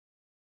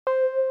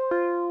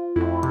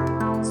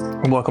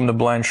Welcome to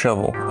Blind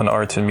Shovel, an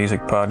arts and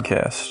music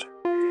podcast.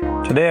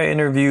 Today I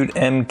interviewed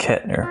Em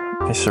Kettner,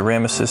 a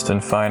ceramicist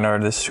and fine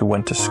artist who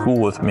went to school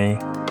with me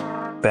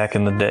back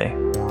in the day.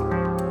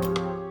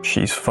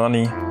 She's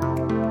funny,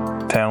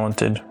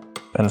 talented,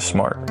 and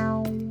smart.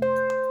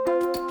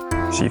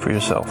 See for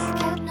yourself.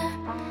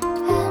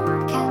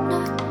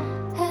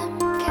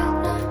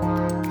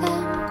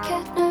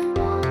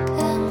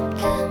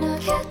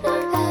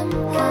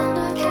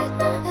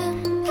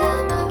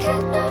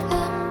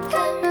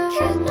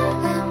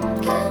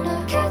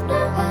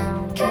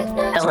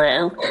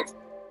 Hello.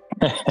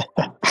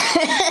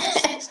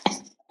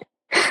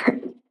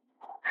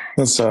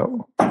 What's up?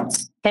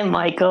 Hey,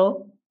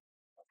 Michael.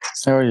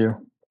 How are you?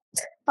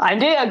 I'm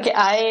doing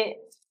okay.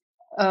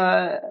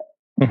 I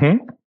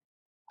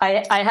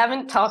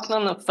haven't talked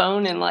on the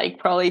phone in like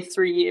probably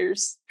 3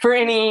 years for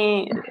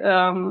any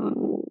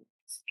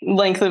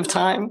length of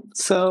time.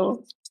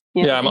 So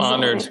yeah, I'm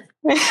honored.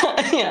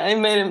 Yeah, I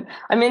made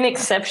an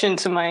exception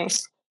to my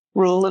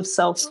rule of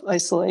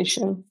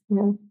self-isolation.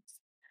 Yeah.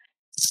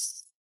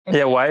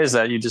 Yeah, why is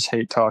that? You just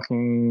hate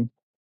talking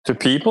to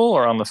people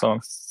or on the phone?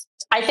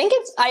 I think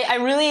I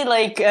really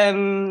like,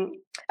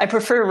 I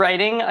prefer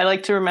writing. I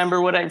like to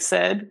remember what I've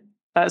said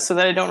so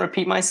that I don't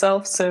repeat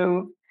myself.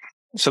 So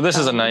this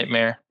is a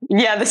nightmare.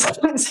 Yeah, this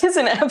is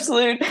an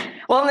absolute,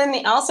 well, and then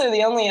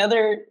the only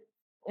other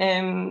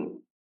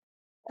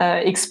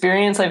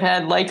experience I've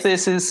had like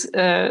this is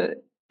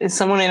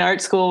someone in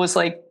art school was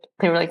like,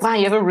 they were like, wow,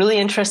 you have a really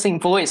interesting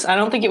voice. I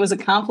don't think it was a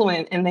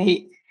compliment. And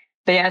they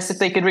asked if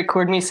they could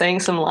record me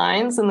saying some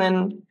lines. And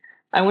then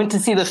I went to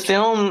see the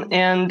film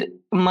and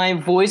my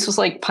voice was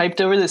like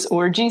piped over this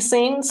orgy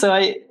scene. So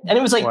it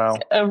was like wow.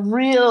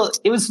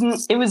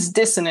 it was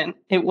dissonant.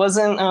 It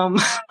wasn't,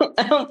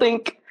 I don't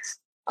think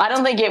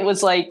it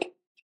was like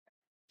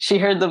she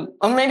heard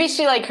or maybe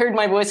she like heard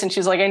my voice and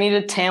she's like, I need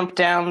to tamp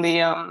down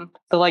the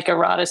like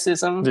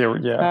eroticism.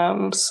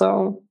 Yeah.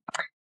 So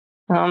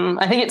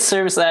I think it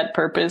serves that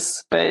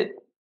purpose, but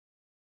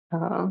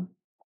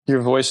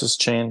your voice has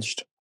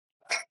changed.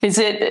 Is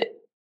it?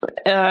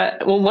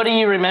 Well, what do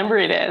you remember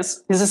it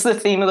as? Is this the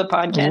theme of the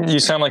podcast? You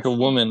sound like a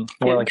woman.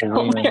 More like a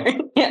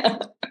woman. Yeah.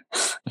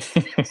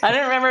 I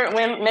don't remember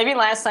when. Maybe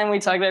last time we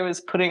talked, I was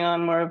putting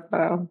on more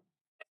of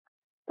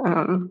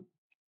an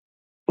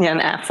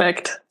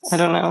affect. I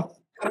don't know.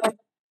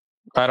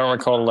 I don't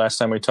recall the last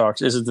time we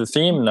talked. Is it the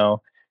theme?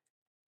 No.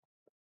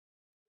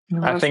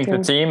 I think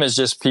the theme is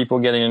just people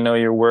getting to know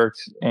your work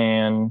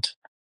and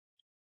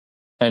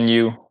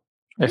you.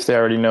 If they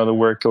already know the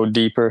work, go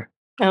deeper.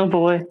 Oh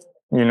boy.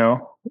 You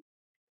know?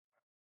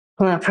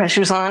 Well,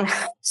 pressure's on.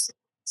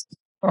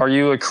 Are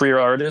you a career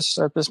artist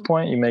at this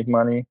point? You make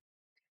money?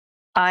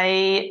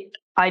 I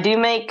do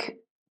make,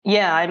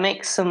 I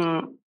make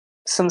some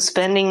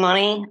spending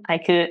money. I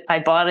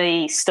bought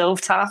a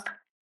stovetop.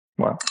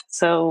 Wow.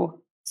 So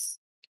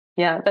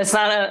yeah, that's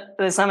not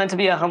meant to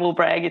be a humble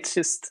brag. It's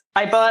just,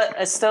 I bought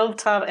a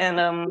stovetop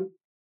and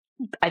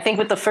I think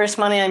with the first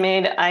money I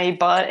made, I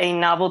bought a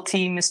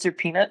novelty Mr.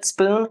 Peanut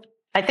spoon.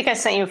 I think I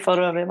sent you a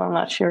photo of it. I'm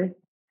not sure.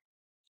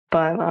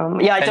 But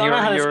I don't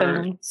know how to spend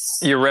money.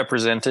 You're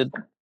represented?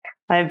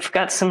 I've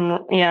got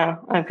some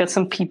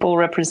people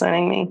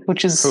representing me,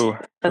 which is Who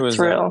a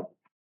thrill.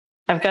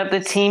 That? I've got the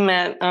team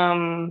at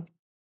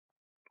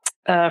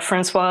François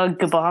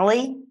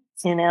Ghebaly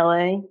in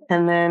LA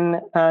and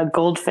then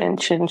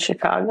Goldfinch in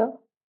Chicago.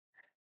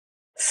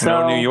 So,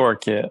 no New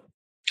York yet.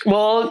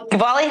 Well,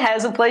 Ghebaly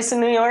has a place in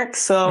New York,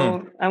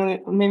 so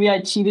maybe I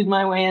cheated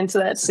my way into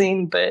that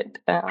scene, but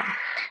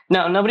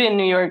no, nobody in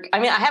New York. I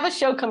mean, I have a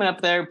show coming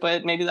up there,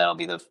 but maybe that'll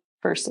be the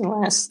first and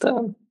last.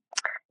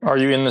 Are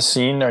you in the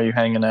scene? Are you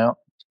hanging out?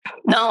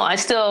 No,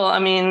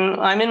 I'm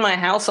in my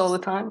house all the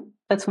time.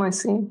 That's my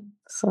scene.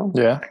 So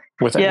yeah,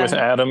 with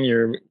Adam,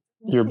 your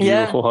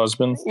beautiful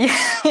husband.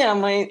 Yeah,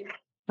 my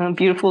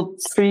beautiful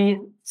tree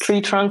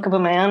trunk of a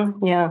man.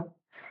 Yeah.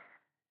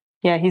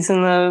 Yeah, he's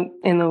in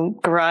the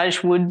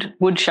garage wood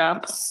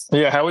shop.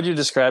 Yeah, how would you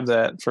describe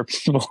that for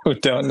people who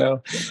don't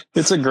know?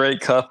 It's a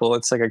great couple.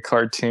 It's like a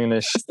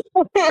cartoonish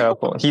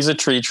couple. He's a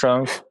tree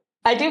trunk.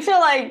 I do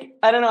feel like,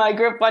 I don't know, I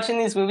grew up watching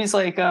these movies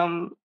like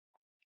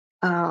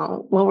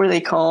what were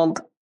they called?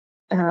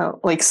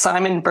 Like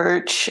Simon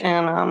Birch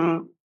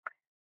and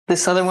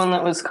this other one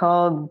that was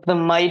called The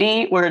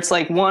Mighty, where it's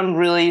like one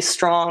really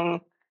strong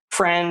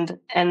friend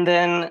and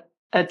then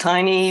a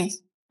tiny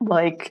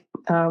like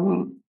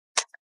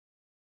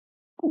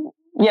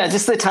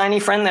just the tiny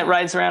friend that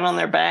rides around on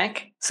their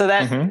back. So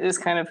that is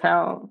kind of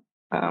how,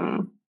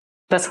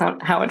 that's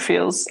how it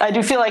feels. I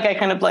do feel like I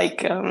kind of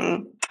like,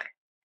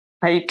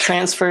 I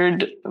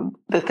transferred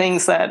the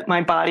things that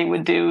my body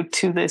would do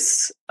to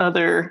this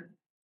other,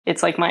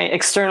 it's like my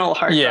external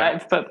hard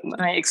drive, but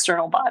my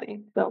external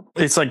body. So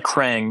it's like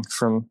Krang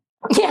from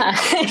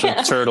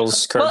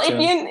Turtles cartoon.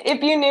 Well,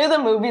 if you knew the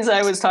movies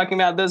I was talking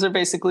about, those are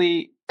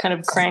basically kind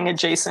of Krang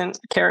adjacent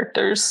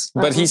characters.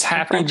 But he's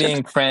happy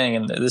being Krang,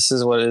 and this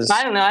is what is.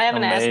 I don't know. I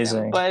haven't asked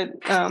him, but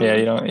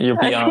you're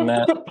beyond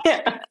that.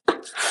 Yeah.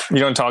 You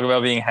don't talk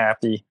about being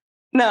happy.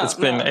 No, it's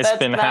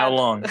been how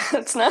long?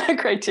 That's not a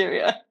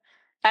criteria.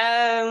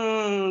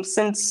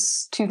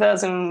 Since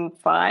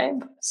 2005.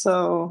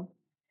 So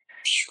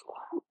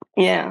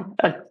yeah,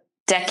 a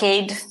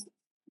decade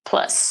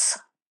plus,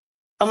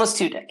 almost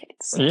 2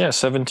 decades. Yeah,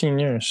 17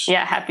 years.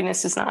 Yeah,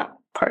 happiness is not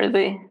part of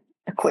the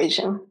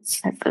equation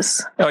at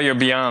this. Oh, you're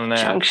beyond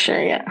that.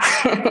 Juncture, yeah.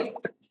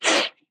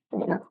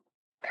 Yeah.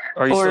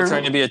 Are you still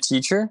trying to be a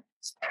teacher?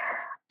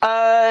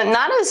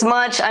 Not as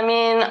much. I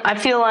mean, I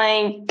feel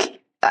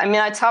like,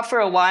 I taught for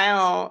a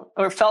while,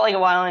 or felt like a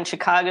while in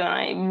Chicago, and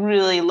I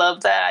really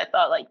loved that. I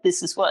thought, like,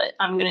 this is what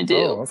I'm going to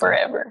do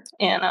forever.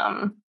 And,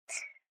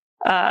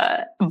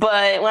 but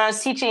when I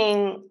was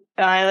teaching,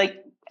 I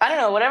don't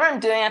know, whatever I'm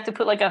doing, I have to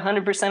put like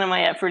 100% of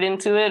my effort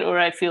into it, or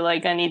I feel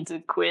like I need to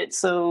quit.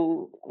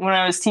 So when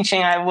I was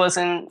teaching, I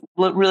wasn't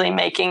really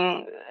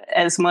making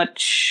as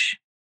much,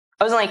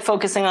 I wasn't like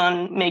focusing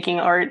on making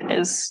art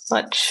as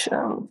much.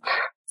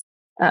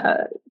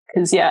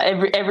 Cause yeah,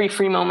 every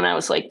free moment I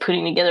was like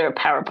putting together a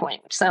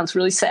PowerPoint, which sounds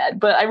really sad,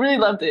 but I really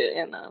loved it.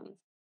 And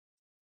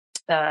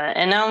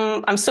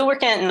now I'm still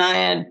working at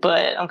NIAD,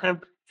 but I'm kind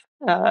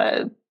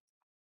of,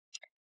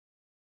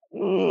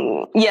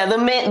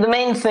 the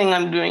main thing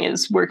I'm doing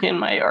is working in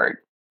my art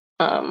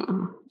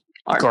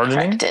gardening?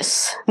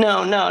 practice.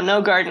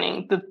 No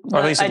gardening.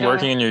 I think you're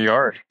working in your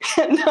yard.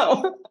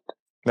 No.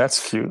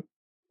 That's cute.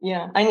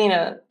 Yeah, I need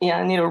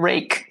a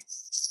rake.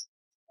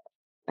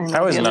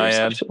 How is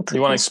NIAD? Do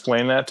you want to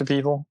explain that to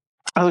people?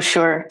 Oh,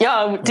 sure.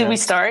 Yeah, did we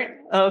start?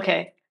 Oh,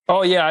 okay.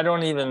 Oh, yeah,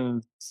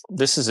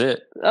 this is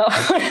it. Oh,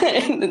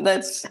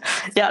 this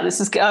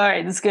is, all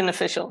right, this is good and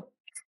official.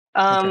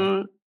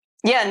 Okay.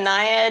 Yeah,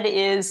 NIAD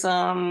is,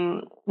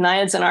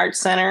 NIAD's an art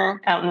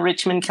center out in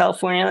Richmond,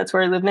 California. That's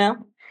where I live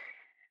now.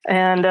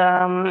 And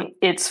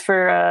it's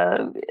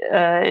for,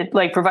 it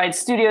like provides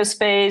studio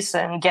space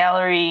and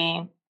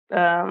gallery,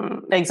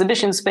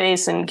 exhibition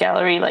space and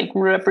gallery like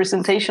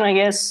representation, I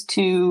guess,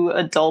 to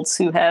adults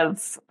who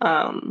have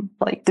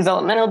like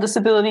developmental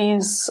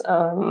disabilities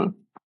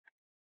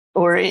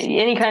or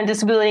any kind of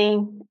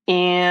disability.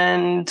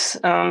 And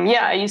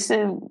I used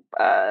to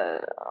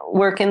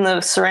work in the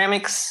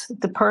ceramics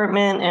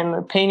department and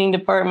the painting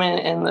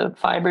department and the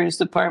fibers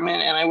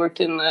department, and I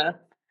worked in the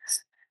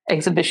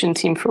exhibition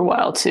team for a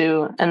while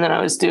too, and then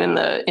I was doing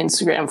the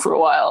Instagram for a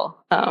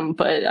while,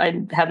 but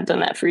I haven't done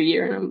that for a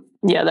year. And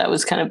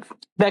that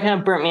kind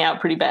of burnt me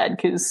out pretty bad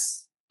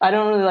because I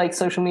don't really like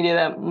social media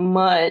that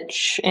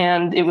much,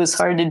 and it was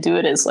hard to do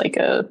it as like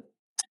a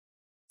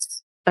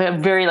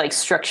very like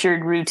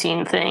structured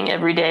routine thing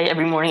every day,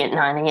 every morning at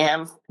 9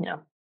 a.m.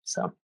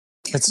 So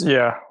it's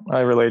I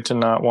relate to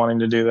not wanting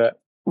to do that.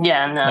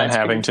 Yeah, no, and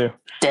having to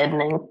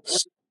deadening.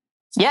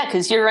 Yeah,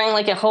 because you're running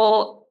like a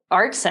whole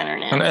art center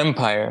now. An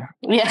empire.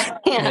 Yeah,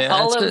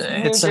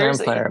 it's an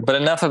empire. But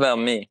enough about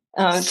me.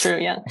 Oh, true.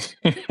 Yeah.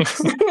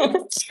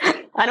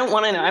 I don't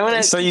want to know. I want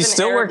to. So you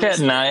still work at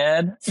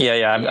NIAD?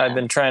 Yeah. I've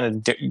been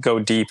trying to go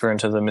deeper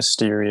into the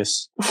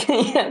mysterious.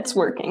 Yeah, it's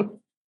working.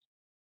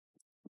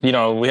 We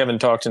haven't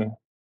talked in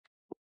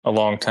a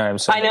long time.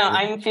 So I know.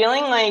 I'm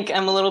feeling like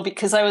I'm a little bit,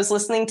 because I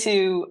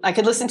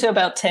could listen to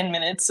about 10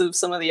 minutes of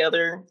some of the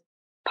other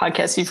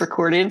podcasts you've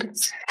recorded.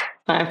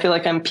 I feel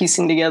like I'm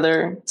piecing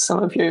together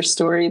some of your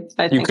story.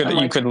 You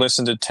could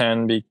listen to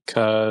 10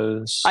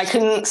 because I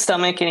couldn't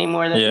stomach any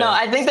more than. Yeah. No,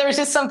 I think there was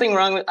just something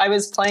wrong with. I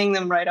was playing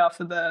them right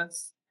off of the.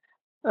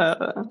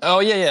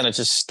 And it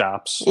just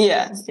stops.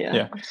 Yeah.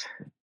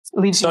 So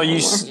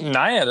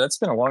NIAD, that's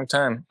been a long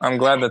time. I'm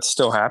glad that's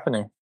still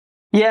happening.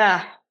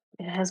 Yeah,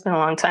 it has been a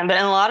long time,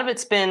 and a lot of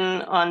it's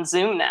been on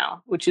Zoom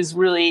now, which is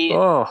really,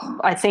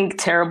 I think,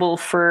 terrible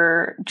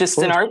for just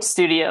an art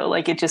studio.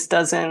 Like, it just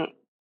doesn't.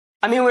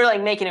 I mean, we're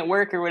like making it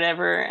work or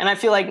whatever, and I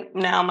feel like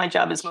now my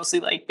job is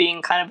mostly like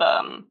being kind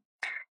of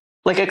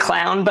like a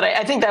clown. But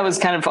I think that was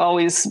kind of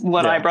always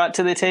what I brought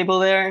to the table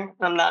there.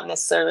 I'm not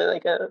necessarily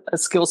like a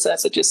skill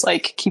set, but just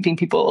like keeping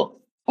people,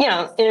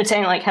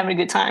 entertained, like having a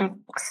good time.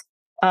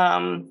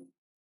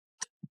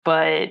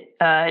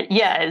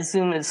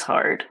 Zoom is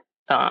hard.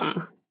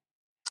 No,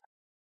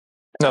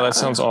 that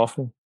sounds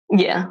awful.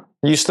 Yeah.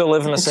 You still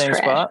live in the same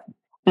spot?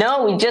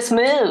 No, we just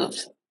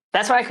moved.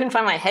 That's why I couldn't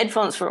find my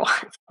headphones for a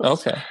while.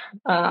 Okay.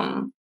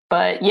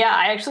 But yeah,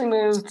 I actually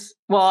moved.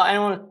 Well, I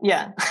don't want to.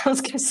 Yeah, I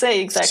was going to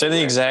say exactly. Say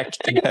the exact.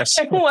 Yes.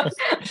 I was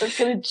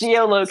going to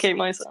geolocate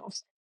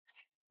myself.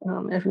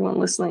 Everyone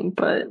listening,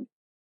 but.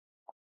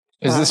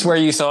 Is this where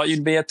you thought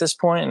you'd be at this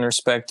point in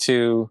respect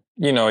to,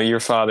 your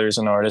father's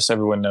an artist?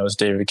 Everyone knows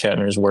David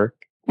Kettner's work.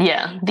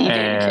 Yeah, David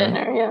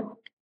Kettner, yeah.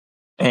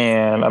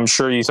 And I'm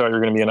sure you thought you were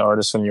going to be an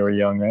artist when you were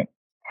young, right?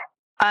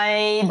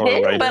 I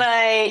did, but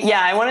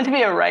I wanted to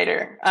be a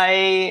writer.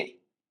 I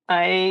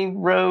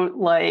wrote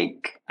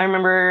I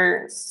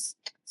remember,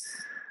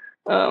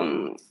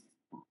 I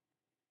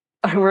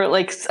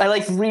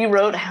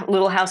rewrote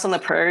Little House on the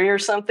Prairie or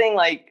something.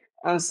 Like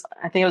I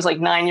think I was like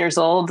 9 years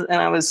old, and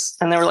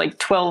there were like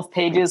 12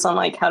 pages on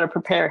like how to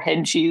prepare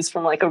head cheese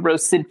from like a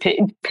roasted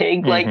pig,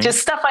 mm-hmm. Like just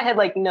stuff I had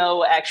like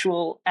no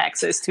actual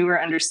access to or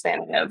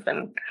understanding of.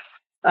 And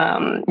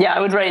I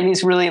would write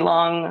these really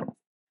long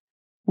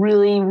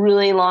really,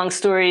 really long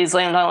stories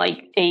land on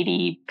like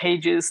 80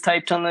 pages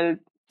typed on the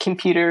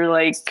computer.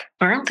 Like,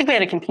 I don't think we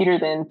had a computer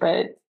then,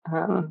 but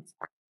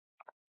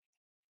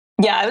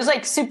yeah, I was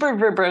like super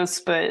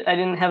verbose, but I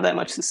didn't have that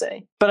much to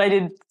say. But I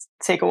did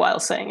take a while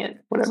saying it,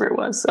 whatever it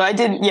was. So I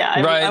did, yeah,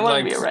 I want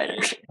to be a writer.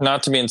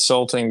 Not to be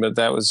insulting, but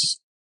that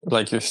was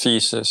like your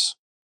thesis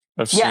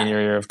of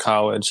senior year of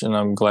college, and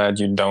I'm glad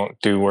you don't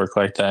do work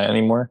like that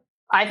anymore.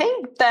 I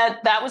think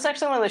that was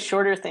actually one of the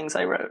shorter things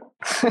I wrote.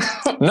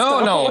 No,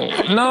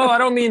 I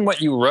don't mean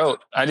what you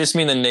wrote. I just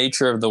mean the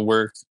nature of the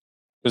work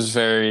was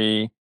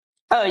very...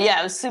 Oh, yeah,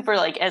 it was super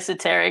like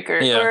esoteric, or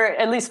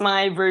at least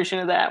my version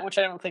of that, which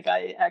I don't think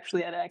I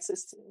actually had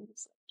access to.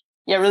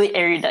 Yeah, really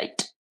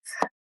erudite.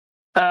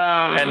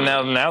 And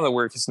now the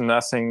work is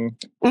nothing.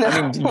 No.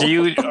 I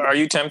mean, are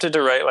you tempted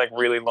to write like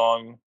really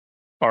long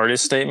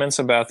artist statements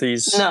about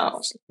these?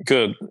 No.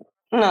 Good.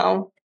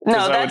 No.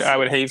 I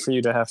would hate for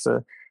you to have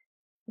to.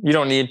 You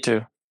don't need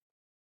to.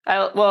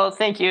 Well,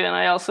 thank you, and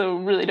I also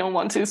really don't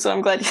want to. So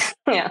I'm glad.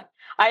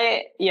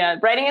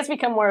 Writing has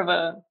become more of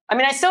a. I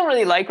mean, I still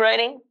really like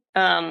writing.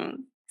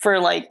 For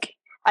like,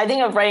 I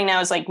think of writing now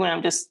as like when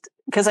I'm just,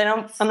 because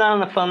I'm not on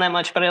the phone that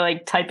much, but I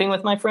like typing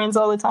with my friends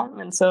all the time,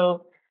 and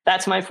so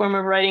that's my form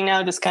of writing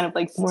now. Just kind of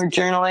like more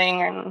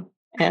journaling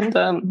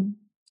and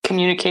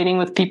communicating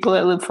with people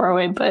that live far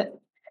away. But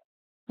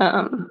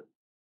that's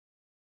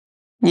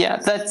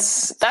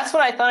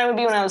what I thought I would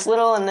be when I was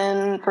little, and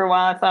then for a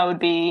while I thought I would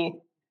be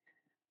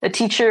a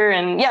teacher.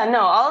 And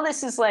all of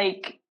this is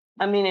like,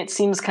 I mean, it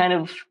seems kind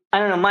of, I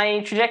don't know,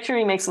 my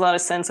trajectory makes a lot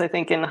of sense, I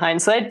think, in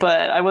hindsight,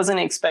 but I wasn't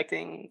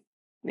expecting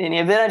any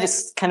of it. I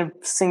just kind of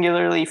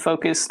singularly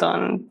focused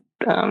on,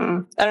 I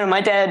don't know,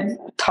 my dad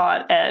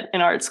taught at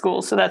an art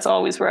school, so that's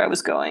always where I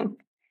was going.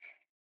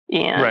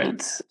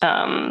 And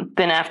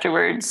then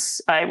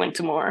afterwards, I went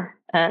to more.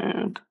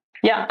 And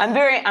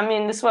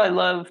this is what I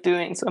love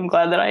doing, so I'm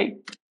glad that I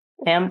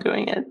am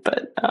doing it.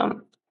 But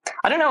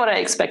I don't know what I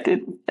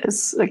expected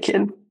as a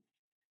kid.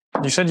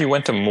 You said you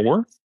went to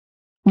more?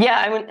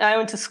 Yeah, I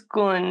went to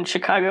school in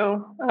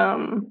Chicago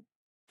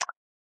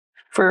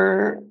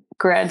for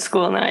grad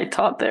school, and then I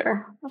taught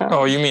there.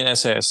 Oh, you mean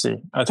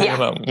SASC? I think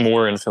about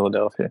more in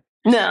Philadelphia.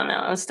 No,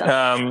 I was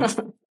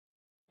done.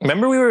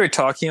 Remember we were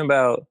talking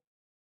about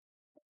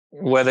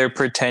whether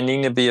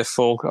pretending to be a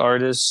folk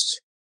artist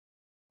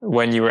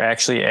when you were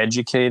actually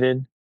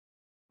educated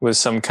was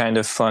some kind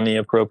of funny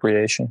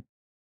appropriation?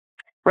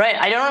 Right.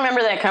 I don't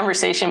remember that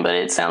conversation, but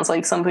it sounds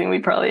like something we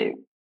probably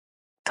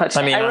touched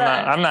on. I mean,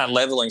 I'm not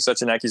leveling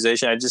such an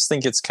accusation. I just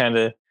think it's kind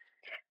of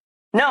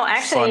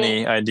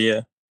funny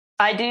idea.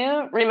 I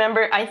do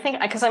remember, I think,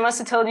 because I must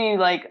have told you,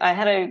 like,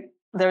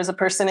 there was a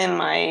person in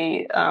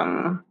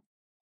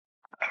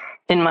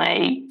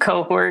my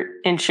cohort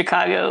in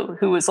Chicago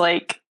who was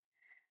like,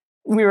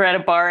 we were at a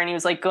bar and he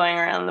was like going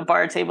around the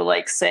bar table,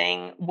 like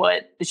saying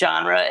what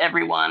genre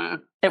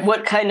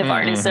what kind of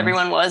artist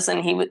everyone was.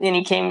 And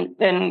he came,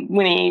 and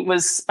when he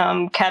was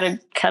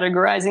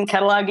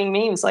cataloging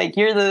me, he was like,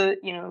 you're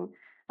the,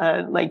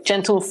 like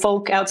gentle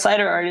folk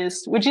outsider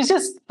artist, which is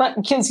just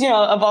because,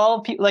 of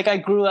all people, like I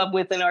grew up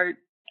with an art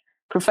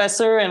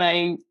professor and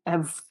I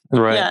have,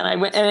 and I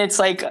went, and it's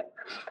like,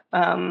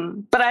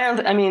 but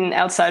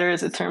outsider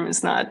as a term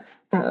is not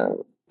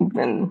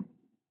even,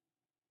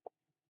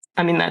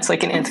 that's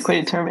like an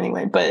antiquated term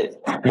anyway, but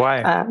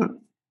why?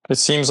 It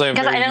seems like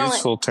a very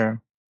useful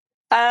term.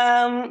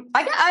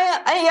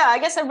 I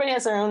guess everybody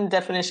has their own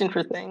definition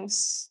for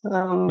things.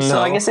 So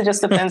I guess it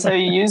just depends how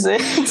you use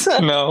it.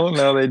 No,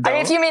 they don't.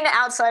 If you mean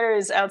outsider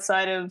is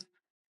outside of,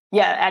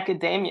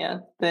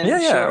 academia,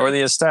 then sure. Or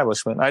the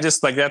establishment. I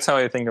just like, that's how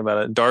I think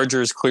about it. Darger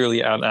is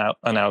clearly an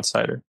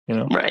outsider,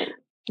 Right.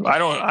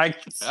 I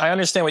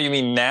understand what you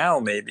mean now,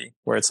 maybe,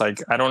 where it's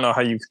like, I don't know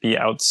how you could be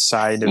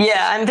outside of...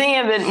 Yeah, I'm thinking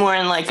of it more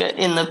in like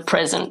in the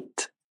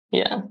present.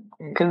 Yeah,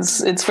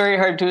 because it's very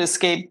hard to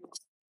escape.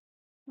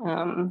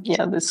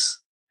 This...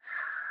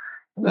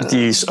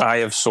 The Eye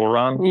of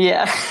Sauron?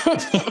 Yeah.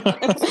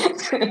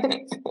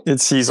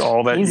 It sees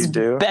all that you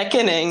do. He's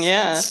beckoning,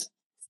 yeah.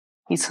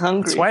 He's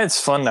hungry. That's why it's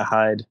fun to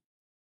hide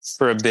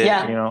for a bit,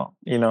 Well,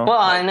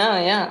 I know,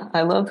 yeah.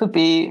 I love to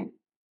be...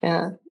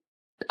 Yeah.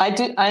 I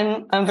do.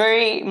 I'm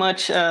very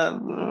much. I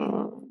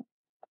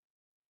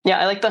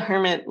like the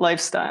hermit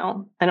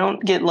lifestyle. I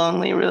don't get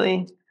lonely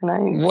really.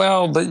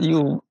 But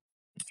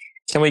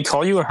can we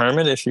call you a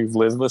hermit if you've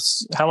lived with?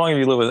 How long have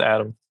you lived with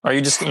Adam? Are you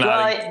just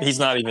not? He's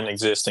not even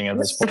existing at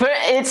this point. But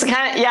it's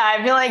kind of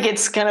I feel like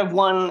it's kind of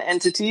one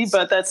entity,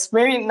 but that's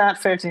very not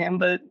fair to him.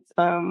 But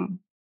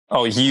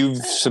oh,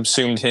 you've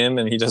subsumed him,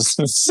 and he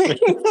doesn't.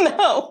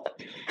 No.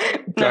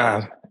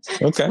 God.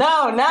 Okay. No,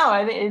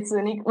 I think it's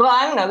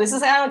I don't know. This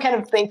is how I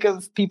kind of think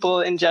of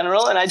people in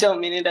general, and I don't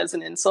mean it as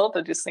an insult.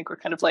 I just think we're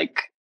kind of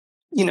like,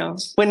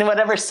 when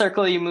whatever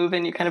circle you move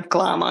in, you kind of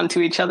glom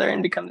onto each other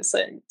and become this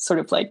sort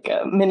of like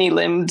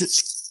many-limbed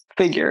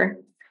figure.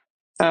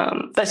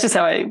 That's just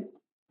how I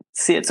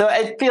see it. So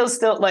it feels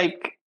still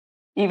like,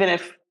 even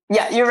if,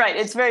 you're right,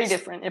 it's very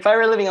different. If I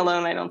were living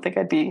alone, I don't think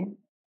I'd be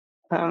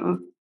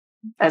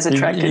as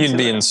attracted You'd to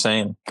be it.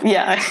 insane.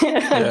 Yeah,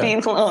 I'd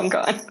be long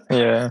gone.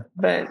 Yeah.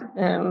 But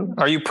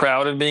are you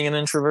proud of being an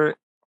introvert?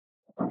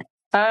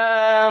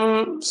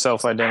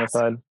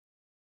 Self-identified.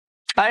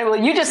 Well,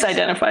 you just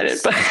identified it,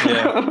 but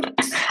yeah.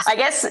 I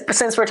guess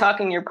since we're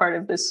talking, you're part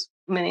of this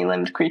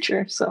many-limbed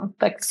creature, so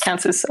that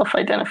counts as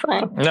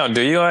self-identifying. No,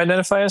 do you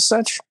identify as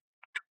such?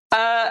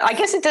 I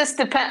guess it just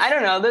depends. I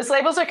don't know. Those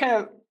labels are kind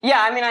of,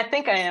 yeah, I mean, I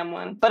think I am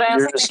one, but I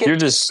also think you're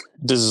just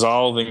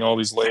dissolving all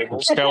these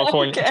labels.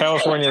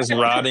 California is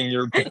rotting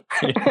your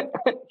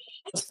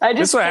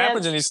this is what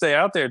happens when you stay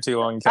out there too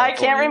long in California. I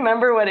can't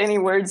remember what any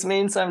words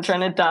mean, so I'm trying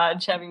to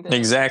dodge having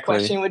the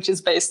question, which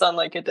is based on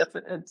like a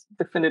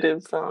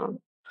definitive.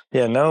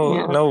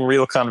 No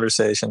real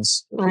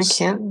conversations. I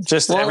can't.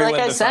 Just everyone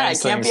like I said, I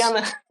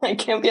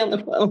can't be on the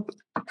phone.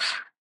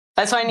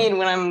 That's what I need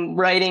when I'm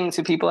writing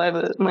to people. I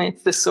have my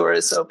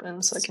thesaurus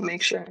open so I can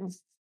make sure I'm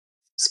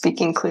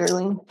speaking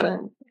clearly. But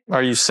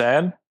are you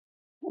sad?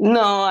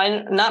 No,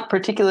 I'm not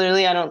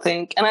particularly. I don't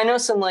think. And I know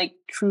some like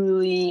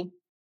truly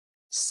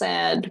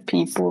sad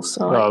people.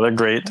 So they're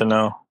great to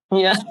know.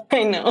 Yeah,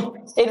 I know.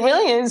 It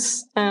really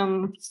is.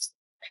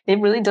 It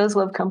really does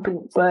love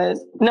company. But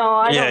no,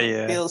 I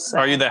don't feel sad.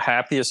 Are you the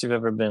happiest you've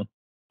ever been?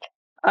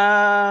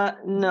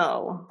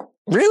 No.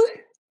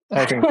 Really?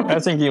 I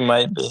think you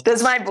might be.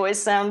 Does my voice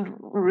sound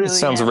really? It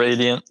sounds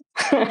radiant.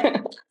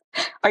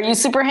 Are you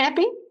super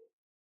happy?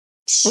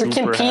 We're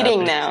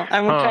competing now.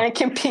 I'm trying to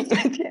compete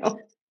with you.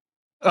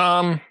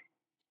 But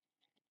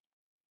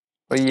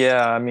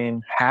yeah, I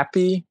mean,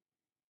 happy.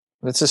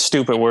 That's a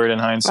stupid word in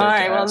hindsight. All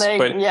right, well,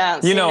 but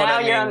you know what I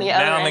mean. You're on the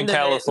other now I'm in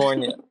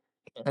California.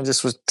 I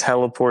just was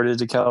teleported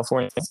to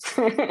California.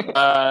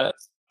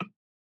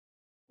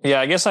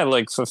 Yeah, I guess I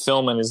like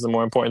fulfillment is the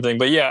more important thing.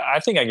 But yeah, I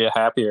think I get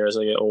happier as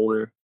I get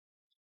older.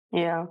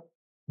 Yeah.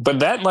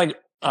 But that, like,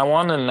 I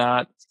want to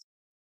not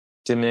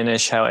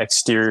diminish how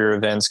exterior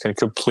events can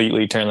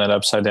completely turn that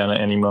upside down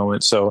at any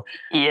moment. So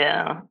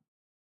yeah,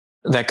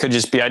 that could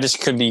just be, I just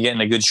could be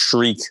getting a good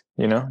shriek,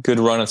 good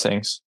run of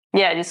things.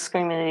 Yeah, just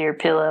screaming into your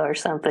pillow or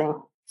something.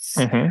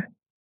 Mm-hmm.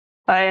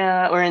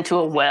 Or into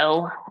a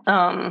well.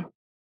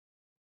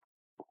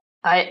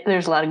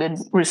 There's a lot of good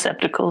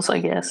receptacles, I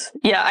guess.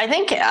 Yeah, I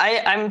think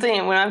I'm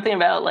thinking when I'm thinking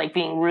about like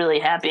being really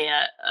happy,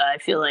 I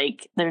feel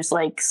like there's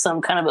like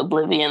some kind of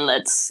oblivion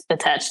that's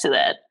attached to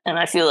that, and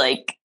I feel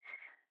like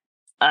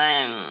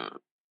I'm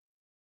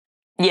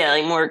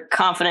like more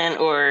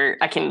confident, or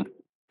I can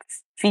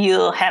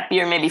feel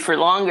happier maybe for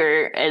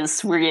longer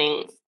as we're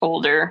getting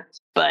older.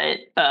 But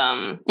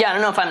I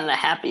don't know if I'm the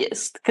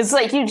happiest because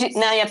like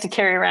now you have to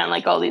carry around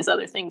like all these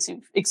other things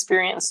you've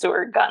experienced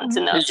or gotten to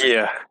know.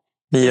 Yeah.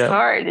 It's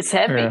hard. It's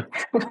heavy. Yeah.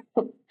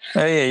 Oh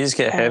yeah, you just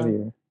get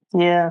heavier.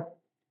 Yeah.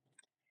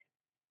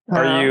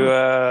 Are you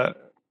I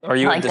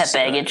like that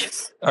baggage.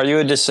 Are you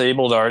a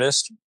disabled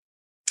artist?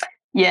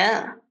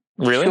 Yeah.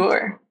 Really?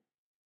 Sure.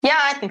 Yeah,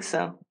 I think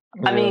so.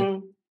 Really? I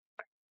mean,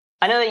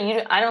 I know that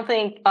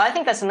I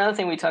think that's another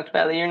thing we talked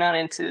about, that you're not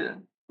into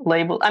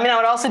labels. I mean, I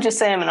would also just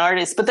say I'm an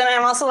artist, but then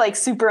I'm also like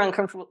super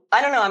uncomfortable.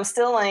 I don't know. I'm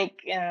still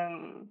like,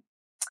 I'm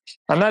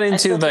not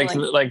into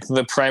like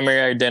the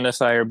primary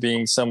identifier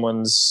being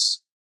someone's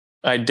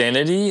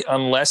identity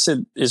unless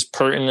it is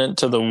pertinent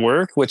to the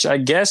work, which I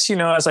guess,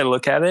 as I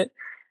look at it,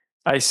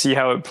 I see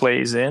how it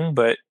plays in,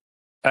 but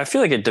I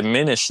feel like it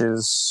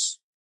diminishes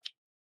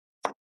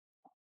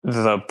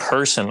the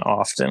person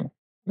often.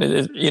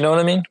 You know what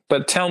I mean?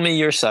 But tell me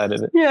your side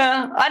of it.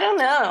 Yeah, I don't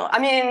know. I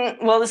mean,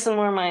 well, this is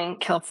more my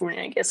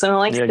California, I guess. I don't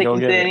like sticking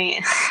to any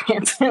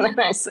answer that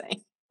I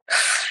say.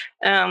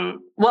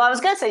 Well, I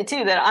was gonna say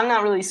too that I'm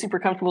not really super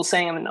comfortable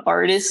saying I'm an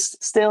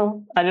artist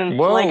still. I don't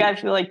I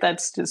feel like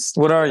that's just.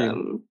 What are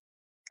you?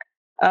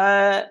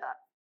 Craftswoman?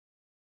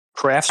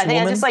 I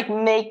think I just like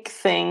make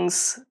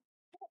things.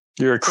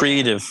 You're a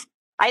creative.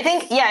 I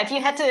think, yeah, if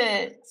you had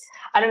to,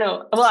 I don't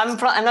know. Well,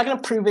 I'm not going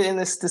to prove it in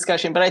this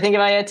discussion, but I think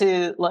if I had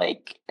to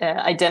like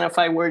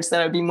identify words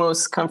that I'd be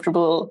most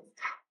comfortable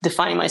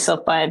defining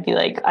myself by, I'd be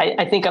like,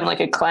 I think I'm like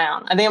a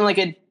clown. I think I'm like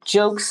a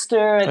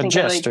jokester. A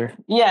jester.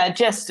 A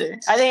jester.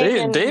 I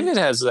think David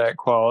has that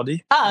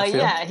quality. Oh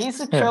yeah,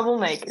 he's a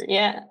troublemaker.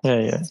 Yeah.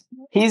 Yeah.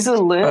 He's a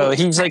little. Oh,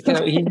 he's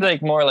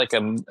like more like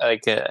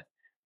a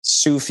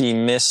Sufi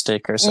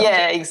mystic or something.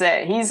 Yeah,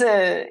 exactly.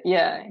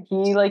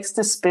 He likes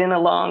to spin a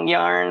long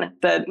yarn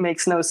that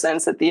makes no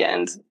sense at the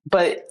end,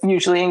 but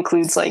usually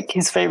includes like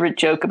his favorite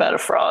joke about a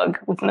frog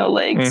with no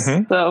legs.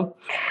 Mm-hmm. So,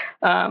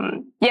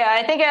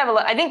 I think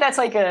I think that's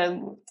like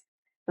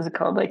what's it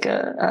called? Like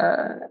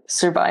a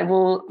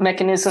survival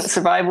mechanism.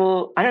 I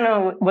don't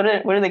know. What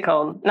are they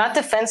called? Not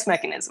defense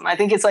mechanism. I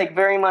think it's like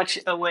very much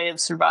a way of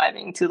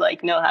surviving, to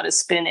like know how to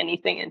spin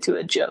anything into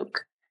a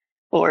joke.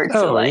 Or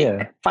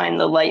to find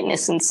the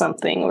lightness in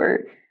something,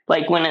 or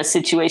like when a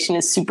situation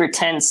is super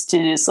tense, to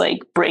just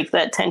like break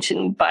that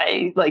tension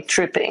by like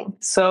tripping.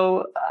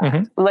 So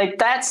like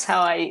that's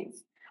how I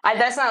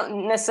that's not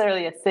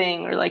necessarily a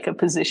thing or like a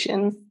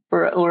position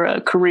or a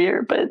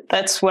career, but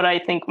that's what I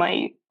think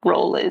my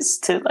role is,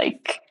 to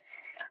like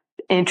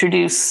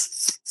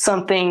introduce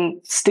something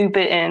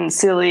stupid and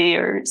silly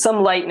or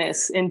some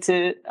lightness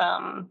into,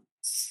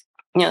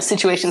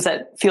 situations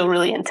that feel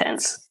really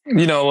intense.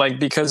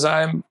 Because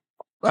I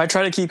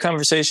try to keep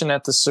conversation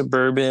at the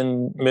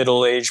suburban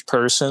middle-aged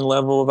person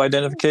level of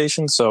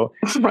identification. So,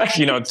 right.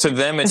 To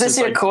them, it's is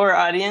this your core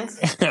audience?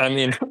 I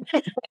mean,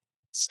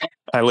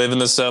 I live in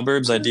the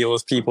suburbs. I deal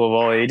with people of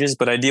all ages,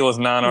 but I deal with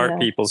non-art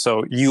people.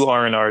 So you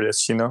are an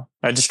artist,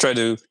 I just try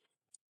to.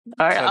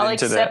 All right, I'll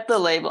accept the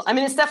label. I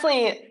mean, it's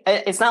definitely,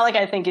 it's not like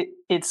I think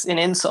it's an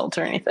insult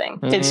or anything.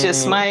 It's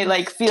just my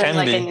feeling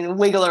like I need to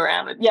wiggle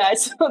around it. Yeah, I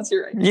suppose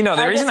you're right.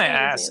 The reason I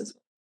ask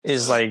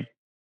is the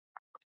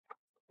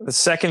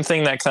second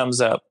thing that comes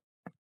up,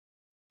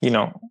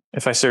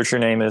 if I search your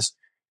name is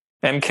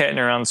Em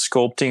Kettner on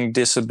sculpting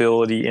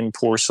disability in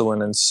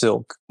porcelain and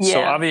silk. Yeah,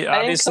 so obviously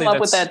I didn't come up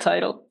with that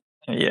title.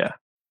 Yeah.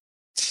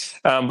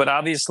 But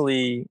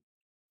obviously,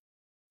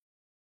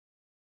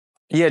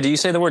 yeah, do you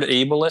say the word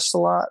ableist a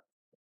lot?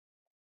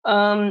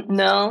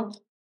 No.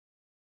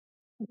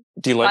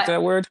 Do you like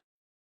that word?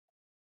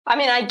 I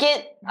mean, I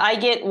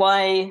get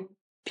why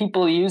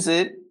people use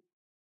it.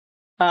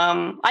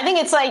 I think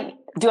it's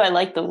do I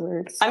like the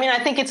word? I mean,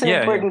 I think it's an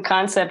important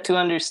concept to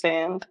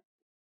understand.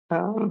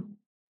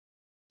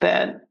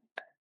 That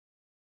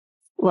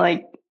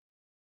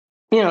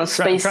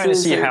spaces. Trying to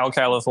see how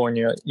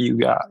California you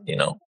got, Well, you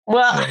know what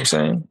I'm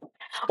saying?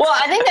 Well,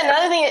 I think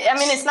another thing, I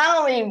mean, it's not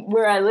only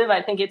where I live,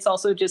 I think it's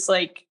also just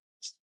the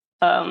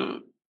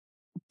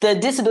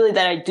disability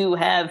that I do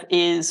have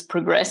is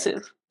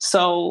progressive.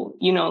 So,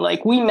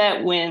 we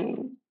met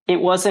when it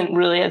wasn't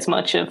really as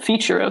much a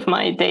feature of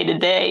my day to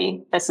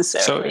day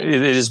necessarily. So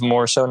it is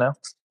more so now?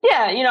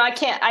 Yeah. I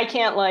can't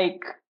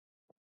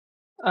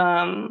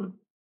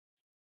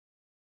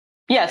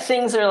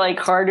things are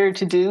harder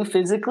to do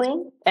physically,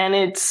 and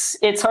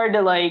it's hard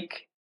to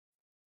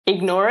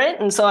ignore it.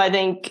 And so I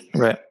think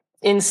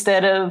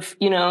instead of,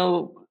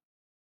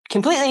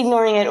 completely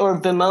ignoring it or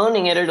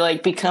bemoaning it or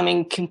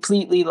becoming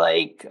completely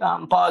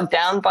bogged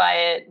down by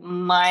it,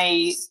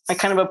 my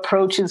kind of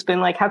approach has been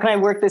how can I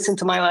work this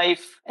into my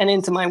life and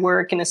into my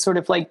work in a sort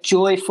of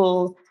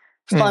joyful,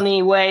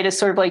 funny way to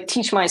sort of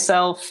teach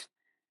myself,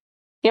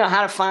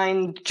 how to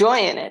find joy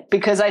in it.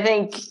 Because I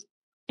think,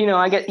 you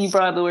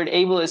brought up the word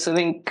ableist. I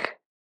think,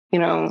 a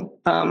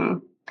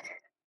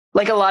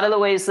lot of the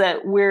ways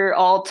that we're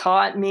all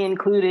taught, me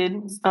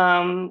included,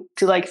 to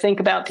think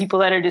about people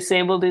that are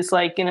disabled is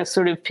in a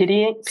sort of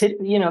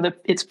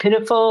it's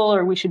pitiful,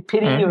 or we should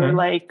pity,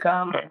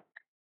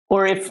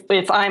 or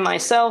if I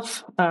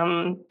myself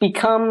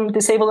become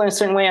disabled in a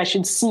certain way, I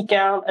should seek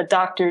out a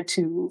doctor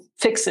to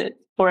fix it,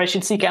 or I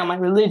should seek out my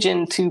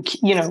religion to,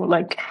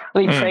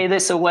 pray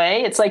this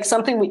away. It's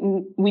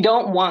something we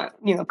don't want,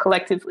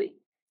 collectively.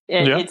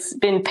 It's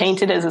been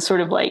painted as a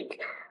sort of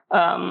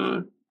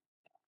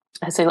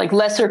I say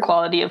lesser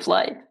quality of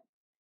life.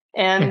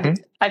 And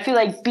I feel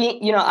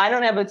being, I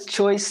don't have a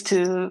choice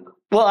to,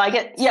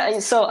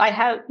 so I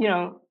have,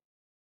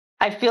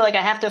 I feel I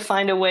have to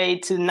find a way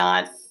to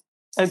not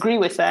agree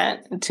with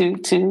that,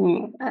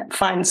 to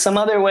find some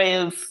other way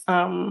of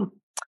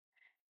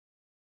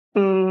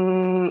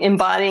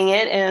embodying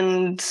it.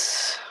 And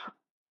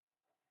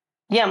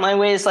my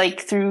way is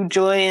through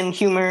joy and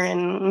humor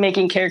and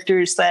making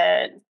characters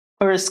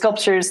or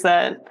sculptures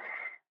that,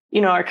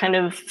 are kind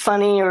of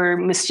funny or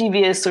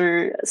mischievous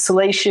or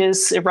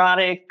salacious,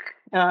 erotic,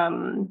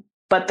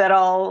 but that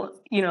all,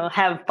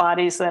 have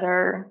bodies that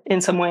are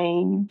in some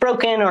way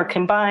broken or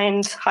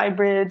combined,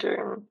 hybrid,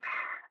 or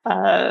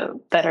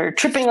that are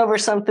tripping over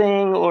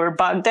something or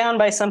bogged down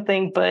by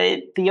something.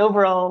 But the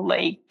overall,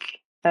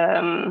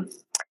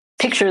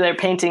 picture they're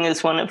painting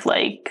is one of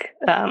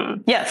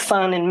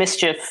fun and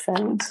mischief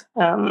and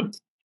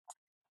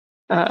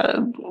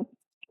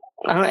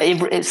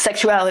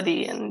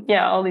sexuality and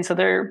all these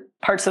other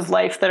parts of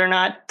life that are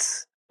not,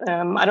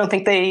 I don't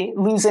think they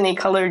lose any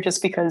color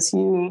just because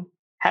you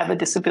have a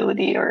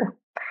disability or,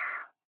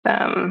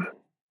 I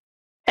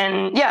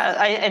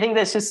think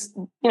that's just,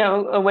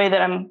 a way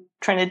that I'm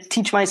trying to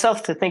teach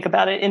myself to think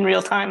about it in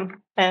real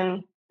time,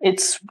 and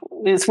it's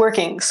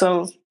working.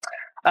 So,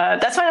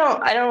 that's why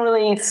I don't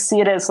really see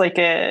it as I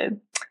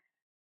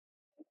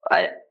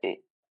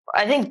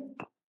think,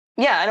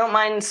 I don't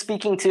mind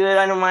speaking to it.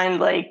 I don't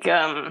mind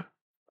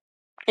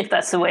if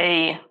that's the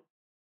way,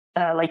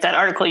 that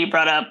article you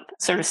brought up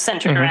sort of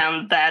centered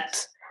around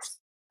that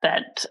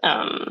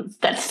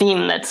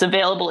theme that's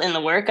available in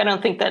the work. I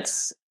don't think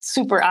that's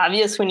super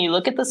obvious when you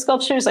look at the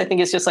sculptures. I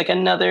think it's just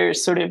another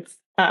sort of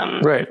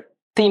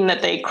theme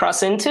that they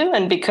cross into.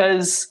 And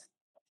because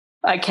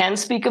I can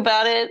speak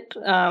about it,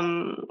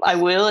 I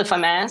will if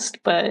I'm asked.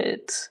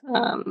 But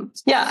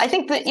I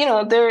think that,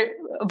 they're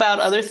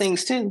about other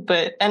things too.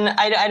 But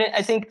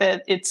I think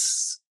that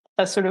it's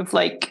a sort of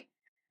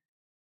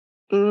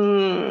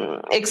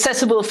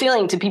accessible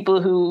feeling to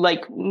people who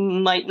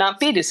might not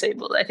be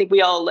disabled. I think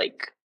we all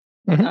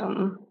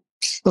well,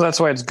 that's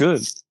why it's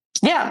good.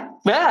 Yeah,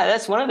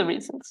 that's one of the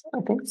reasons, I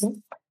think.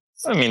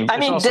 I mean, I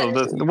it's mean,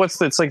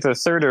 also it's like the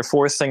third or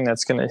fourth thing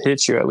that's going to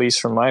hit you, at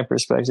least from my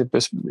perspective.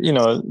 But, you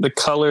know, the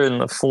color and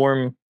the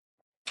form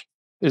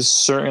is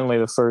certainly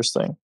the first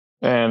thing.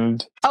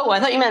 And I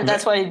thought you meant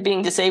that's why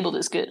being disabled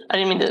is good. I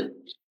didn't mean to.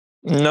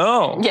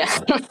 No. Yeah.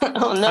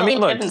 Oh no. I mean,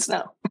 look, heavens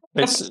no.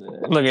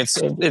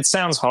 it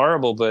sounds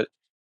horrible, but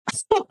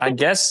I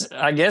guess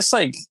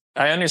like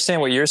I understand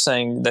what you're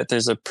saying, that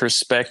there's a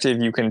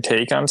perspective you can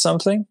take on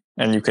something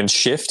and you can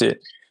shift it.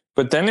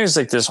 But then there's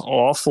like this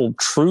awful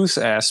truth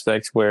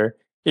aspect where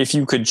if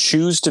you could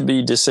choose to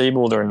be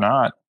disabled or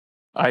not,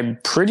 I'm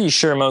pretty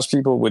sure most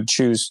people would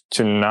choose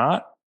to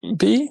not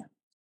be.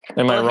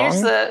 Am I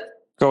wrong?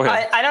 Go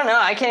ahead. I don't know.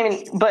 I can't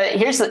even, but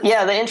here's the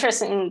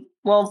interesting,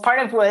 part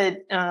of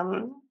what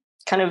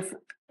kind of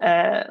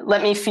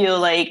let me feel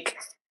like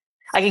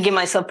I could give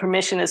myself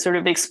permission to sort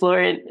of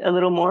explore it a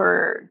little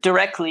more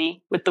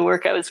directly with the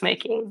work I was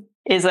making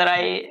is that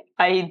I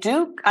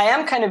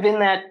am kind of in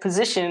that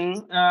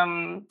position.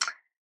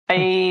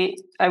 I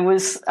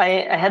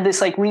had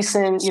this like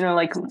recent,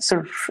 like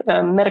sort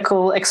of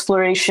medical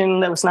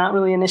exploration that was not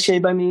really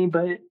initiated by me,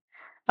 but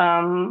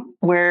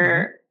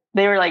where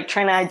they were like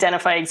trying to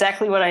identify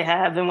exactly what I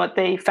have, and what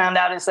they found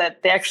out is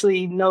that they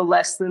actually know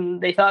less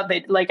than they thought.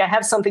 I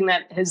have something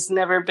that has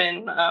never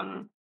been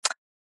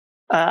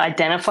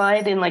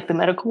identified in like the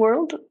medical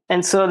world,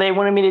 and so they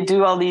wanted me to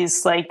do all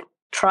these like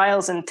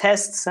trials and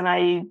tests, and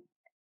I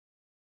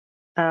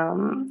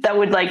that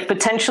would like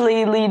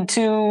potentially lead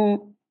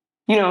to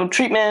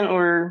treatment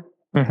or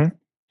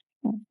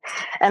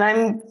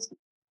and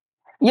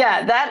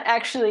that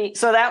actually,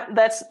 so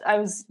that's, I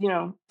was,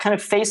 kind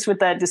of faced with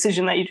that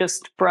decision that you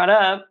just brought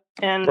up.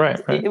 And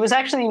it was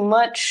actually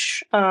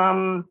much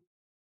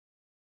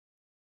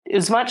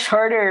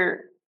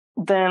harder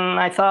than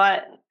I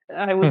thought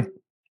I would,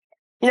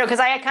 cause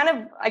I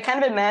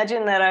kind of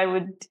imagined that I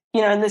would,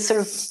 this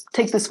sort of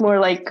take this more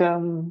like,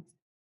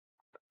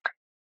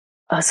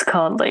 what's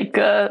called like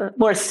a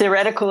more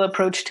theoretical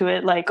approach to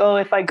it. Like, oh,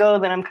 if I go,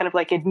 then I'm kind of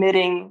like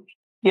admitting,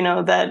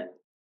 that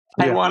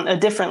I want a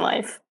different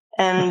life.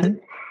 And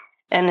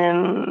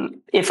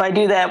then if I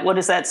do that, what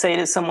does that say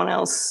to someone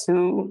else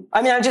who,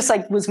 I just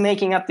like was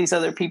making up these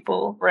other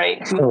people,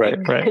 right? Who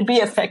could be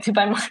affected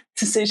by my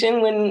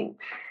decision when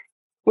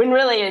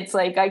really it's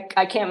like, I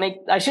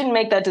shouldn't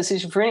make that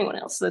decision for anyone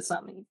else. That's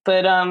not me.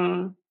 But,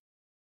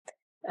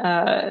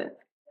 well,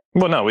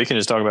 no, we can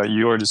just talk about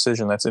your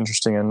decision. That's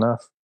interesting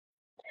enough.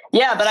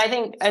 Yeah. But I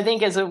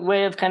think as a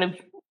way of kind of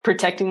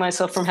protecting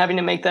myself from having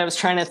to make that, I was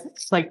trying to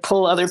like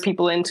pull other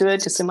people into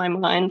it just in my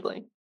mind.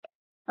 Like,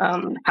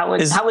 how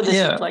would this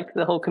look like to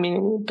the whole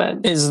community?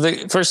 But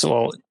first of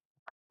all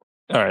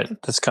right,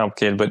 that's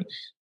complicated, but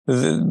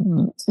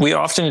we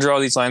often draw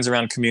these lines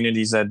around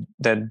communities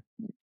that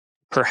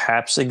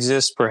perhaps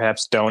exist,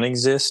 perhaps don't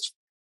exist.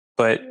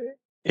 But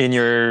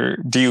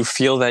do you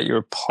feel that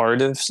you're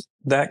part of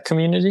that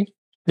community?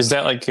 Is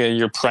that like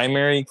your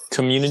primary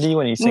community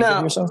when you think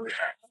of yourself?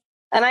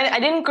 And I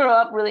didn't grow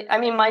up really.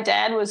 My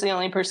dad was the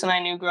only person I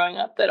knew growing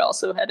up that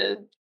also had a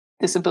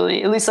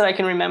disability, at least that I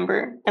can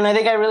remember. And I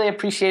think I really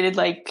appreciated,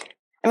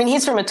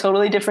 he's from a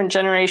totally different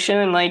generation,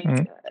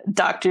 and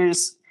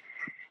doctors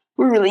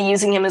were really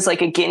using him as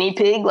like a guinea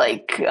pig.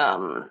 Like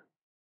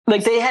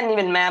they hadn't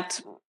even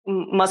mapped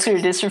muscular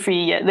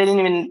dystrophy yet. They didn't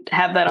even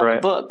have that on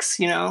the books,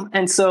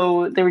 And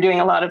so they were doing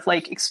a lot of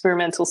like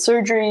experimental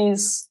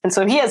surgeries. And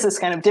so he has this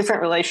kind of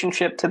different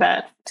relationship to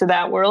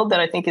that world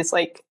that I think is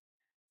like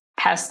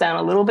passed down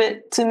a little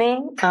bit to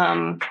me.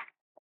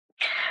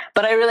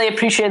 But I really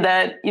appreciate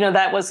that,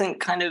 that wasn't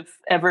kind of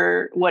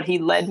ever what he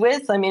led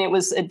with. It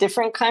was a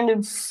different kind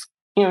of,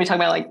 we talk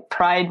about like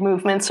pride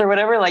movements or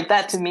whatever, like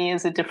that to me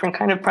is a different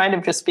kind of pride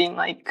of just being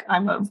like,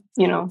 I'm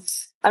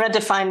not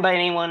defined by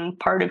any one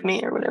part of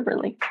me or whatever.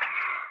 Like,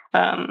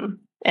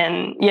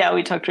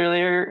 we talked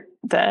earlier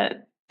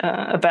that,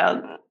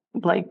 about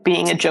like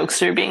being a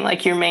jokester, being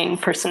like your main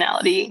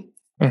personality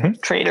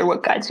trait or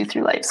what guides you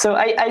through life. So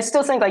I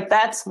still think like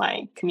that's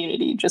my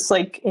community, just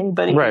like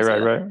anybody.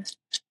 Right.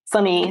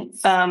 Funny.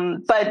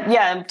 But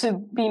yeah, to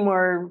be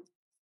more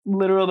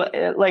literal,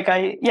 like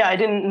I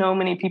didn't know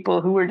many people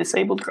who were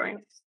disabled growing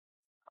up.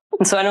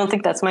 And so I don't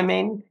think that's my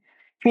main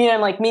community.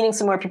 I'm like meeting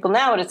some more people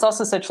now, but it's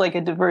also such like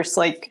a diverse,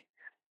 like.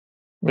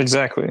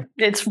 Exactly.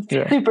 It's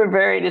super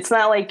varied. It's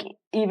not like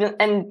even,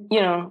 and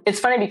it's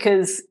funny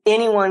because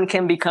anyone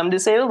can become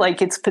disabled.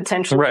 Like it's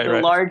potentially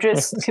the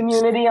largest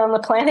community on the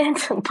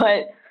planet,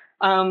 but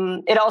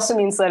it also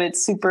means that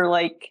it's super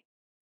like,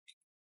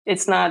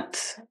 it's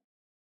not,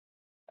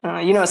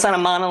 it's not a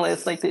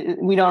monolith. Like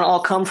we don't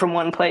all come from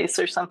one place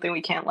or something.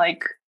 We can't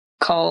like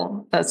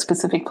call a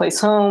specific place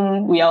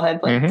home. We all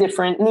have like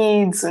different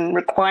needs and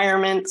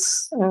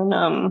requirements. And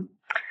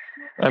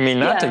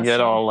not to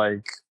get all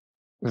like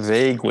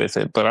vague with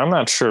it, but I'm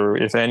not sure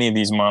if any of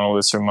these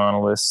monoliths are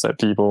monoliths that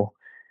people,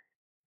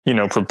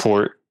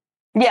 purport.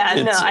 Yeah,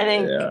 no, I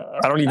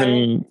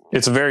think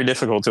it's very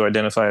difficult to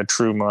identify a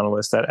true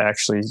monolith that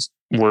actually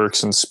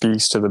works and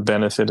speaks to the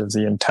benefit of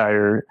the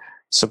entire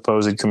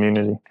supposed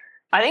community.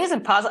 I think it's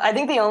impossible. I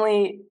think the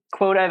only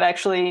quote I've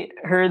actually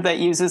heard that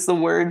uses the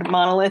word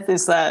monolith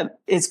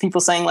is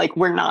people saying like,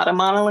 we're not a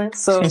monolith.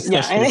 So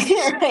yeah, I think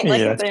you're right.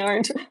 Like if they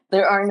aren't,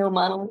 there are no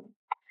monoliths.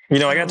 I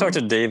got to talk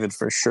to David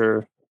for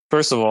sure.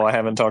 First of all, I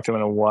haven't talked to him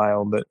in a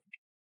while, but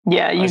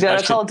yeah, you got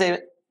to call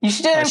David. You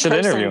should do it in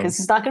person because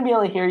he's not going to be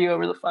able to hear you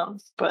over the phone.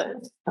 But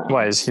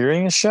why, is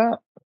hearing a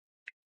shot?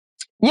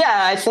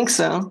 Yeah, I think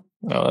so.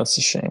 Oh, that's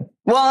a shame.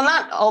 Well,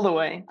 not all the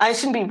way. I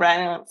shouldn't be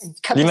ragging on.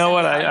 You know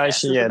what? I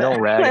should. Yeah, don't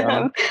rag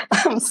on him.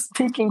 I'm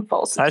speaking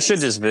false. I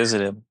should just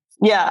visit him.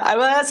 Yeah,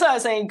 that's what I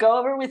was saying. Go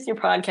over with your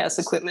podcast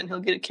equipment.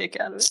 He'll get a kick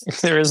out of it.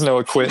 There is no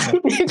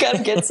equipment. You got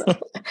to get some.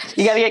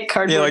 You got to get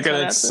cardboard. Yeah, like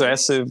an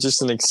excessive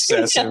just rig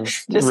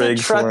a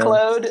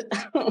truckload.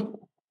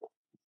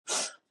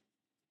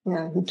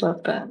 Yeah, he'd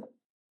love that.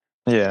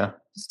 Yeah,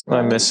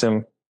 I miss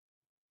him.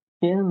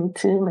 Yeah, me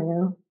too,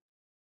 man.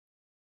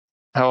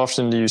 How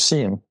often do you see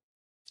him?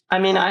 I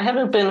mean, I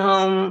haven't been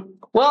home.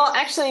 Well,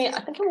 actually, I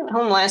think I went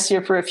home last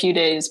year for a few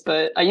days,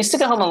 but I used to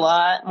go home a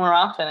lot more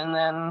often. And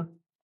then,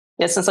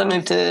 yeah, since I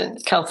moved to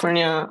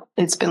California,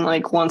 it's been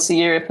like once a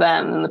year, if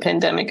that. And in the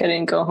pandemic, I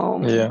didn't go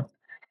home. Yeah.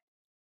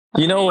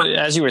 You know what?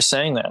 As you were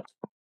saying that,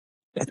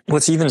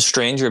 what's even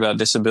stranger about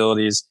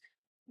disabilities,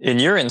 in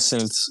your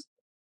instance,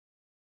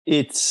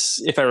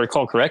 it's, if I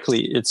recall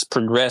correctly, it's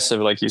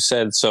progressive, like you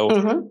said.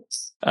 So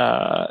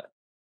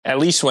at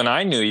least when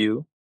I knew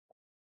you,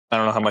 I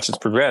don't know how much it's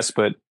progressed,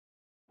 but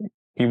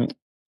an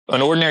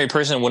ordinary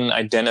person wouldn't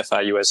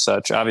identify you as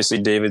such. Obviously,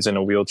 David's in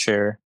a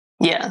wheelchair.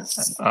 Yeah.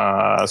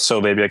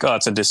 So they'd be like, oh,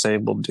 it's a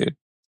disabled dude.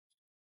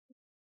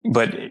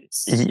 But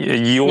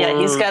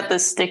he's got the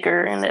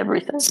sticker and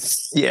everything.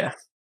 Yeah.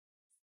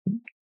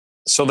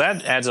 So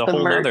that adds a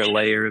whole other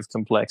layer of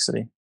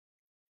complexity.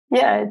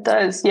 Yeah, it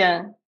does.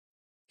 Yeah.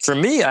 For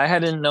me, I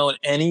hadn't known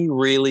any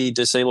really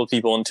disabled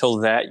people until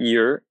that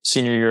year,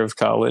 senior year of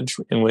college,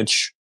 in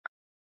which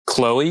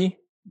Chloe,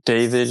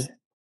 David,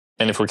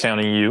 and if we're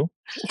counting you,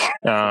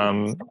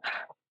 and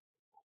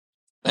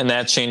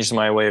that changed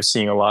my way of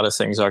seeing a lot of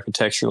things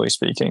architecturally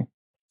speaking.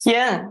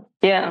 Yeah.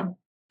 Yeah.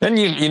 Then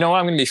you know,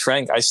 I'm going to be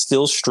frank. I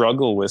still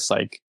struggle with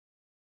like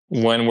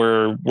when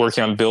we're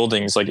working on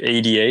buildings, like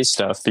ADA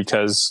stuff,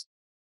 because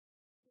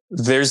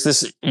there's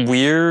this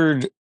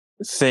weird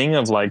thing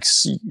of like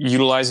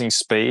utilizing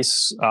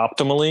space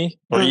optimally,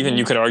 or even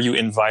you could argue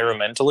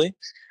environmentally,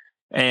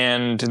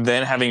 and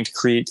then having to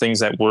create things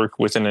that work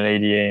within an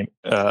ADA,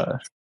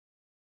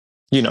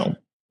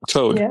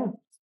 code. Yeah.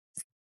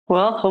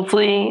 Well,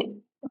 hopefully,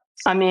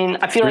 I mean,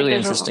 I feel really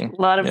like there's a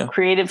lot of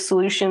creative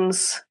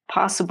solutions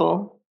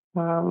possible.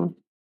 There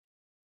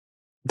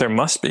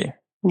must be.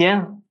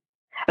 Yeah.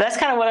 That's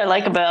kind of what I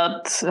like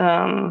about,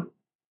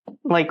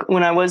 like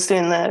when I was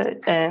doing the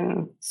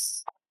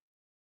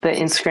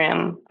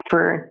Instagram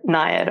for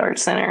Naiad Art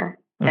Center,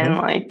 and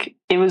like,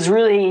 it was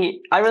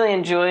really, I really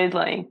enjoyed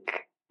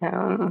like,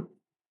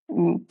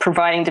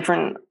 providing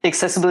different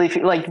accessibility,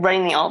 like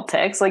writing the alt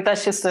text. Like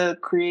that's just that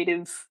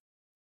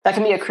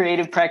can be a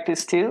creative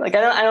practice too. Like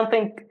I don't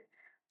think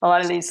a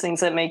lot of these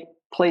things that make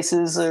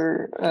places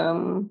or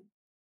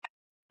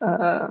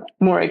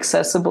more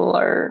accessible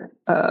are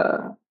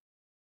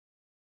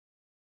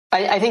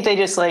I think they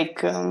just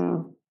like I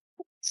don't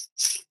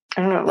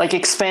know, like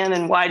expand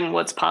and widen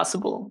what's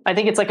possible. I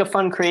think it's like a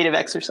fun creative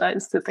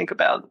exercise to think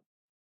about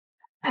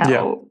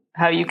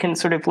how you can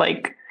sort of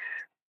like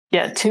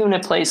tune a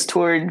place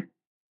toward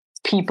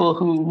people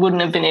who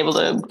wouldn't have been able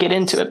to get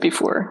into it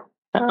before.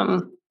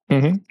 And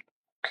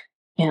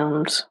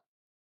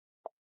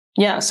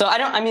so I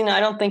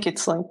don't think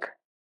it's like,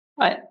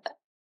 I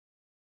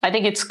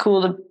think it's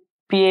cool to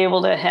be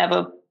able to have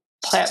a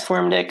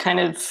platform to kind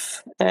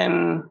of,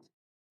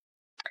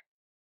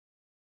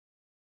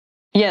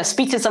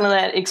 speak to some of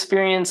that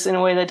experience in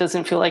a way that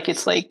doesn't feel like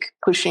it's like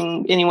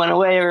pushing anyone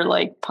away or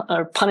like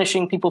or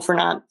punishing people for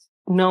not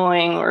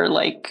knowing, or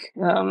like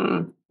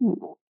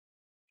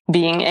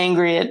being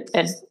angry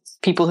at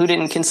people who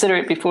didn't consider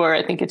it before.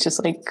 I think it's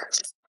just like,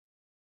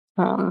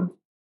 fun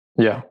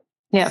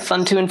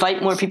to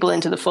invite more people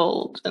into the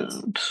fold.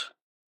 And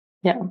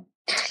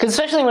because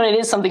especially when it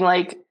is something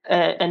like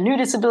a new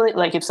disability,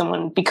 like if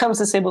someone becomes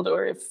disabled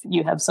or if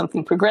you have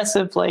something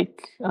progressive,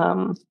 like,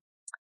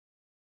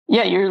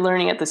 you're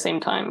learning at the same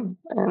time.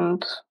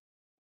 And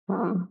I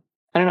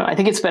don't know, I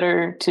think it's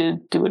better to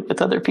do it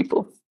with other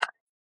people.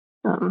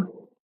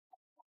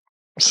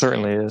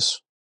 Certainly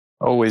is.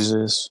 Always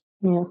is.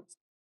 Yeah.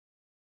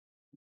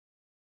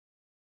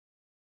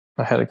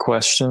 I had a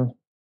question.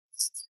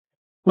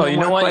 You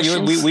know what?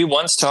 We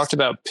once talked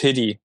about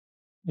pity.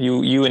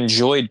 You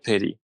enjoyed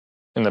pity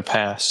in the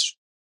past.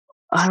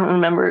 I don't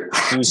remember.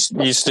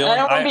 You still?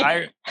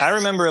 I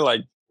remember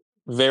like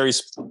very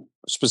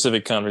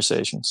specific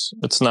conversations.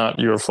 It's not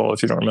your fault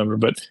if you don't remember,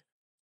 but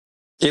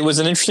it was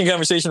an interesting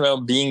conversation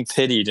about being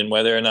pitied and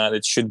whether or not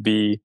it should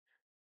be.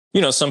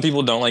 Some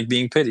people don't like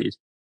being pitied.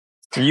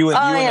 You in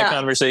the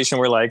conversation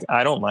were like,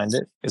 I don't mind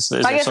it. Is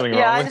there something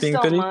wrong with being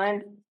pitied?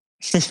 Mind.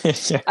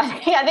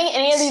 I think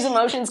any of these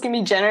emotions can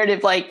be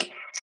generative. Like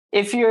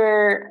if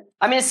you're,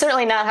 I mean, it's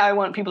certainly not how I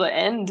want people to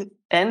end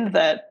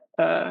that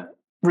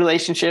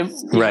relationship,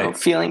 you know,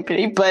 feeling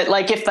pity. But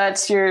like, if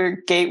that's your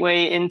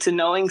gateway into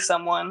knowing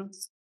someone,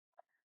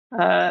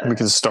 we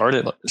can start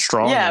it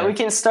strong. Yeah, there. we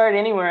can start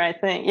anywhere, I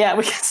think. Yeah,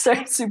 we can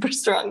start super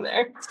strong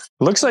there.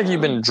 Looks like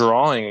you've been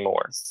drawing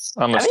more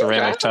on the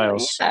ceramic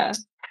tiles.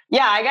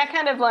 Yeah, I got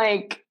kind of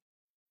like,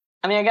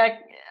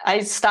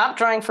 I stopped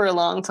drawing for a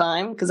long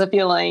time because I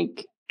feel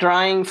like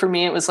drawing for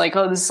me, it was like,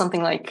 oh, this is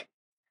something like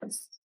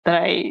that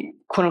I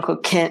quote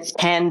unquote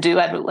can do.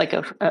 I had like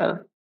a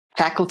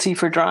faculty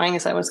for drawing.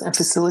 Is that was a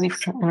facility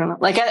for drawing? I don't know.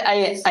 Like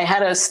I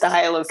had a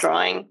style of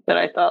drawing that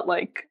I thought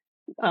like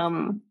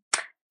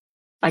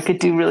I could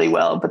do really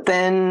well, but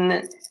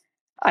then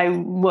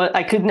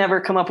I could never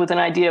come up with an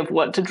idea of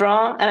what to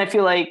draw. And I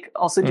feel like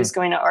also just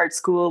going to art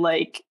school,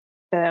 like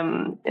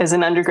as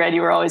an undergrad,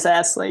 you were always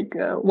asked like,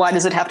 why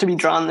does it have to be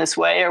drawn this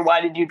way? Or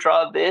why did you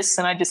draw this?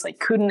 And I just like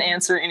couldn't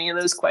answer any of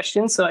those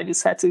questions. So I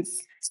just had to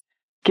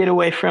get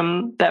away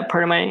from that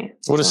part of my...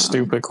 What a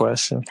stupid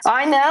question.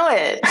 I know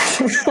it.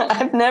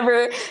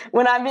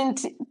 When I've been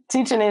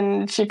teaching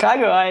in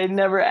Chicago, I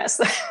never asked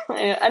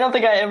that. I don't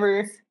think I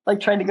ever like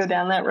tried to go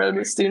down that road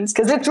with students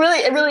because it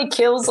really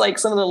kills like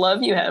some of the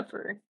love you have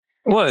for...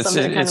 Well, it's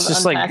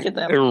just like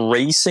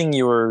erasing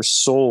your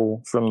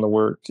soul from the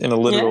work in a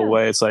literal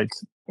way. It's like,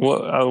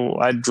 well,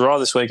 I draw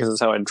this way because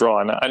it's how I draw.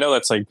 And I know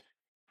that's like,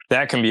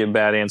 that can be a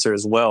bad answer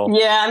as well.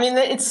 Yeah, I mean,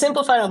 it's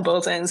simplified on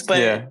both ends, but...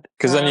 Yeah,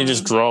 because then you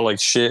just draw like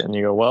shit and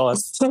you go, well,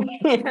 that's...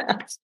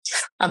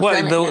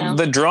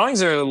 The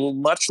drawings are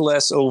much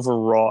less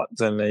overwrought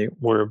than they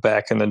were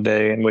back in the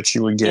day, in which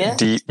you would get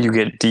deep. You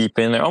get deep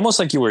in there, almost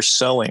like you were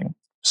sewing,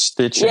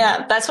 stitching.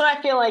 Yeah, that's what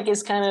I feel like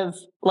is kind of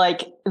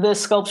like the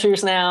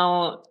sculptures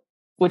now,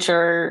 which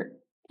are,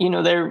 you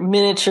know, they're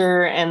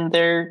miniature and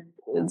they're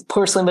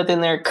porcelain, but then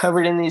they're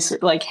covered in these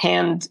like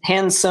hand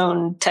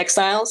sewn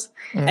textiles.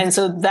 And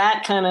so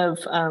that kind of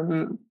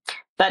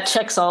that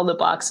checks all the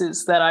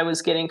boxes that I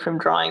was getting from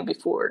drawing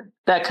before.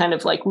 That kind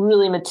of like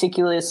really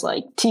meticulous,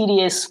 like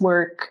tedious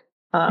work.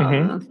 They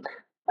do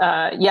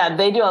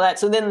all that.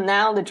 So then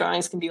now the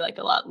drawings can be like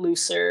a lot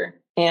looser,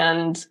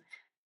 and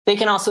they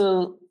can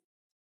also,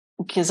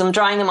 because I'm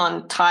drawing them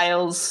on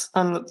tiles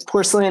on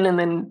porcelain and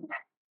then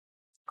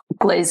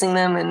glazing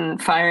them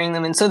and firing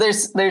them. And so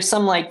there's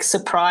some like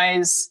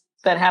surprise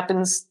that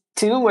happens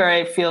too, where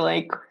I feel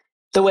like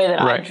the way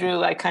that I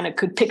drew, I kind of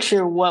could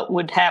picture what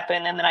would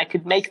happen and then I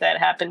could make that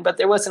happen. But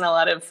there wasn't a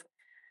lot of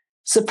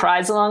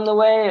surprise along the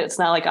way. It's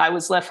not like I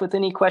was left with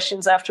any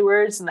questions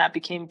afterwards, and that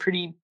became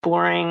pretty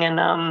boring.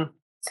 And,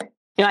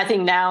 you know, I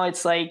think now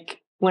it's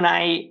like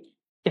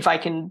if I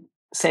can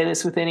say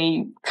this with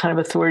any kind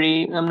of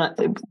authority,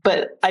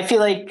 but I feel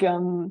like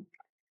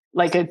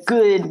a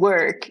good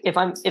work, if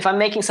I'm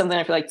making something,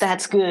 I feel like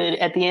that's good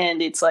at the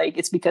end. It's like,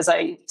 it's because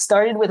I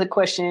started with a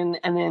question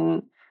and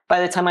then by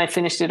the time I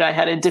finished it, I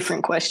had a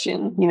different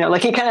question, you know,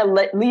 like it kind of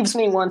leaves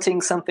me wanting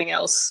something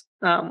else,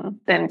 and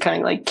kind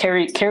of like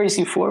carries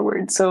you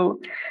forward. So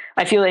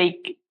I feel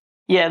like,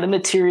 the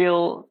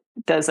material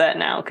does that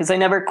now. Cause I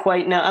never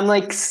quite know. I'm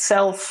like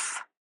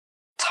self-taught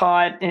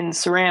in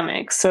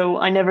ceramics. So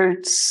I never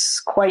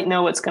quite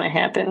know what's going to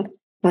happen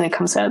when it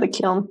comes out of the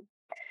kiln.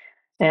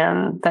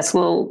 And that's a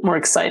little more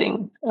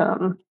exciting.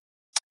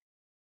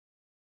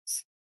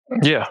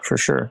 Yeah, for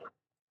sure.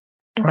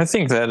 I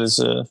think that is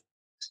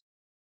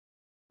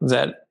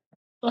that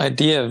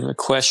idea of a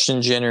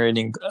question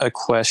generating a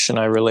question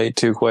I relate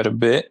to quite a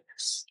bit.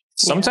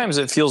 Sometimes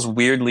it feels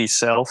weirdly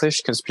selfish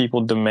because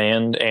people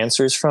demand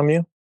answers from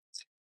you.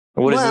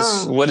 What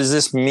does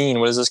this mean?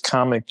 What does this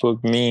comic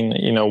book mean?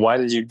 You know, why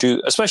did you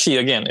do, especially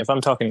again, if I'm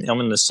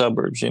in the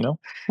suburbs, you know,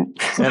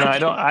 and I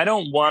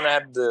don't want to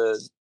have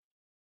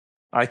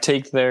I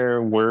take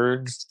their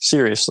words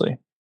seriously,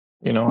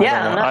 you know.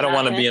 I don't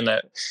want to be in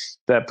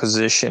that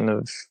position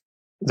of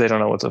they don't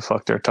know what the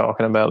fuck they're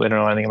talking about. They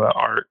don't know anything about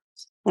art.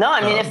 No,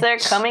 I mean, if they're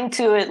coming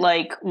to it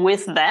like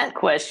with that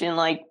question,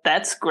 like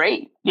that's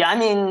great. Yeah, I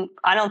mean,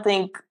 I don't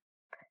think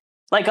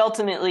like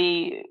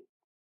ultimately,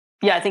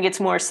 I think it's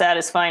more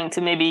satisfying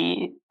to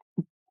maybe,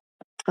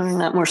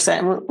 not more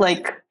sad,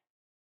 like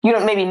you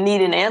don't maybe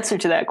need an answer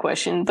to that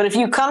question. But if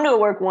you come to a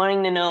work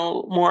wanting to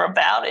know more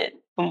about it,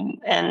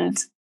 and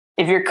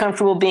if you're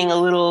comfortable being a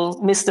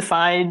little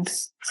mystified,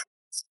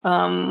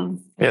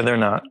 they're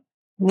not.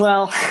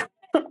 Well,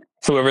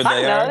 whoever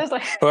they are,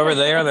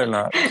 they're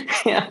not.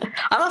 Yeah,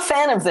 I'm a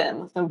fan of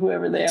them, of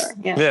whoever they are.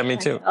 Yeah, me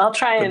too. I'll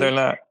try but they're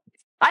not.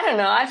 I don't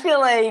know. I feel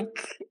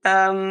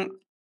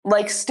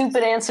like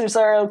stupid answers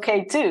are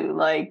okay too.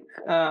 Like,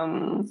 I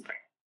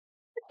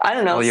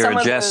don't know. Well, you're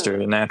a jester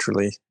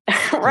naturally,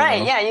 right?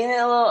 You know? Yeah, you need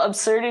a little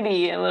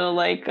absurdity, a little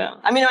like.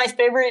 I mean, my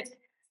favorite.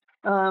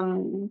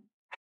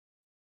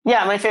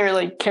 My favorite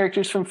like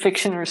characters from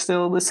fiction are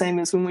still the same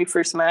as when we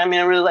first met. I mean,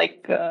 I really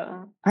like.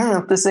 I don't know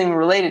if this is even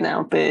related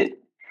now, but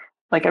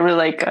like I really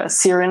like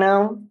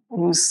Cyrano,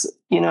 who's,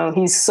 you know,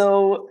 he's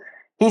so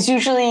he's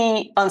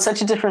usually on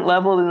such a different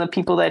level than the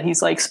people that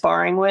he's like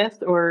sparring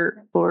with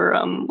or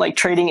like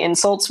trading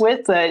insults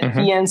with that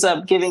he ends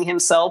up giving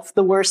himself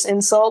the worst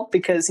insult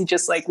because he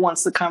just like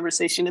wants the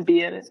conversation to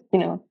be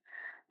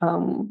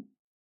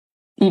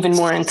even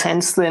more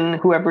intense than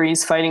whoever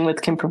he's fighting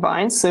with can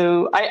provide.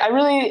 So I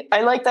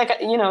like that guy.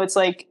 It's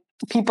like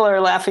people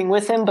are laughing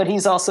with him, but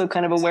he's also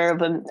kind of aware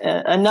of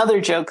another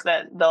joke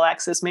that they'll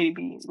access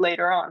maybe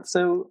later on.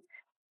 So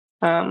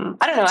I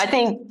don't know. I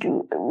think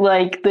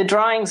like the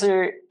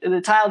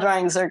tile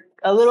drawings are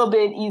a little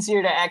bit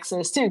easier to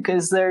access too,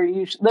 because they're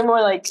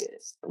more like,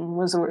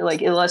 what's the word,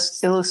 like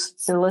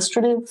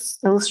illustrative,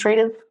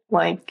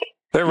 like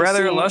they're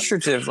rather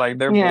illustrative. Like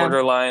they're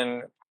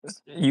borderline.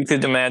 You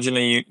could imagine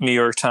a New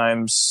York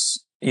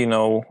Times,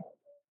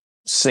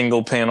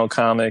 single panel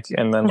comic,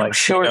 and then like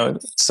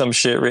some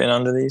shit written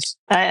under these.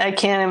 I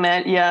can't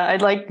imagine. Yeah,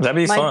 I'd like that'd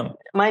be fun.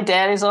 My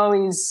dad is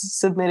always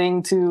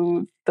submitting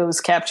to those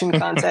caption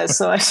contests,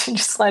 so I should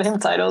just let him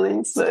title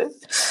these. But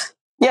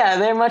yeah,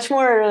 they're much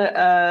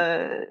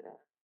more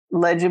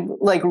legible,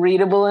 like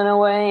readable in a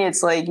way.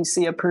 It's like you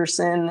see a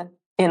person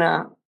in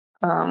a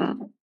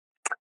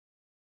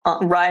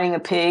riding a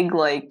pig,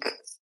 like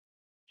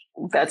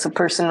that's a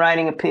person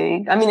riding a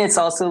pig. I mean, it's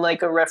also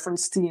like a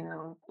reference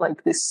to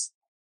like this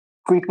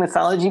Greek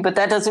mythology, but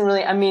that doesn't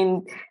really, I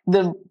mean,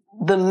 the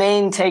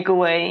main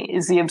takeaway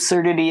is the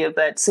absurdity of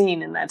that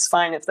scene, and that's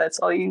fine if that's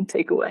all you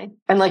take away.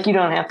 And like, you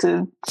don't have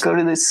to go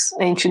to this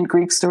ancient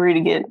Greek story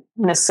to get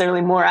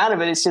necessarily more out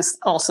of it. It's just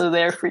also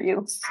there for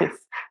you.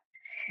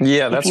 That's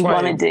if you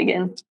want to dig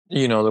in.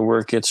 The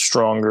work gets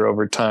stronger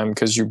over time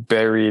because you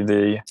bury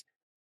the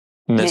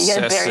necessity.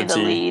 You gotta bury the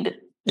lead.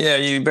 Yeah,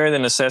 you bury the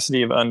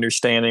necessity of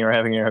understanding or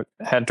having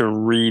had to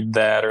read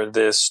that or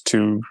this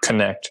to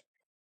connect.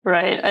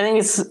 Right. I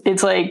think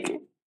it's like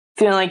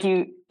feeling like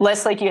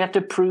less like you have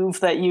to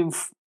prove that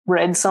you've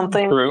read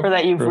something or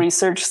that you've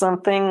researched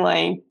something.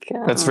 Like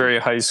that's very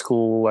high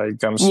school.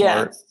 Like I'm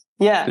smart.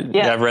 Yeah.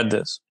 I've read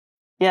this.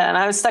 Yeah, and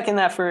I was stuck in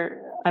that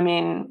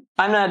I'm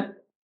not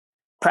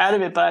proud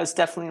of it, but I was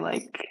definitely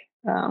like,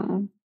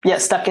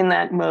 stuck in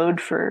that mode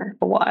for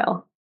a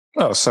while.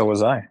 Oh, so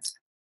was I.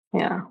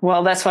 Yeah,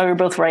 well, that's why we're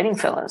both writing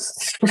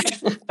fellows.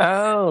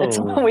 Oh,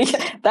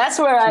 that's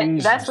where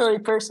we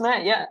first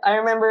met. Yeah, I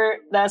remember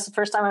that's the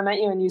first time I met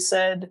you, and you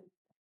said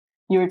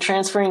you were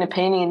transferring to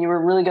painting, and you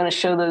were really going to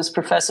show those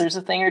professors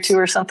a thing or two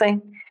or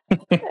something.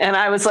 And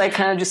I was like,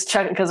 kind of just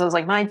checking because I was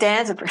like, my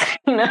dad's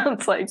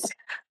it's like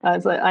I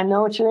was like, I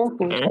know what you're in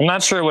for. I'm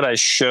not sure what I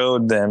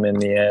showed them in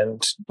the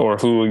end or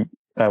who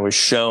I was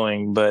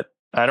showing, but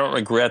I don't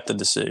regret the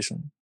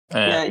decision.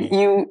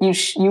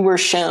 You were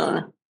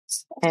shown.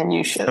 And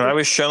you showed. I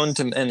was shown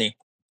to many.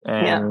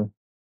 And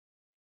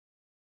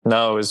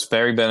no, it was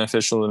very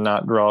beneficial to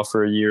not draw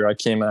for a year. I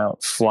came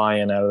out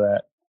flying out of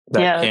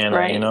that can,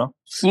 right.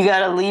 You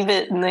got to leave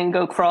it and then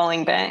go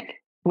crawling back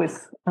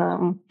with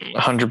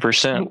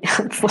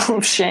 100% full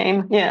of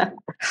shame. Yeah.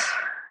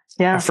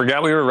 I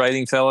forgot we were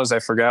writing fellows. I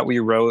forgot we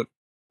wrote.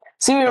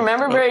 See, we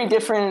remember very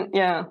different.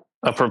 Yeah.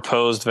 A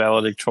proposed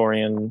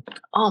valedictorian.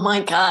 Oh my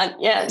God!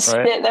 Yes,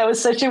 right? That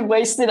was such a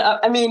wasted.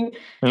 I mean,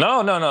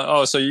 no.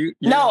 Oh, so you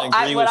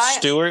agree with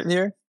Stuart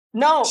here?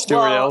 No,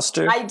 Stuart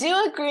Elster. I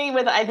do agree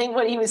with. I think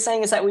what he was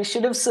saying is that we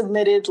should have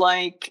submitted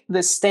like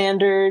the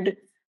standard.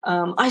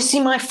 I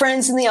see my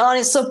friends in the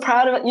audience, so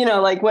proud of it.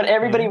 Like what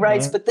everybody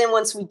writes. But then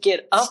once we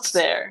get up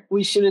there,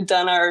 we should have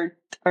done our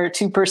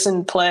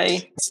 2-person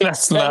play.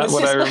 That's not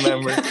what I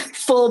remember.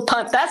 Full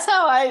punt. That's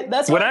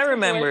what I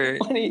remember.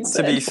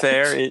 To be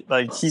fair,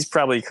 he's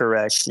probably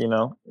correct.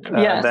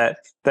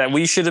 That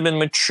we should have been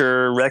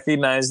mature,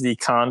 recognize the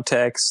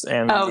context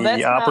and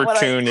the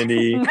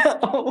opportunity,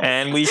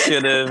 and we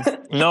should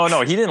have. No,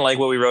 he didn't like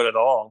what we wrote at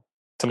all.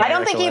 I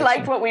don't think he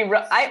liked what we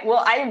wrote.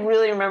 I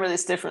really remember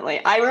this differently.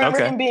 I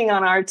remember him being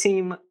on our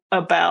team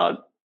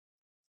about.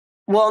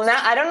 Well, now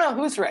I don't know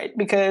who's right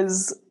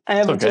because I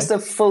have just a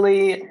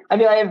fully. I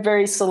have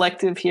very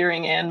selective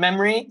hearing and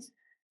memory.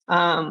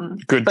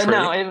 Good, but trait.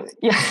 no, I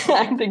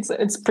think so.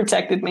 It's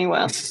protected me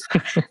well.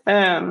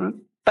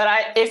 But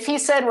if he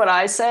said what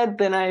I said,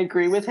 then I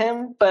agree with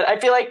him. But I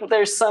feel like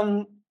there's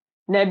some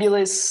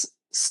nebulous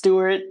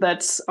Stuart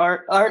that's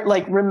our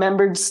like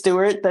remembered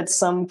Stuart that's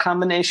some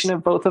combination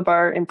of both of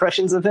our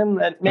impressions of him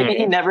that maybe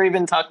he never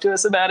even talked to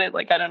us about it.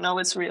 Like I don't know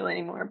what's real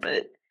anymore,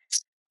 but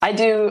I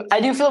do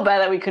feel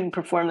bad that we couldn't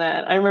perform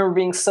that. I remember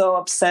being so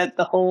upset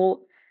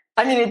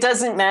it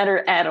doesn't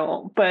matter at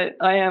all, but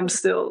I am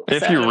still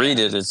if you read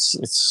it,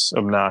 it's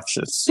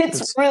obnoxious.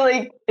 It's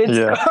garbage.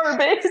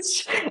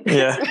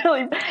 Yeah. It's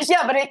really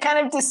but it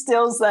kind of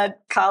distills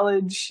that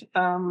college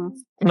no,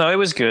 it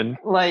was good.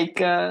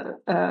 Like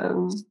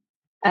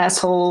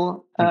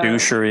asshole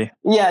douchery.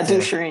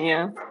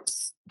 Douchery,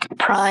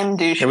 prime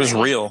douchery. It was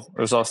real.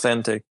 It was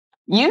authentic.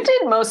 You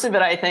did most of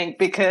it, I think,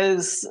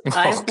 because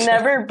I've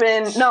never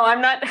been. No,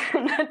 I'm not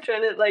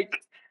trying to like.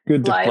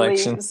 Good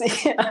deflection.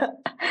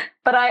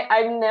 But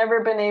I've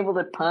never been able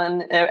to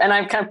pun, and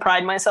I've kind of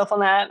pride myself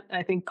on that.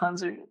 I think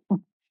puns are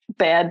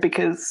bad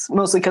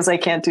mostly because I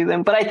can't do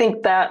them. But I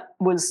think that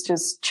was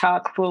just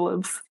chock full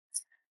of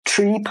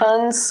tree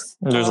puns.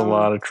 There's a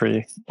lot of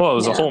tree. Well, it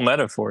was a whole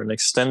metaphor, an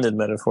extended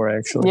metaphor,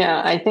 actually.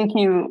 Yeah, I think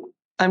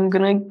I'm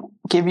going to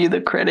give you the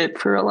credit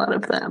for a lot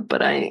of that.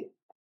 But I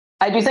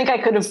do think I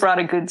could have brought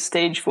a good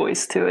stage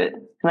voice to it.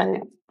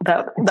 And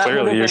that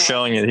clearly, you're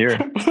showing it here.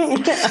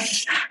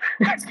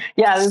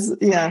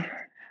 Yeah.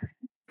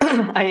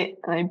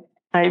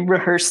 I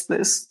rehearsed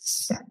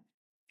this.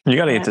 You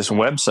got to get this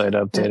website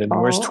updated.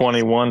 Where's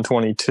 21,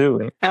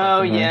 22?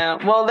 Oh, yeah.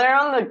 Well, they're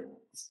on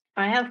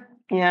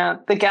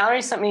the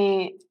gallery sent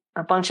me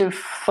a bunch of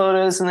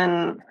photos and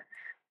then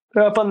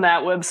they're up on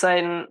that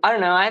website. And I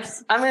don't know.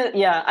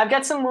 I've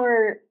got some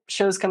more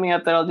shows coming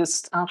up that I'll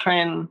try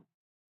and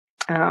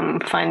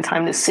find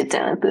time to sit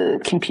down at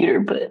the computer,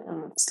 but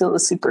I'm still a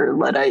super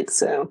Luddite.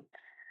 So,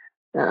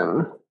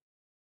 I'll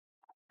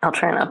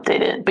try and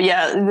update it. But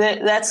yeah,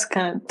 that's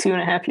kind of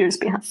 2.5 years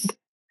behind.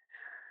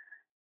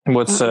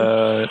 What's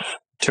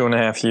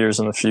 2.5 years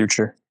in the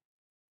future?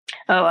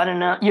 Oh, I don't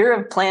know. You're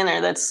a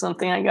planner. That's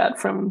something I got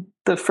from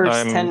the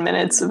first 10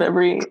 minutes of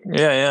every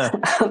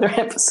other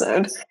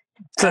episode.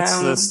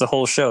 That's the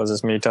whole show. Is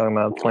just me talking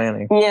about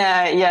planning.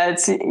 Yeah.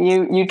 It's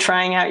you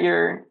trying out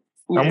your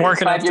I'm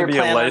working up to be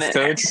a life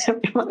coach.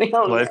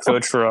 Life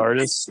coach for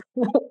artists.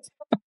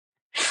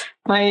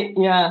 I've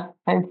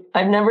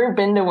never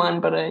been to one,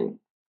 but a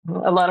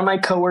lot of my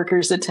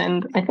coworkers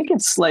attend. I think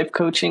it's life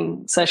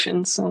coaching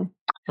sessions. So.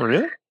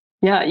 Really?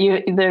 Yeah,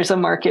 there's a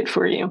market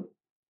for you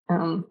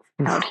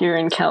out here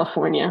in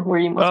California where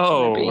you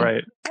must be.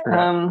 Right.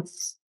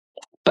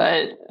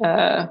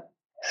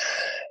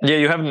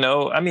 You have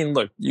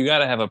look, you got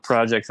to have a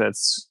project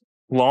that's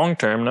long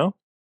term, no?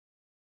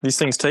 These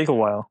things take a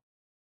while.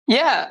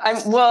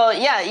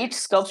 Yeah, each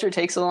sculpture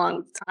takes a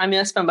long time.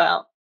 I spent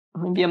about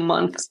maybe a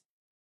month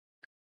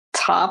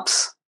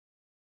tops.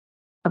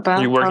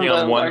 You're working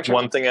on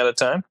one thing at a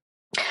time?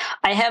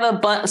 I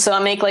have so I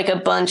make like a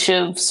bunch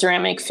of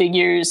ceramic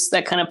figures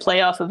that kind of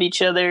play off of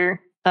each other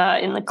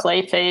in the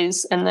clay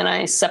phase, and then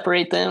I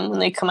separate them when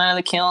they come out of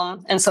the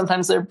kiln. And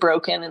sometimes they're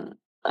broken, and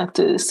I have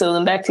to sew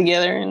them back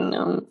together. And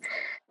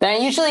then I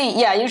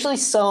usually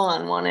sew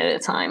on one at a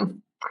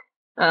time.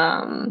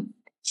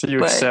 So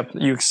you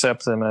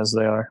accept them as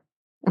they are.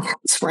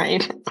 That's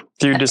right.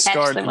 Do you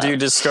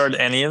discard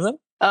any of them?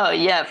 Oh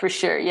yeah, for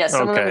sure. Yeah.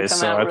 Okay,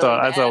 so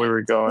I thought we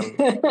were going.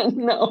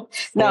 No,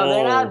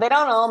 they're not. They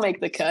don't all make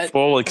the cut.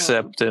 Full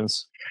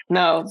acceptance.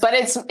 No, but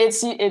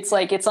it's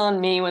like it's on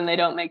me when they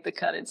don't make the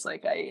cut. It's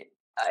like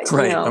that's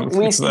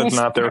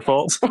not their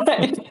fault.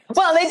 Right.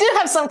 Well, they do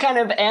have some kind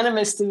of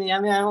animus to me. I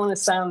mean, I don't want to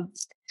sound.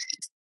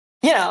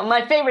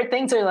 My favorite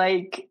things are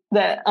like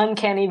the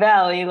uncanny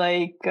valley.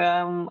 Like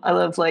I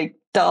love like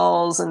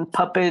dolls and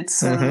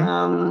puppets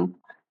and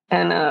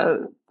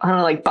I don't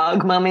know, like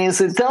bog mummies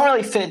that don't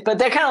really fit, but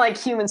they're kind of like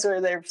humans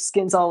where their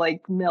skin's all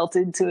like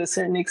melted to a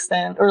certain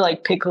extent or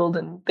like pickled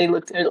and they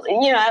looked,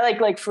 I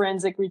like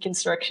forensic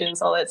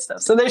reconstructions, all that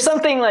stuff. So there's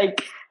something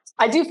like,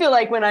 I do feel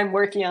like when I'm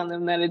working on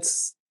them that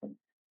it's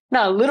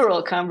not a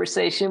literal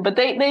conversation, but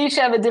they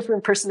usually have a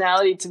different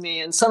personality to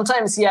me. And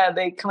sometimes,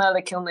 they come out of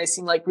the kiln, they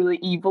seem like really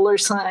evil or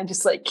something. I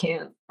just like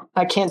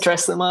I can't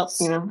dress them up,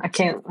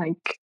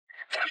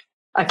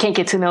 I can't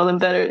get to know them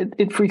better.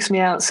 It freaks me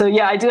out. So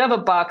I do have a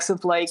box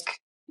of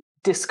like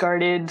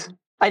discarded.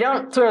 I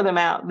don't throw them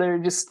out. They're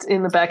just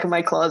in the back of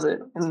my closet,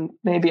 and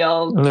maybe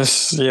I'll.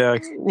 It's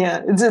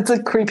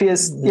the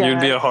creepiest. Yeah. You'd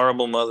be a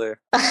horrible mother.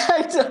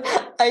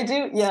 I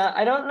do. Yeah,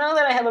 I don't know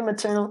that I have a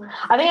maternal.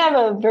 I think I have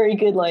a very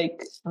good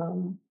like.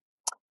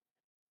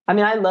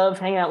 I love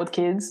hanging out with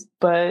kids,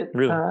 but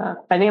really? I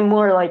think I'm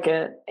more like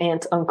a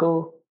aunt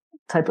uncle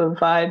type of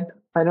vibe.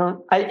 I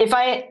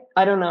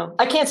don't know.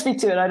 I can't speak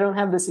to it. I don't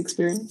have this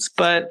experience,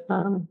 but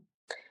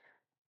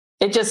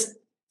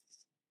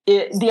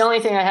the only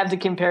thing I have to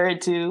compare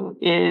it to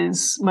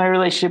is my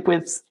relationship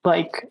with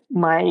like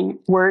my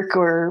work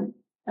or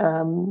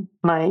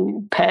my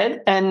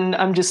pet. And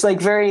I'm just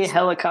like very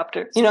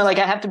helicopter, like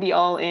I have to be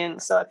all in.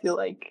 So I feel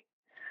like,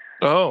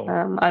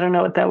 I don't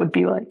know what that would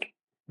be like.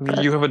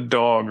 You have a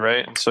dog,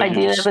 right? So I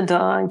do have a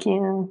dog.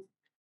 Yeah.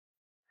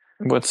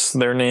 What's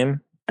their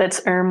name?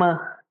 That's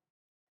Irma.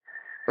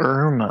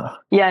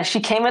 Yeah, she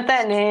came with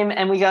that name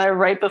and we got her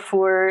right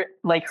before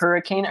like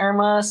Hurricane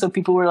Irma. So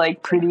people were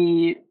like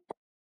pretty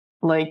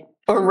like,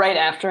 or right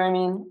after,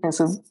 and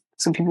so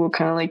people were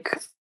kind of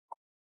like,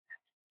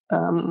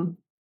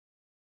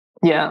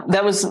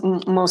 that was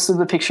most of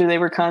the picture they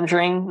were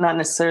conjuring, not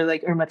necessarily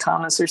like Irma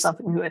Thomas or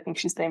something who I think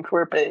she's named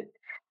for, but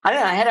I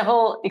don't know. I had a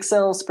whole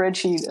Excel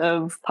spreadsheet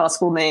of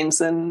possible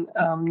names and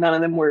none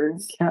of them were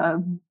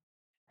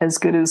as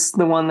good as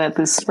the one that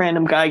this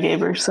random guy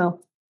gave her.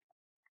 So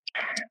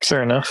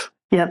fair enough.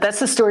 Yeah, that's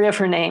the story of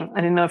her name.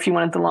 I didn't know if you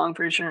wanted the long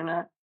version or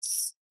not.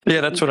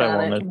 Yeah, that's what I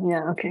wanted.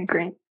 Yeah, okay,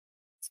 great.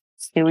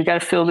 Yeah, we got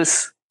to fill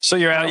this. So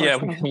you're out. Yeah,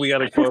 we got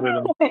to quote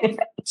it.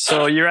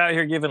 So you're out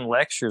here giving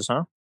lectures,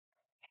 huh?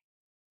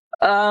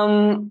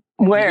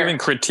 Where? You're giving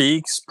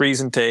critiques,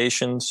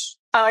 presentations.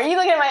 Oh, are you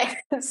looking at my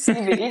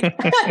CV?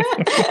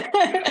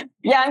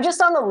 Yeah, I'm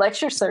just on the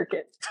lecture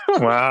circuit.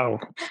 Wow.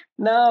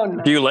 No.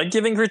 Do you like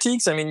giving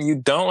critiques? I mean, you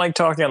don't like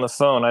talking on the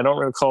phone. I don't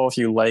recall if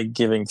you like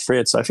giving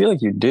crits. I feel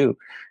like you do.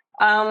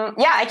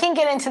 Yeah, I can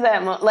get into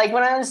that. Like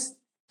I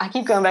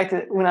keep going back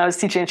to when I was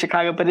teaching in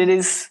Chicago, but I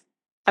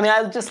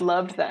just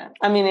loved that.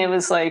 I mean, it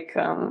was like,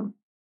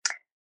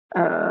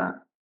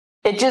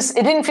 it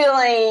didn't feel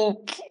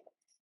like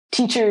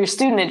teacher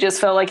student. It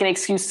just felt like an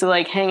excuse to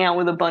like hang out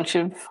with a bunch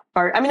of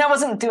art. I mean, I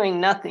wasn't doing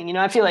nothing,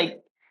 I feel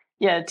like,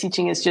 yeah,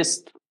 teaching is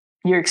just,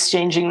 you're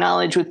exchanging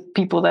knowledge with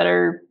people that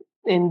are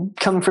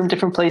come from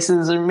different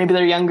places, or maybe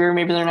they're younger,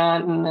 maybe they're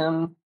not.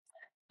 And,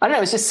 I don't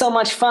know, it's just so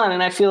much fun.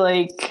 And I feel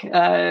like,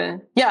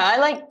 I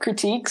like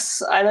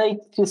critiques. I like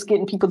just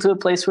getting people to a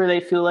place where they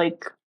feel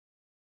like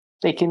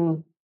they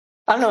can,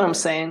 I don't know what I'm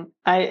saying.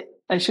 I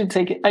should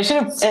take it. I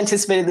should have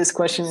anticipated this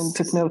question and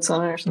took notes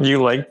on it or something.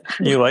 You like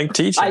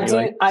teaching. I do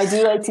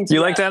like teaching.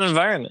 You like that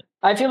environment.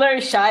 I feel very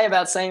shy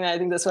about saying that. I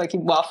think that's why I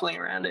keep waffling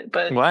around it.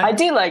 But why? I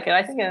do like it.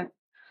 I think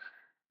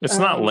it's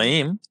not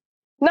lame.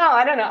 No,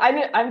 I don't know.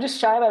 I'm just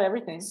shy about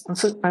everything.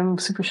 I'm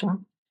super shy.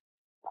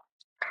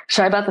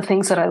 Shy about the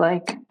things that I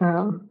like.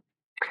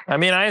 I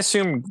mean, I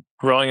assume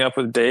growing up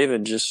with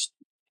David just,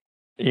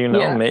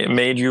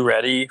 made you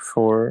ready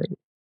for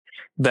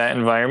that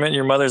environment.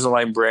 Your mother's a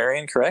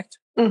librarian, correct?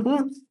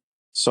 Mm-hmm.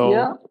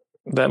 So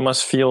that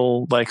must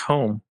feel like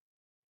home.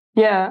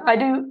 Yeah, I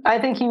do. I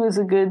think he was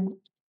a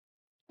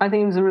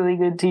really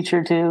good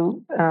teacher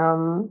too.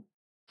 And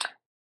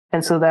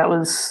so that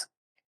was,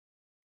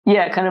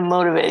 kind of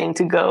motivating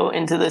to go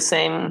into the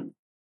same,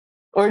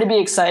 or to be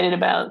excited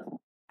about,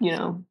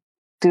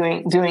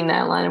 doing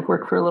that line of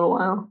work for a little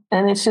while.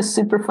 And it's just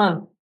super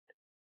fun.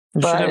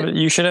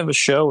 You should have a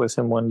show with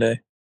him one day.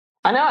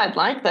 I know, I'd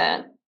like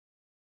that.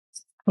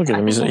 Look at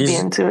him. He's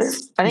into it.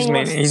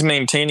 He's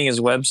maintaining his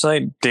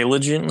website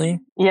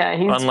diligently. Yeah,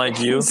 unlike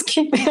you. He's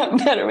keeping up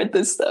better with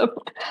this stuff.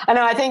 I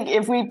know. I think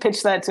if we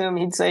pitched that to him,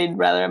 he'd say he'd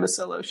rather have a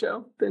solo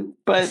show.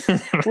 But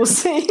we'll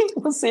see.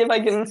 We'll see if I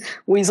can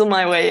weasel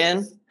my way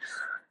in.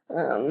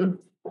 I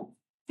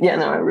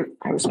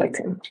respect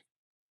him.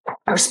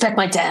 I respect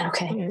my dad.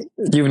 Okay.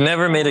 You've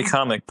never made a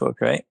comic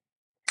book, right?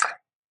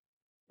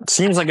 It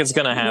seems like it's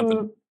gonna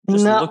happen.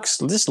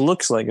 This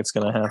looks like it's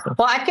gonna happen.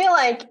 Well, I feel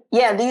like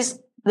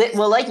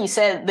like you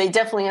said, they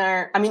definitely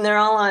are. I mean, they're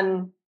all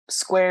on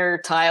square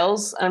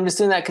tiles. I'm just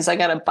doing that because I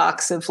got a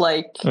box of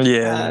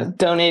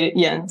donated.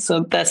 Yeah,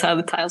 so that's how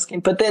the tiles came.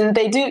 But then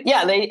they do.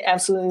 Yeah, they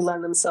absolutely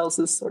lend themselves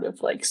this sort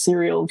of like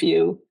serial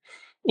view.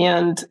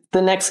 And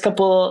the next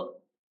couple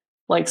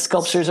like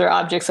sculptures or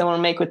objects I want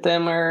to make with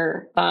them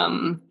are,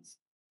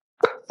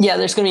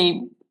 there's going to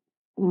be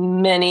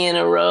many in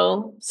a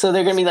row. So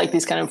they're going to be like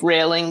these kind of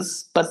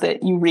railings, but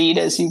that you read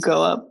as you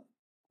go up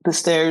the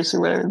stairs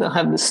or whatever. They'll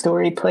have the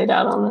story played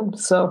out on them.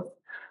 So,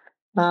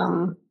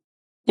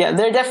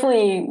 they're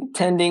definitely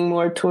tending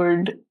more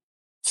toward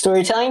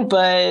storytelling,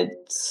 but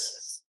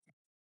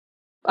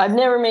I've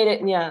never made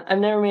it. Yeah, I've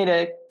never made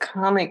a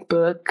comic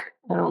book,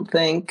 I don't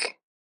think.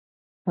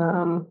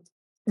 No.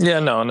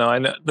 I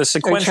know the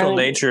sequential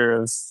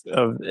nature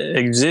of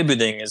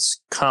exhibiting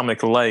is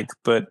comic-like,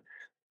 but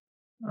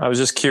I was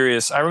just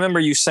curious. I remember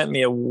you sent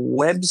me a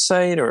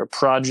website or a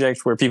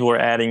project where people were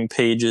adding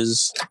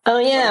pages. Oh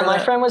yeah, my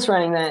friend was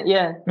running that.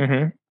 Yeah.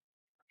 Mm-hmm.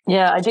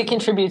 Yeah, I did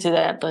contribute to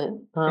that, but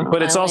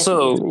it's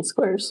also 3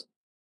 squares.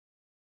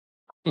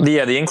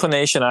 The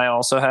inclination I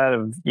also had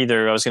of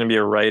either I was going to be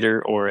a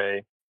writer or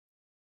a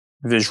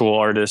visual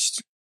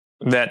artist.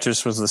 That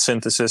just was the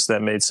synthesis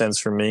that made sense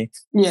for me.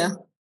 Yeah.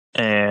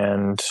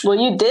 And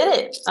you did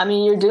it. I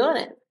mean, you're doing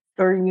it,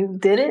 or you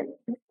did it.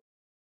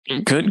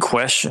 Good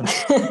question.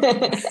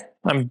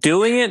 I'm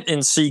doing it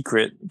in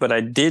secret, but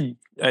I did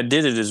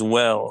it as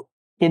well.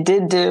 You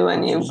did do,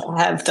 and you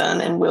have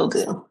done, and will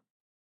do.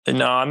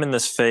 No, I'm in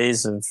this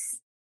phase of.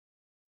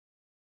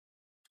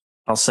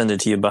 I'll send it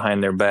to you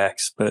behind their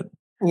backs, but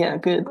yeah,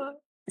 good.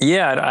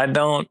 Yeah,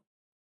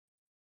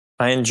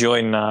 I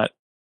enjoy not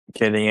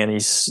getting any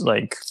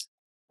like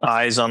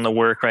eyes on the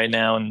work right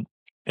now, and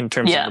in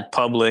terms of the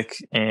public,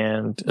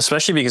 and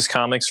especially because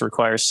comics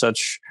require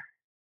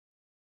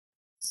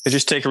they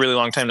just take a really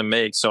long time to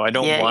make. So I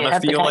don't want to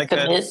feel like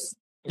that.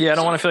 Yeah, I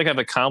don't want to feel like I've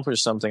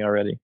accomplished something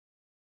already.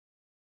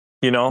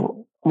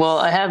 Well,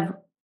 I think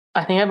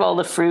I have all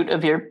the fruit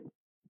of your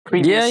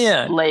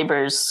previous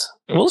labors.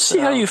 We'll see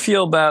how you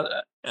feel about.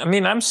 I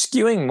mean, I'm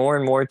skewing more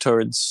and more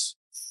towards.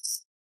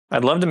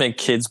 I'd love to make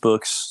kids'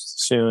 books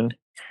soon.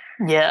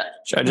 Yeah,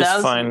 I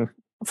just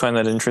find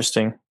that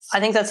interesting. I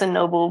think that's a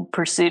noble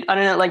pursuit. I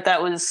don't know, like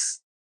that was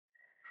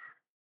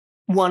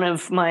one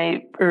of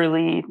my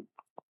early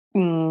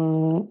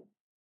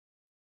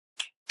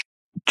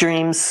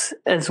dreams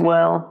as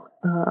well.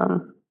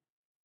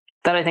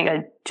 That I think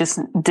I just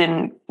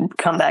didn't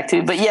come back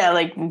to. But yeah,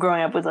 like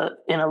growing up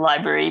in a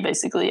library,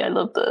 basically, I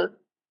love the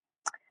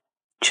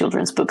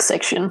children's book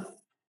section.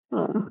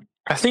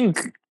 I think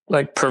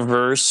like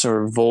perverse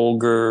or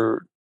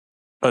vulgar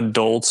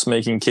adults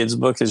making kids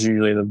book is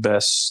usually the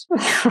best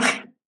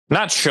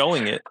Not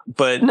showing it,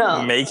 but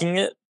making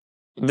it.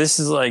 This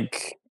is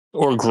like,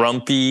 or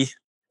grumpy.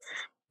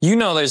 You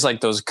know, there's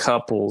like those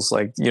couples,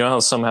 like, you know how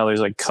somehow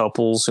there's like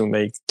couples who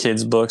make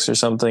kids books or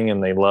something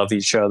and they love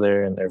each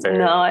other and they're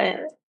very,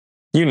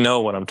 you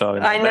know what I'm talking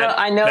about.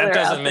 I know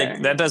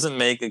that doesn't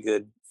make a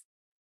good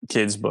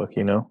kids book,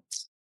 you know?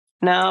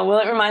 No, well,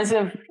 it reminds me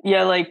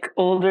of, like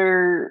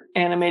older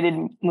animated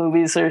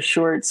movies or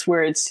shorts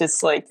where it's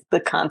just like the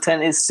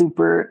content is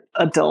super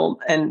adult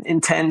and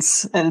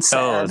intense and sad.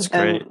 Oh, that's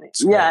great.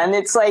 And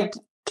it's like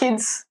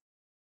kids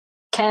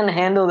can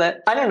handle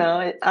that. I don't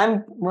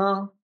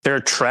know. They're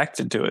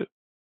attracted to it.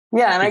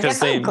 Yeah, and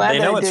because I guess I'm glad they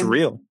know it's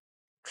real.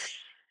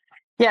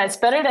 Yeah, it's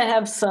better to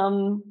have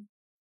some,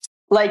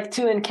 like,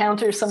 to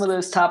encounter some of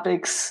those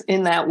topics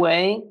in that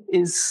way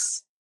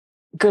is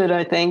good,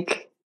 I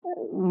think.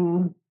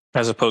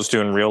 As opposed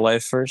to in real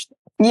life first?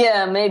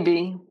 Yeah,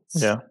 maybe.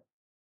 Yeah.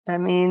 I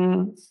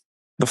mean,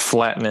 the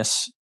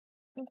flatness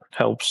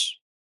helps.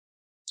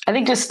 I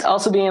think just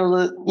also being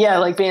able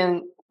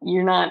to,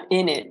 you're not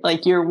in it.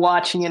 Like, you're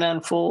watching it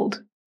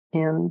unfold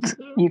and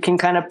you can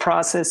kind of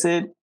process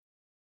it.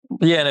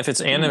 Yeah, and if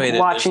it's animated,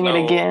 watching it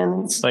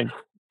again. It's like,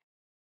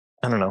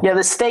 I don't know. Yeah,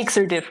 the stakes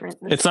are different.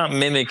 It's not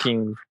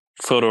mimicking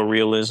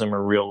photorealism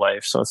or real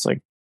life. So it's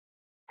like,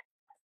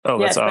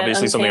 that's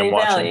obviously something I'm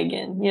watching.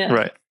 Again. Yeah.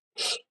 Right.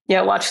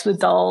 Yeah, watch the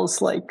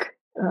dolls like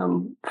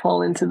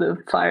fall into the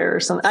fire or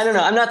something. I don't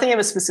know. I'm not thinking of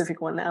a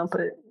specific one now,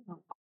 but.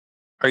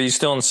 Are you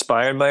still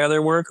inspired by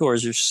other work, or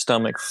is your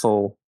stomach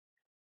full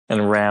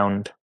and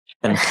round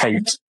and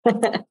tight?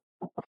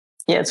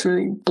 Yeah, it's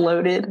really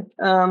bloated.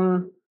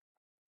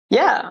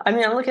 Yeah, I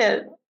mean, I look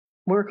at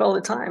work all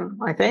the time,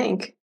 I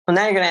think. Well,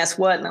 now you're going to ask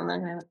what, and I'm not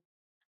going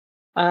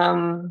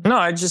to. No,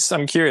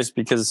 I'm curious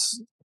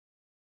because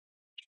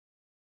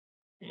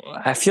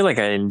I feel like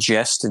I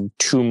ingested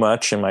too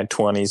much in my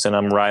 20s and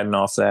I'm riding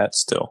off that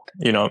still,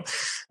 you know,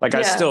 like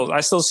I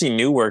still see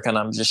new work and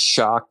I'm just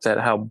shocked at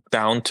how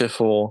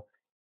bountiful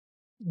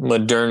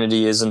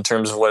modernity is in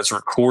terms of what's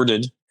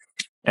recorded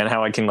and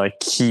how I can like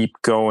keep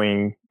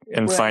going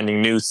and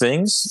finding new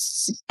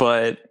things,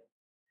 but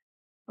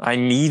I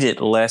need it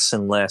less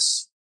and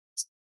less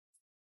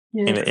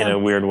in a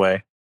weird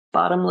way.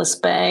 Bottomless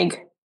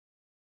bag.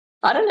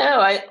 I don't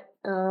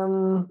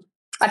know.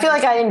 I feel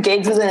like I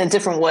engage with it in a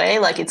different way.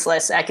 Like it's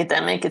less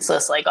academic. It's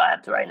less like I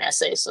have to write an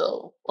essay.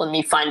 So let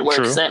me find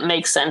works that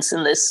make sense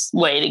in this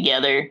way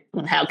together.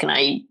 And how can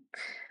I,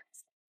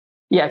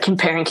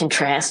 compare and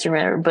contrast or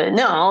whatever. But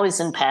no, always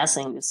in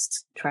passing,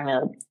 just trying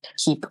to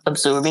keep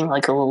absorbing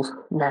like a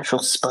little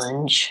natural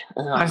sponge.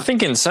 I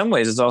think in some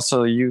ways it's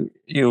also you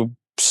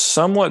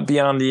somewhat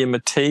beyond the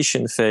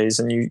imitation phase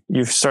and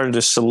you've started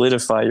to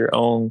solidify your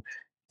own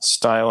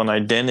style and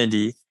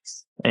identity.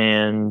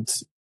 And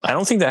I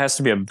don't think that has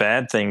to be a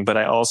bad thing, but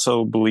I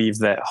also believe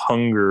that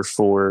hunger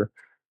for,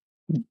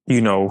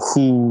 you know,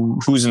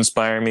 who's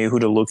inspiring me, who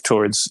to look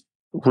towards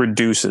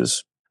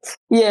reduces.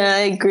 Yeah, I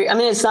agree. I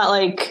mean, it's not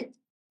like,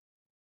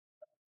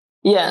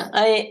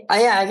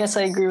 I guess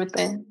I agree with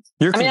that.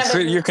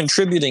 You're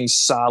contributing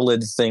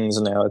solid things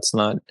now. It's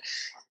not,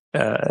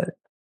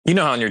 you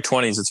know how in your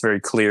 20s, it's very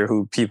clear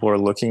who people are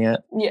looking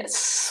at.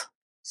 Yes.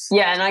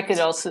 Yeah. And I could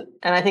also,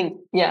 and I think,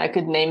 I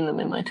could name them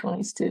in my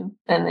 20s too.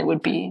 And it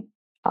would be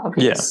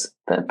obvious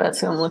that that's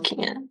who I'm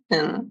looking at.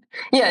 And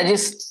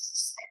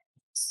just,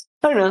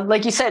 I don't know,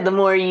 like you said, the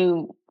more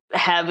you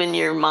have in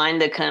your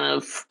mind to kind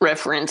of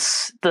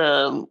reference,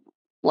 the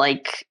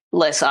like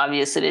less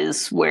obvious it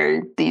is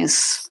where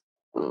these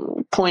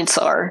points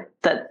are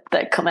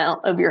that come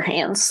out of your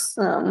hands.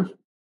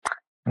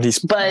 These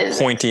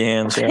pointy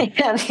hands.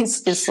 Yeah,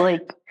 these just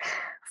like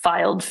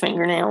filed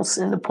fingernails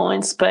into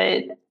points.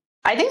 But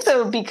I think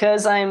though,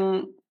 because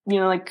I'm,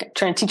 like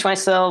trying to teach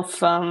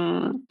myself,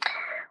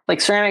 like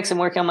ceramics and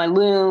working on my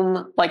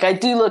loom, like I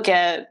do look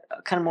at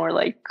kind of more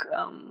like,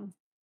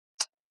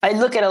 I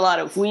look at a lot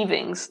of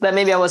weavings that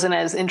maybe I wasn't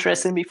as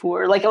interested in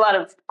before, like a lot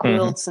of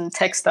quilts and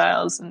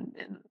textiles and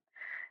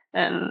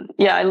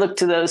I look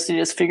to those to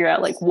just figure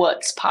out like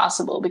what's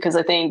possible, because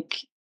I think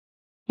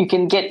you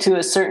can get to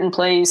a certain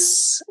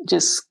place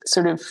just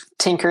sort of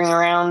tinkering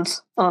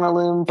around on a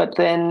loom, but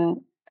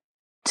then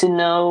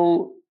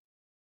to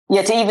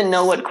even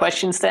know what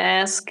questions to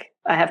ask,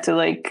 I have to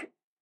like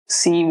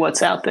see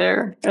what's out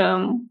there,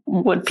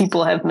 what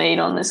people have made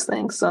on this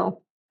thing.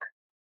 So,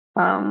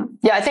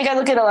 I think I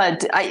look at a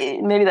lot.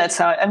 Maybe that's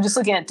how I'm just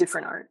looking at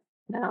different art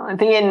now. I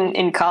think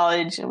in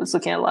college I was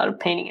looking at a lot of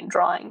painting and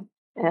drawing,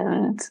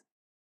 and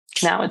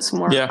now it's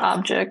more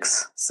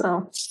objects.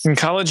 So in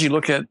college, you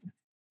look at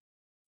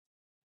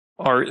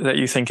art that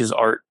you think is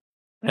art,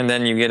 and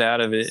then you get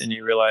out of it and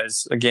you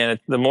realize again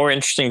the more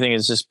interesting thing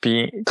is just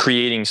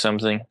creating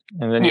something,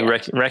 and then you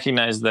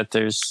recognize that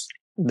there's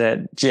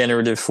that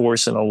generative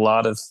force in a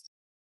lot of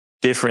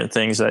different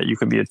things that you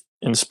could be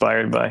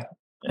inspired by.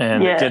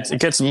 And it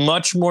gets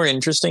much more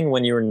interesting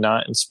when you're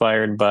not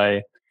inspired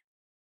by,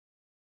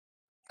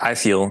 I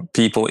feel,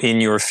 people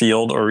in your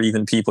field or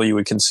even people you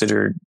would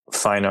consider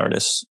fine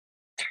artists.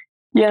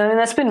 Yeah, and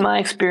that's been my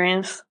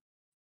experience.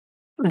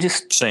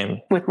 Just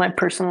same with my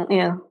personal,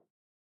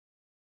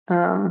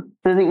 I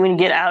think when you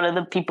get out of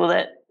the people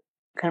that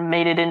kind of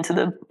made it into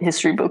the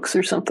history books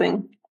or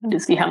something, to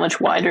see how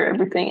much wider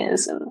everything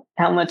is and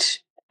how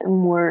much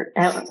more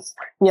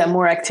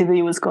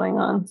activity was going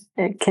on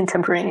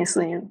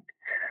contemporaneously.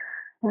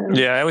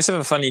 Yeah, I always have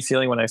a funny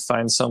feeling when I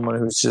find someone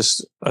who's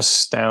just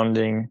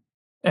astounding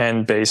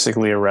and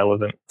basically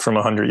irrelevant from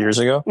 100 years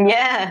ago.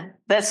 Yeah,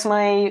 that's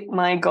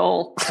my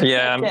goal.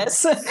 Yeah,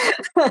 yes.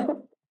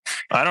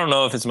 I don't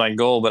know if it's my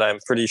goal, but I'm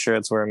pretty sure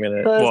it's where I'm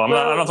gonna. Well, I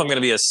don't know if I'm gonna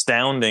be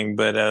astounding,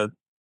 but I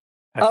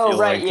feel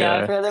right, like,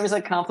 yeah. There was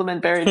a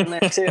compliment buried in there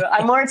too.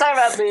 I'm more talking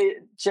about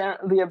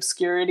the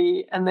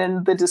obscurity and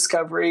then the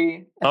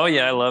discovery. Oh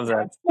yeah, I love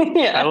that.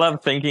 Yeah, I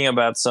love thinking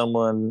about some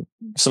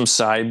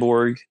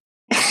cyborg,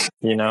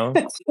 you know,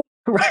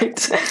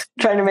 right?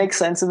 Trying to make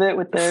sense of it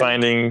with their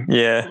finding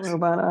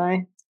robot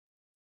eye.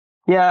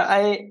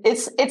 Yeah,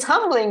 it's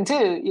humbling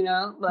too, you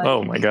know. Like,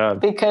 oh my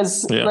god!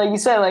 Because like you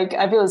said, like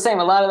I feel the same.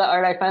 A lot of the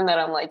art I find that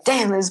I'm like,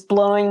 damn, this is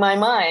blowing my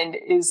mind.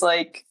 Is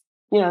like,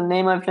 you know,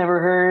 name I've never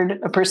heard,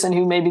 a person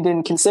who maybe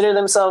didn't consider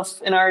themselves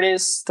an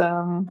artist.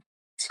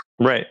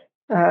 Right.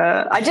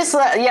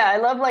 I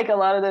love like a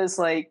lot of those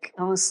like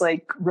almost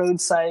like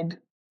roadside,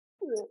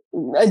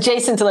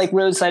 adjacent to like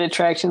roadside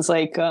attractions,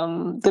 like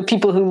the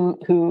people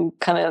who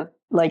kind of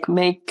like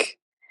make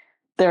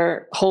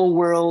their whole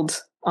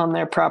world on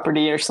their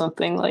property or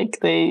something. Like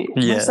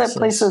what's that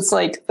place that's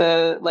like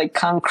the like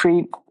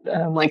concrete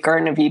like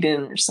Garden of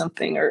Eden or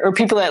something, or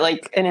people that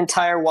like an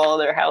entire wall of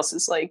their house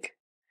is like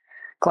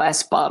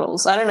glass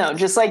bottles. I don't know,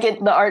 just like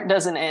the art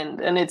doesn't end,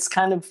 and it's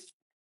kind of,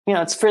 you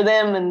know, it's for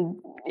them, and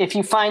if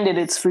you find it,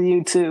 it's for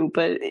you too,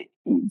 but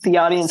the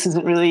audience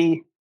isn't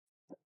really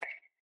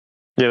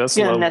that's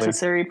the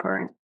necessary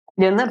part.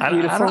 Yeah, isn't that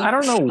beautiful? I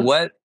don't know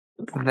what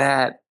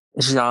that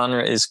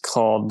genre is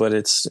called, but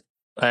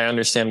I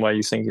understand why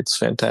you think it's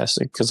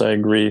fantastic, because I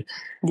agree.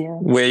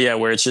 Yeah.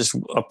 Where it's just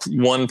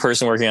one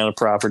person working on a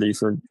property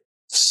for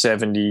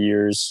 70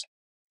 years.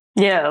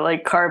 Yeah,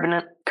 like carving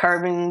an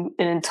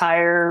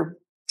entire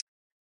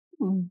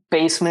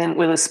basement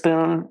with a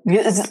spoon.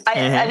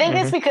 I think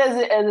it's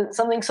because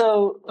something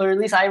so, or at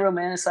least I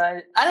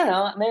romanticize. I don't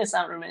know. Maybe it's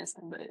not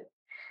romantic, but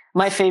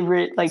my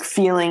favorite like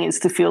feeling is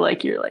to feel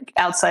like you're like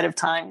outside of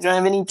time. You don't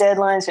have any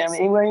deadlines. You don't have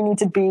anywhere you need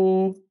to be.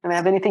 You don't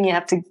have anything you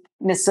have to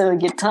necessarily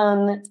get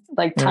done.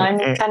 Like time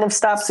kind of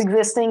stops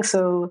existing,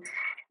 so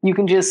you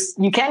can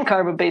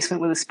carve a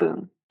basement with a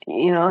spoon.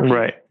 You know,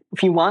 right?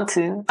 If you want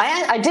to.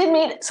 I did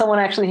meet someone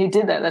actually who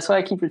did that. That's why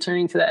I keep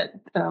returning to that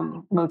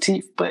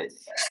motif. But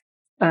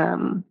I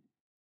don't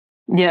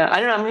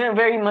know. I'm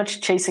very much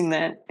chasing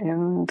that,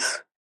 and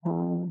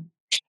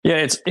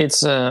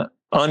it's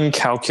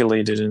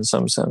uncalculated in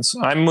some sense.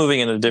 I'm moving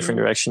in a different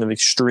direction of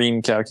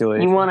extreme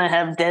calculation. You want to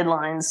have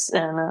deadlines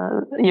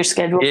and your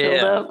schedule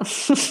filled up.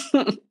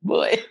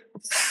 Boy.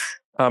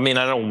 I mean,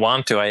 I don't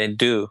want to. I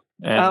do,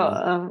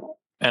 and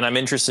I'm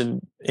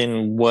interested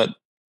in what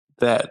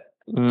that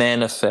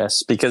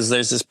manifests, because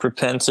there's this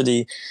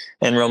propensity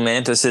and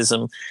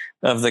romanticism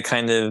of the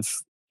kind of,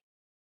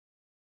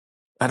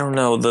 I don't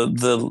know,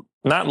 the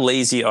not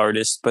lazy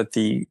artist, but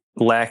the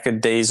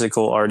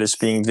lackadaisical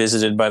artist being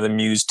visited by the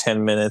muse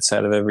 10 minutes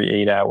out of every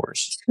 8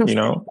 hours, you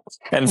know?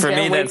 And for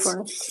me,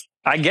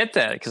 I get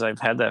that, because I've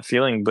had that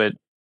feeling, but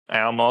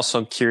I'm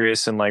also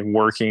curious in like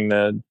working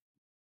the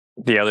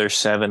other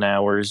 7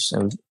 hours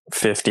and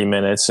 50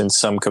 minutes in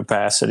some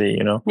capacity,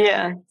 you know?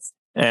 Yeah.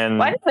 And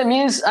why does the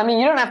muse, I mean,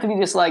 you don't have to be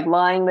just like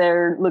lying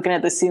there looking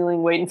at the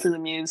ceiling waiting for the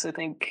muse. I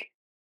think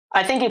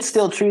it's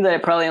still true that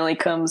it probably only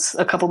comes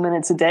a couple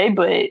minutes a day,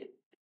 but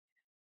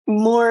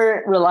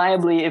more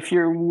reliably if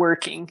you're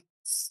working.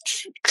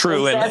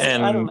 True. I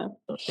don't know.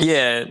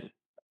 Yeah.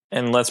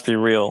 And let's be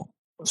real,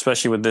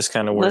 especially with this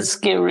kind of work. Let's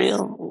get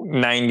real.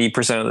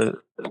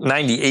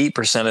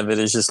 98% of it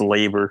is just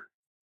labor.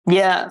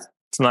 Yeah.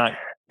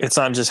 It's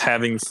not just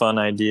having fun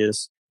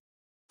ideas.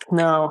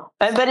 No,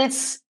 but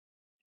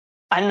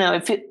I don't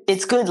know,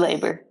 it's good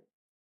labor.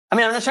 I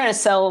mean, I'm not trying to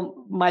sell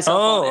myself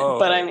on it,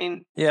 but I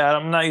mean... Yeah,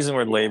 I'm not using the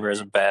word labor as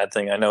a bad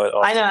thing. I know it.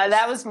 I know,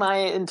 that was my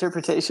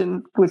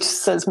interpretation, which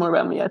says more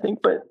about me, I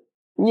think. But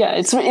yeah,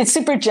 it's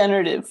super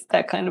generative,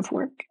 that kind of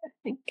work, I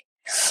think.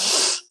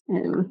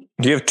 Do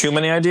you have too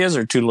many ideas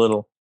or too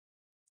little?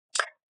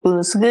 Well,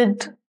 it's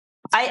good.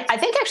 I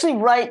think actually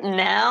right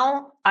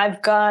now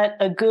I've got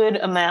a good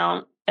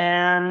amount,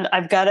 and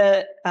I've got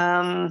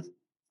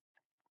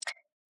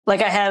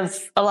like I have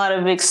a lot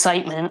of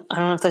excitement. I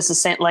don't know if that's the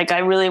same. Like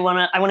I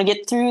want to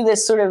get through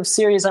this sort of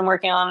series I'm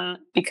working on,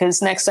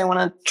 because next I want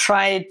to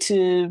try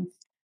to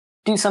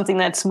do something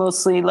that's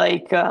mostly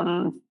like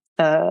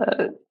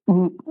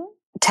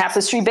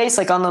tapestry based,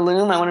 like on the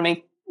loom. I want to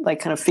make like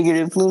kind of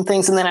figurative loom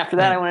things. And then after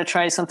that, I want to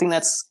try something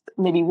that's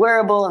maybe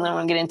wearable. And then I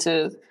want to get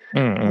into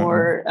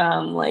more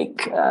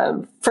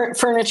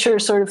furniture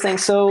sort of thing.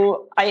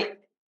 So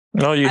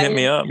you hit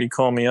me up. You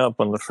call me up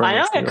on the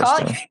furniture. I know, I call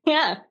you.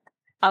 Yeah.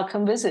 I'll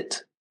come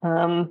visit.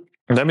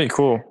 That'd be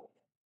cool.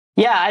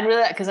 Yeah, I'd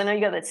really, because I know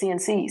you got that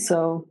CNC.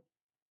 So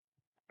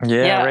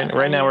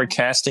right now we're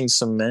casting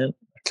cement.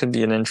 Could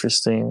be an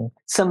interesting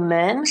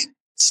cement.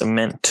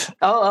 Cement.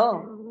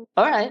 Oh,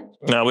 all right.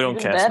 No, we don't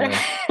cast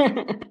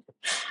men.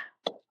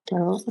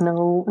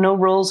 No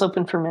roles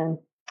open for men.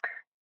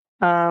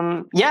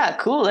 Yeah,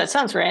 cool. That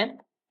sounds rad.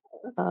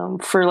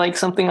 For like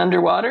something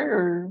underwater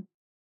or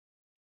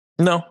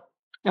No.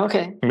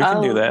 Okay. We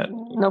can do that.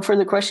 No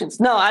further questions.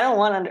 No, I don't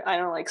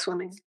like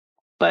swimming.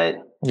 But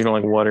you don't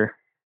like water?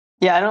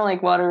 Yeah, I don't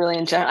like water really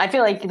in general. I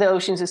feel like the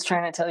ocean's just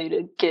trying to tell you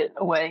to get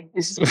away.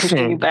 It's just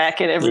pushing you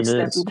back at every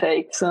step you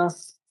take. So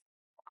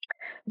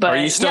But are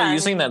you still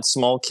using that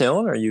small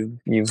kiln, or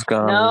you've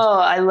gone? No,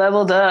 I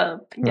leveled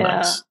up. Yeah.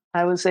 Nice.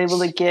 I was able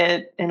to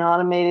get an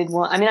automated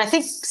one. I mean, I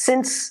think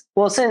since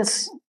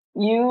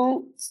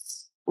you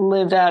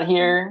lived out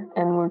here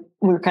and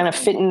we're kind of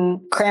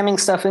cramming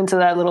stuff into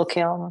that little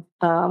kiln.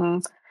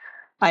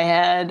 I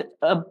had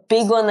a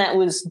big one that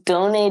was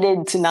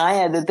donated to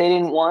Naya that they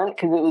didn't want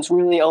because it was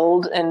really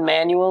old and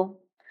manual.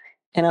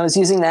 And I was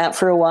using that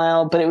for a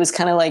while, but it was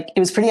kind of like, it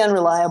was pretty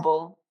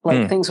unreliable.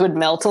 Like things would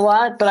melt a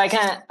lot, but I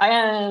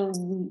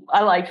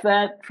liked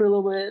that for a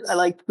little bit. I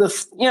liked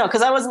cause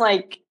I wasn't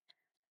like,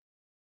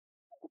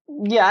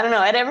 I don't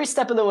know. At every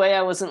step of the way,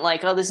 I wasn't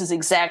like, oh, this is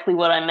exactly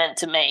what I meant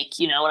to make,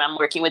 when I'm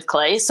working with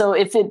clay. So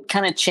if it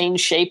kind of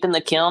changed shape in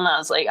the kiln, I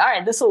was like, all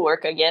right, this will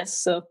work, I guess.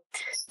 So,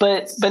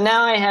 but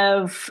now I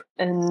have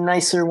a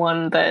nicer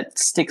one that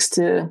sticks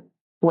to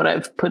what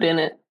I've put in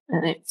it,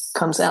 and it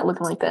comes out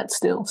looking like that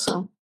still.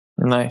 So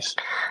nice.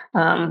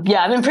 I've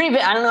been pretty.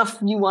 I don't know if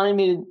you wanted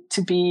me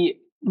to be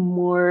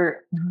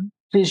more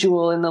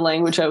visual in the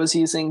language I was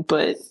using,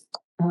 but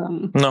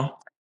no.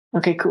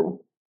 Okay,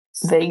 cool.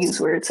 Vague is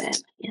where it's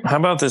at. Yeah. How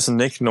about this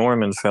Nick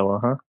Norman fella,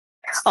 huh?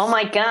 Oh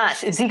my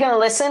gosh. Is he going to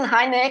listen?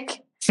 Hi,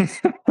 Nick.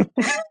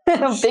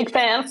 Big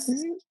fan.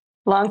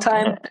 Long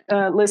time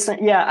listener.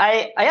 Yeah,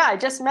 I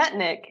just met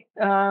Nick.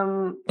 I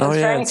was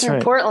driving through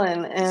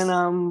Portland, and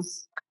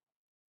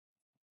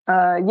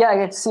I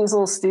got to see his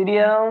little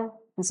studio,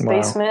 his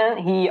basement.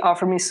 He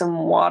offered me some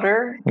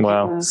water.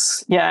 Wow.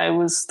 It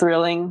was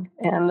thrilling.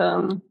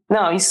 And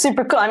no, he's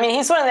super cool. I mean,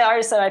 he's one of the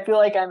artists that I feel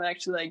like I'm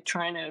actually like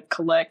trying to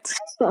collect.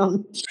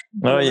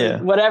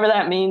 Whatever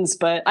that means.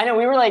 But I know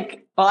we were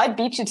like, I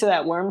beat you to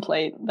that worm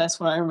plate. That's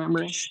what I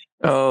remember.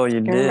 Oh,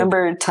 you did. I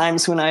remember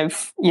times when I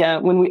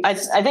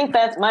think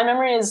that my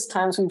memory is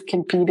times we've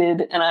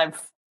competed and I've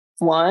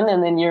won,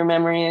 and then your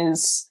memory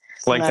is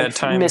like that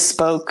time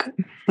misspoke.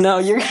 No,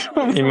 you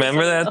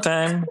remember that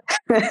time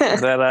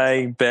that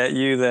I bet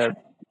you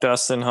that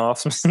Dustin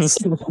Hoffman's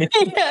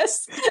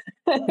yes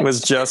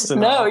was Justin.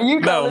 No,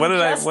 you called what him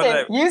did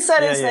Justin. You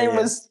said his name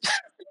was.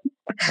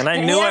 And I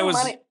knew I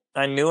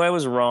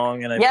was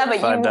wrong, and I but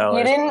 $5.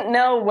 You didn't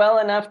know well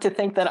enough to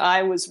think that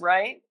I was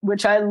right,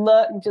 which I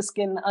love. Just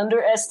getting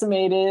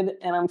underestimated,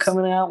 and I'm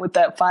coming out with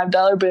that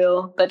 $5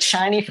 bill, that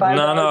shiny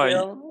 $5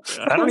 bill.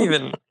 I don't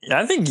even.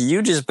 I think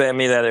you just bet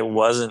me that it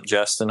wasn't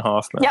Justin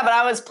Hoffman. Yeah, but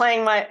I was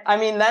playing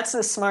that's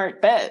a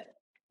smart bet.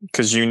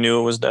 Because you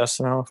knew it was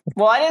Dustin Hoffman.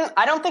 Well,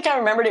 I don't think I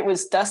remembered it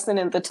was Dustin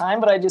at the time,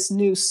 but I just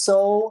knew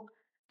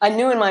I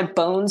knew in my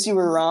bones you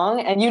were wrong,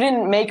 and you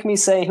didn't make me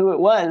say who it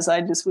was. I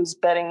just was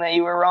betting that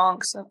you were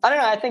wrong. So I don't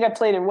know. I think I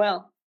played it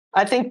well.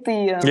 I think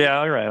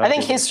all right. I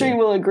think history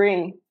will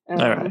agree. All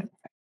right.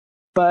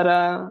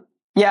 But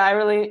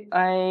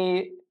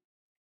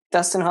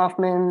Dustin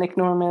Hoffman, Nick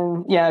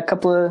Norman, a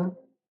couple of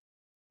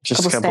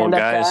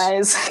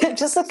guys.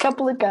 Just a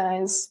couple of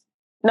guys.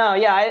 No,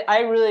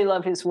 I really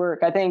love his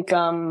work. I think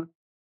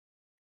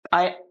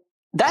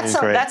that's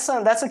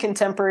a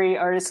contemporary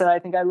artist that I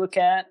think I look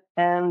at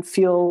and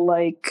feel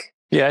like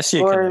I see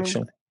a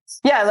connection.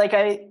 Yeah, like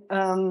I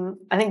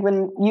think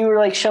when you were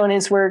like showing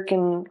his work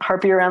and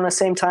Harpy around the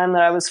same time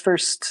that I was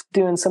first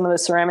doing some of the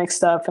ceramic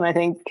stuff, and I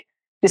think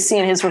just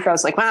seeing his work, I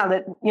was like, wow,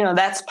 that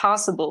that's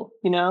possible.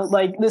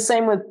 Like the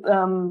same with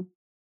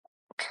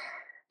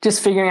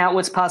just figuring out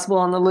what's possible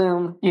on the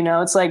loom.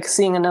 It's like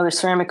seeing another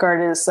ceramic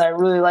artist that I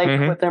really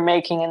like what they're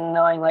making and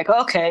knowing like,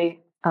 okay,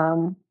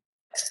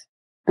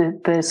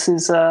 this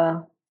is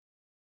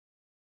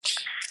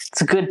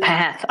it's a good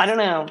path. I don't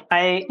know.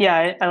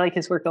 I like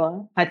his work a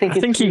lot. I think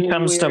he really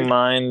comes to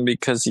mind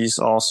because he's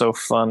also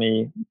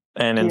funny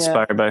and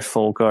inspired by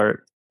folk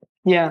art.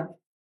 Yeah.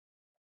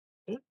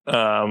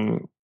 But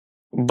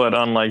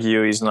unlike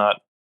you, he's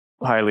not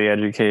highly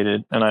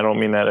educated, and I don't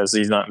mean that as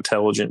he's not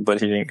intelligent,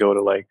 but he didn't go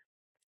to like,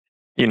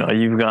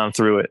 you've gone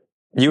through it.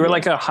 You were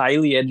like a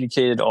highly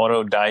educated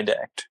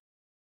autodidact.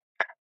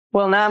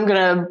 Well, now I'm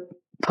gonna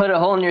put a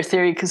hole in your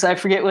theory because I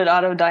forget what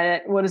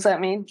autodidact. What does that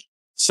mean?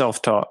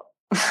 Self-taught.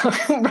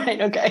 Right.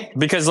 Okay.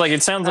 Because like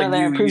it sounds like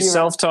you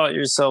self-taught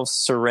yourself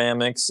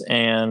ceramics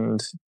and.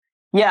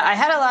 Yeah, I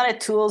had a lot of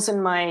tools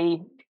in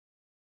my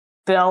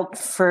belt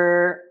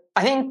for.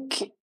 I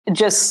think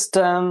just.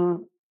 I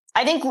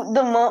think how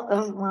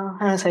do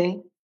I say?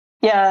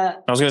 Yeah.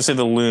 I was gonna say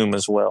the loom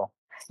as well.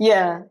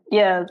 Yeah.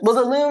 Well,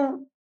 the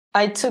loom.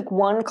 I took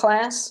one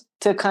class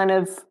to kind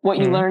of what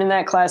you learn in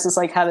that class is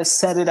like how to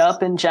set it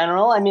up in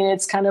general. I mean,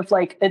 it's kind of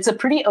like it's a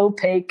pretty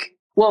opaque.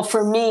 Well,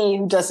 for me,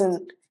 who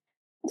doesn't.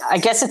 I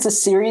guess it's a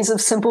series of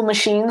simple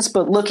machines,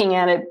 but looking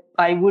at it,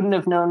 I wouldn't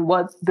have known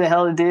what the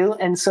hell to do.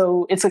 And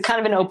so it's a kind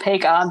of an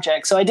opaque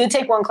object. So I did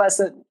take one class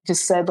that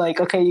just said like,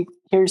 okay,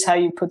 here's how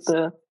you put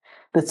the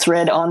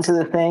thread onto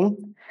the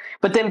thing.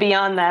 But then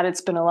beyond that,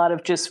 it's been a lot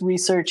of just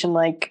research and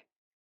like,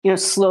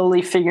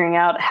 slowly figuring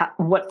out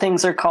what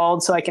things are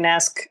called. So I can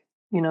ask,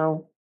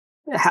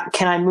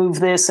 can I move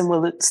this and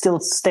will it still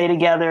stay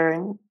together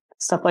and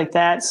stuff like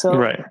that. So,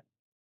 right.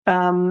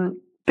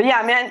 But yeah,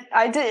 I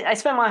mean, I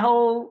spent my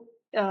whole,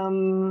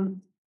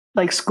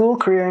 like school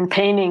career in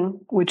painting,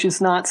 which is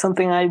not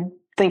something I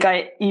think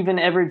I even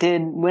ever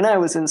did when I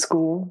was in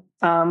school.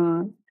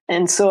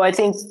 And so I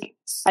think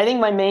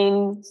my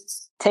main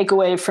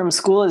takeaway from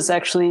school is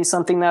actually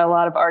something that a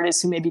lot of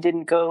artists who maybe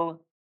didn't go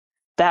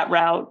that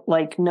route,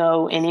 like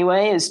know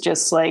anyway, is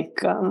just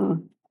like,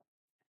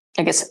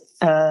 I guess,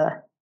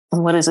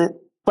 what is it?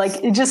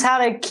 Like just how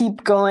to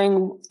keep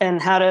going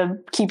and how to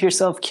keep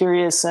yourself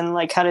curious and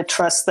like how to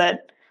trust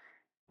that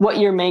what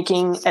you're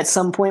making at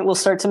some point will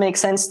start to make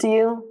sense to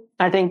you.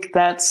 I think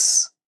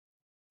that's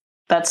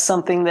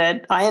something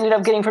that I ended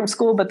up getting from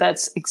school, but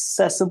that's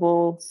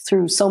accessible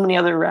through so many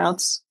other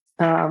routes.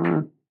 Yeah,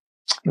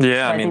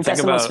 I mean, think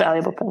that's the most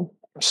valuable thing.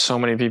 So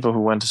many people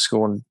who went to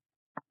school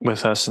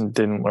with us and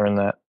didn't learn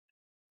that,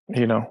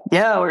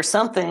 Yeah, or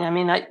something. I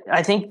mean,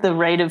 I think the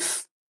rate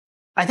of,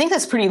 I think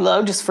that's pretty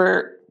low just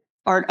for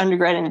art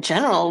undergrad in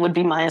general would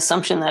be my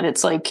assumption that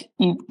it's like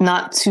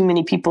not too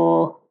many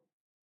people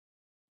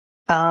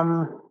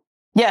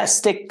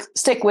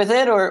stick with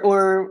it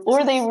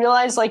or they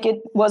realize like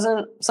it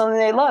wasn't something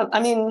they love. I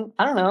mean,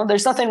 I don't know.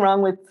 There's nothing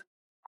wrong with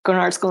going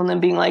to art school and then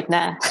being like,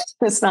 nah,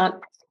 this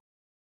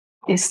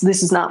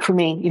is not for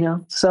me,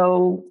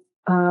 So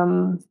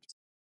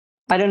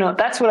I don't know.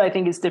 That's what I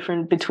think is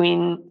different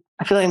between,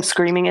 I feel like I'm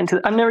screaming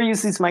I've never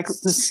used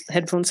this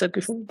headphone set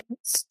before.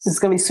 It's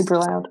going to be super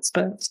loud,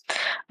 but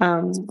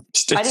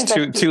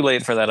it's too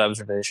late for that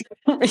observation.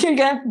 You're going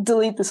to have to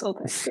delete this whole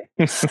thing.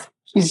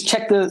 You just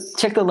check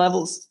the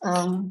levels.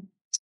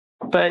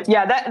 But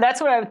yeah,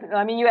 that's what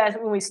I mean, you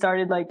asked when we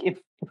started, like if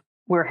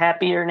we're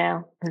happier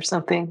now or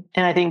something.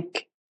 And I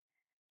think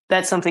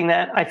that's something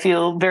that I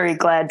feel very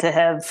glad to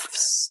have,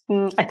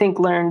 I think,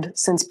 learned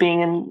since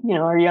being in,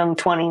 our young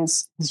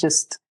 20s is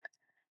just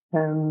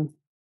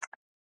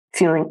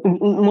feeling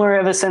more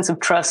of a sense of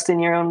trust in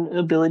your own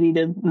ability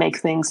to make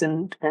things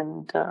and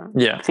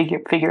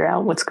figure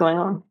out what's going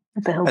on.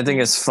 I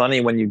think it's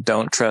funny when you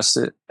don't trust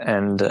it.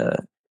 And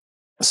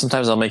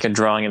sometimes I'll make a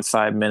drawing in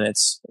 5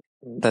 minutes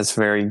that's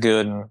very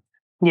good. And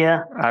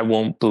I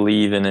won't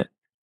believe in it.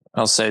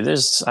 I'll say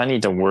I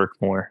need to work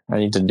more. I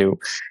need to do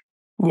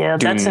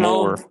that's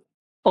more. An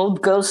old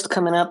ghost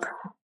coming up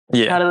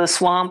out of the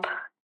swamp,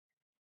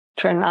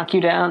 trying to knock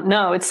you down.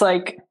 No, it's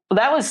like,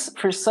 that was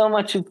for so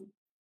much of,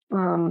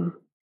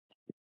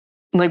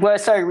 like what I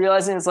started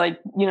realizing is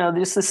like,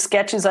 just the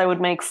sketches I would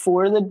make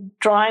for the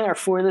drawing or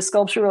for the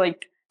sculpture,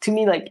 like to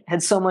me, like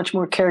had so much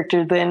more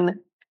character than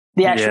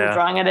the actual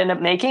drawing I'd end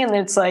up making. And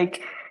it's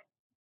like,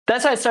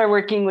 that's why I started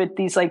working with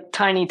these like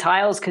tiny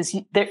tiles, because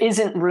there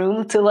isn't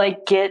room to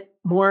like get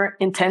more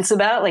intense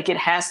about it. Like it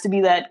has to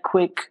be that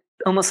quick,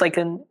 almost like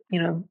a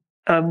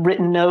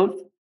written note,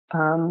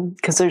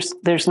 because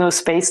there's no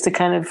space to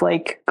kind of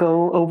like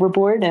go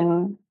overboard.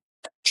 And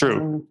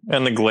true,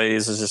 and the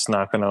glaze is just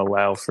not going to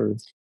allow for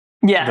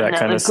that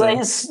kind of thing.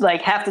 Glaze,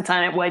 like half the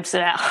time it wipes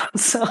it out.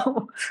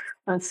 So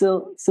I'm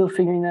still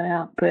figuring that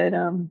out. But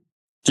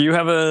do you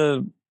have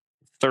a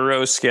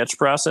thorough sketch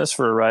process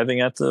for arriving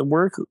at the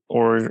work,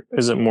 or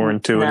is it more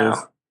intuitive?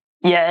 No.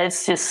 Yeah,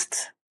 it's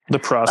just the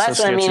process. That's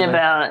what I mean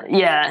about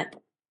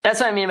That's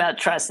what I mean about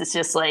trust. It's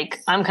just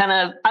like I don't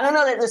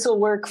know that this will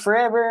work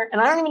forever, and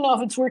I don't even know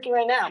if it's working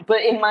right now.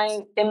 But in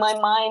my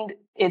mind,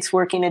 it's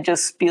working to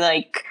just be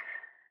like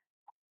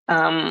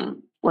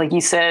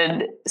you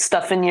said,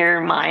 stuff in your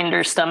mind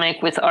or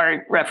stomach with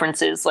art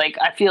references. Like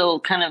I feel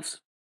kind of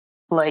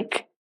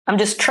like I'm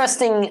just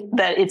trusting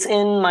that it's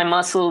in my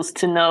muscles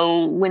to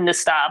know when to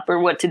stop or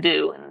what to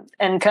do,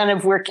 and kind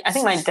of work. I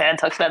think my dad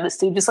talks about this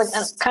too. Just like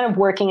kind of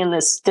working in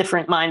this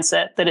different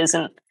mindset that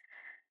isn't.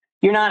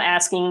 You're not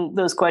asking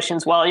those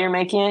questions while you're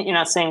making it. You're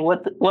not saying,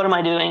 what am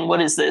I doing?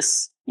 What is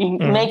this? You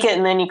make it,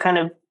 and then you kind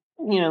of,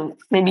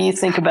 maybe you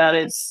think about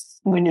it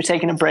when you're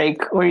taking a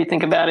break, or you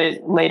think about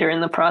it later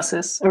in the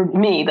process. Or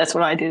me, that's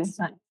what I do.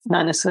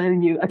 Not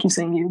necessarily you. I keep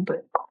saying you,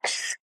 but.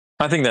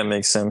 I think that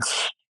makes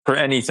sense for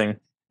anything,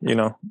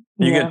 You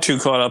get too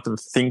caught up in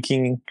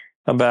thinking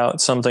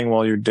about something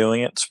while you're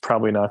doing it. It's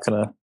probably not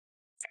going to.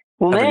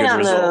 Well, maybe not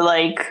in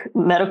the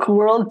medical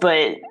world,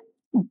 but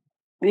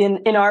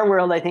in our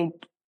world, I think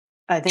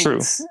True.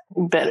 It's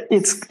better.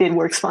 It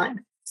works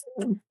fine.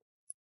 I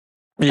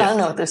don't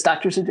know what those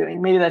doctors are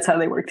doing. Maybe that's how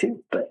they work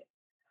too, but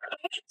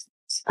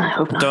I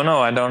hope not. Don't know.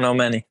 I don't know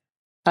many.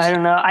 I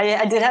don't know.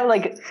 I did have I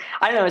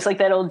don't know. It's like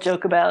that old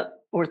joke about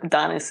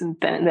orthodontists, and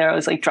then they're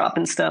always like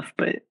dropping stuff.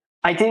 But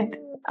I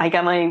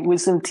got my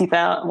wisdom teeth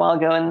out a while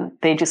ago, and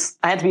I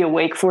had to be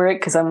awake for it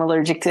because I'm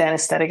allergic to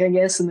anesthetic, I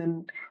guess. And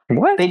then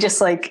What? They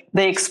just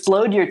they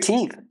explode your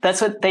teeth.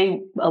 That's what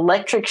they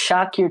electric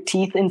shock your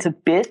teeth into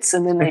bits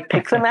and then they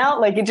pick them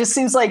out. It just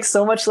seems like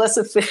so much less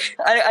efficient.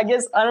 I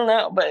guess, I don't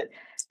know, but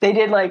they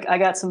did I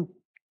got some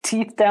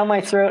teeth down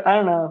my throat. I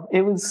don't know.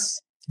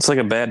 It's like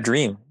a bad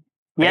dream.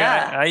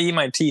 Yeah. I eat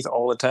my teeth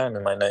all the time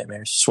in my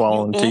nightmares,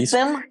 swallowing you teeth.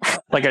 Them?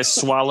 I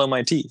swallow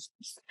my teeth.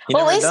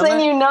 Well, at least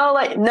then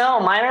that? No,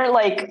 mine are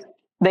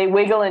they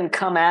wiggle and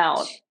come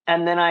out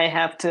and then I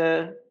have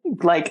to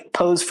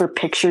pose for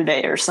picture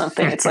day or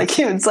something. It's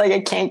like I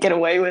can't get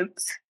away with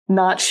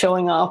not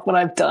showing off what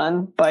I've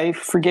done by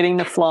forgetting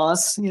to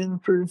floss,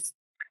 for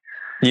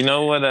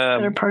what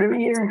better part of a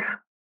year.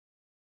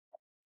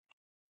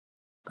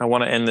 I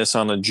want to end this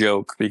on a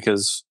joke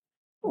because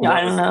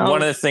I don't know.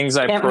 One of the things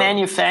I can't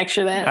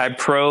manufacture that. I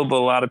probe a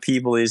lot of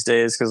people these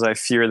days because I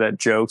fear that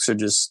jokes are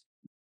just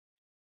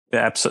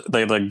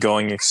absolutely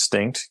going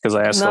extinct because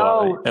I ask a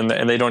lot and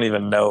they don't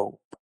even know,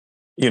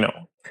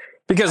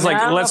 because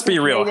let's be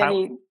real.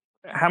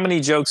 How many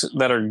jokes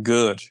that are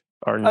good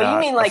are not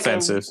you mean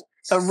offensive?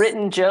 A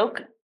written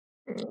joke?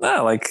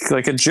 No,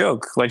 like a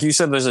joke. Like you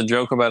said, there's a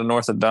joke about an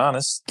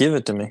orthodontist. Give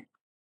it to me.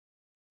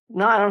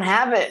 No, I don't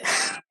have it.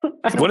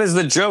 What is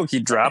the joke? He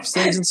drops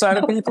things inside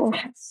of people?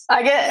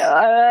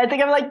 I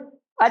think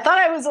I thought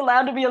I was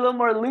allowed to be a little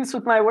more loose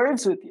with my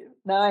words with you.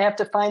 Now I have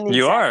to find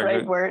the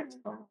right word.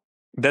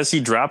 Does he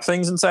drop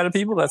things inside of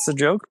people? That's the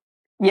joke?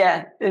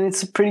 Yeah, and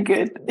it's pretty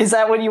good. Is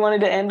that what you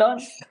wanted to end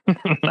on?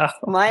 No.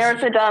 My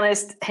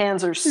orthodontist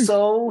hands are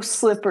so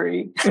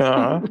slippery.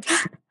 Uh-huh.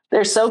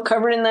 They're so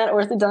covered in that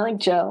orthodontic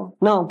gel.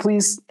 No,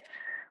 please.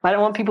 I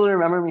don't want people to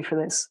remember me for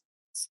this.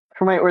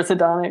 For my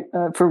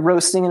orthodontic, for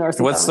roasting an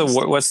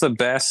orthodontist. What's the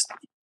best?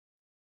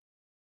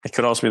 It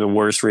could also be the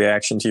worst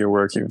reaction to your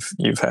work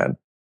you've had.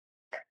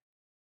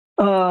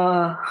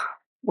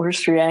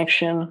 Worst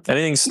reaction.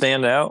 Anything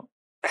stand out?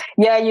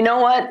 Yeah, you know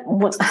what?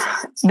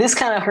 This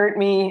kind of hurt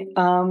me.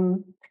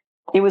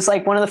 It was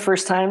one of the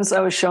first times I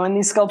was showing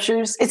these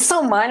sculptures. It's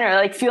so minor.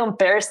 I feel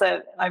embarrassed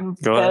that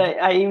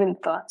I even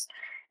thought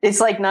it's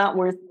not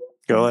worth.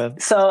 Go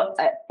ahead. So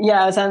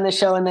I was on the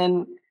show and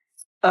then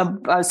I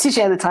was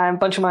teaching at the time. A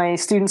bunch of my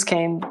students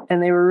came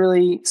and they were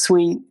really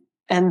sweet.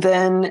 And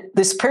then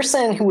this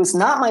person who was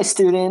not my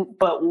student,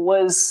 but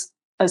was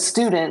a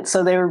student.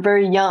 So they were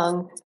very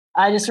young.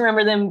 I just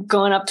remember them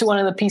going up to one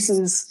of the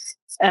pieces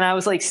and I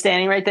was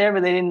standing right there,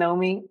 but they didn't know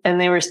me. And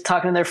they were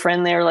talking to their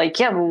friend. They were like,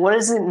 yeah, but what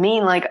does it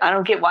mean? I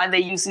don't get why they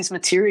use these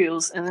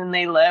materials. And then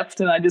they left.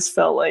 And I just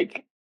felt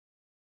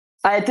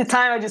at the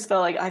time, I just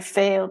felt like I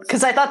failed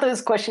because I thought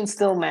those questions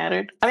still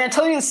mattered. I mean, I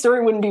told you the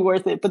story wouldn't be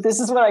worth it, but this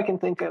is what I can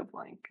think of.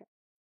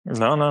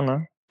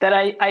 No. That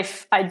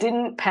I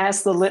didn't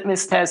pass the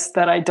litmus test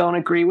that I don't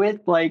agree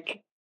with.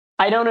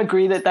 I don't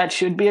agree that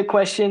should be a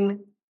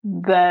question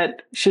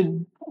that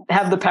should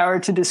have the power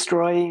to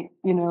destroy,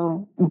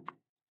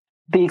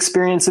 the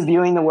experience of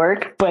viewing the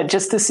work. But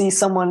just to see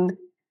someone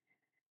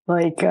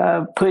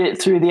put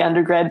it through the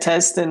undergrad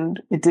test and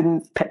it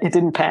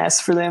didn't pass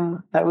for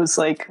them, that was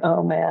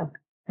oh man.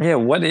 Yeah,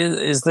 what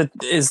is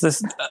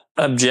this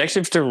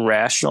objective to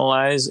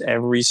rationalize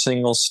every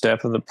single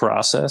step of the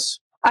process?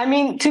 I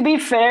mean, to be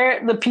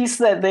fair, the piece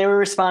that they were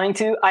responding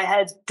to, I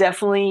had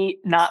definitely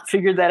not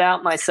figured that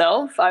out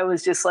myself. I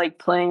was just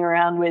playing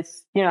around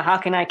with, how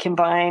can I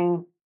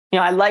combine,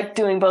 I like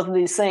doing both of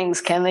these things.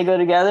 Can they go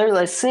together?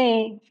 Let's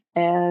see.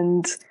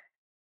 And,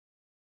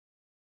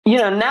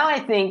 now I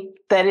think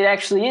that it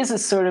actually is a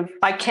sort of,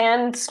 I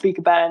can speak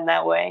about it in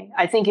that way.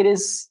 I think it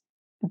is,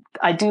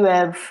 I do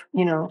have,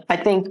 I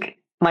think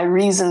my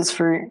reasons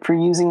for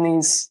using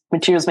these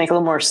materials make a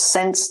little more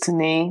sense to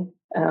me.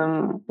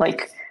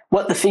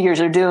 What the figures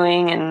are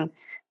doing and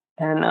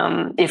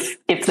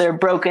if they're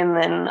broken,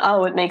 then,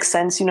 it makes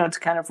sense, to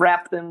kind of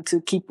wrap them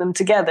to keep them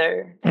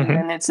together. Mm-hmm.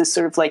 And it's this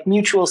sort of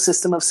mutual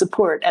system of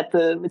support at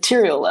the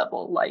material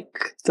level,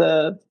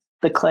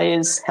 the clay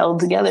is held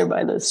together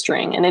by the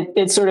string. And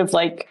it's sort of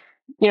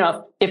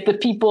if the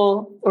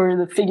people or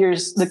the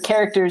figures, the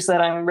characters that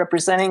I'm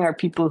representing are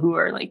people who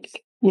are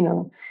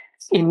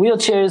in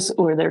wheelchairs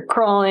or they're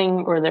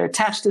crawling or they're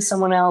attached to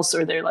someone else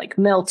or they're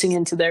melting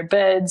into their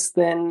beds,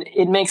 then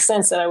it makes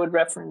sense that I would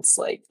reference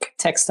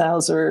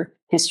textiles or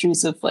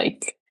histories of I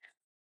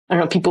don't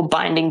know, people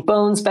binding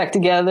bones back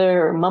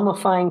together or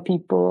mummifying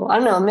people. I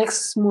don't know. It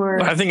makes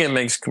more. I think it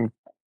makes,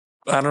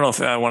 I don't know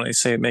if I want to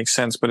say it makes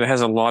sense, but it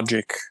has a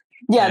logic.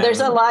 Yeah, there's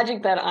a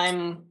logic that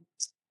I'm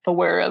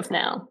aware of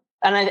now.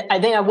 And I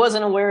think I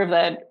wasn't aware of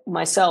that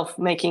myself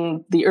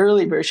making the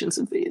early versions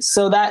of these.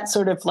 So that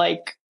sort of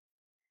right.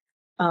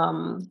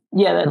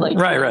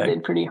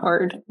 did pretty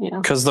hard,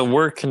 because the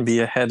work can be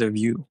ahead of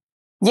you.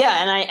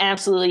 Yeah. And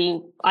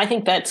I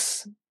think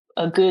that's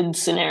a good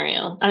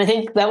scenario. And I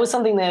think that was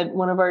something that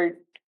one of our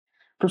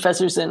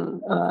professors at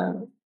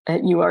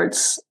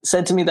UArts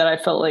said to me that I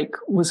felt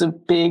was a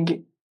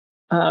big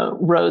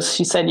roast.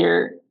 She said,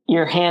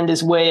 your hand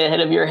is way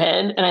ahead of your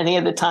head. And I think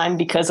at the time,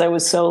 because I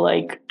was so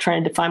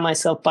trying to define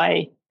myself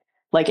by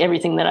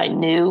everything that I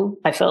knew,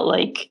 I felt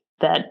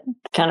that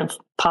kind of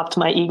popped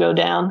my ego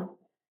down.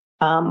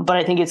 But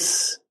I think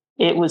it's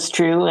it was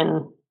true,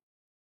 and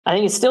I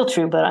think it's still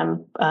true. But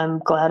I'm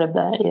glad of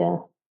that. Yeah.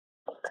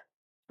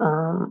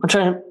 I'm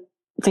trying to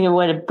think of a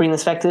way to bring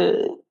this back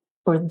to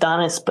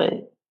orthodontist,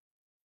 but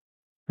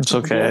it's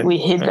okay. Yeah, we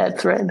hid that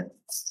thread.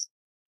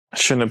 I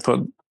shouldn't have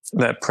put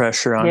that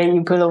pressure on. Yeah,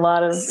 you put a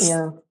lot of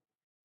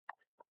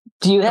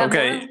Do you have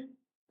okay?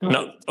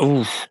 No.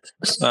 Ooh.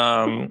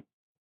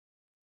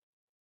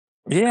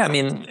 Yeah, I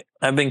mean,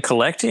 I've been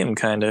collecting them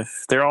kind of.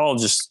 They're all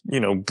just,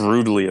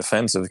 brutally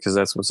offensive because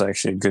that's what's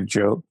actually a good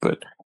joke.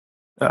 But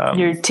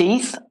your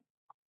teeth,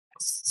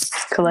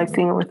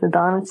 collecting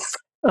orthodontist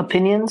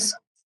opinions,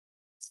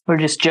 or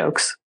just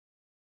jokes?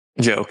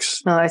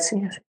 Jokes. Oh, I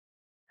see.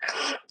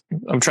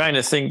 I'm trying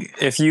to think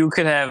if you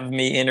could have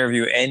me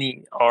interview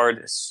any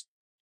artist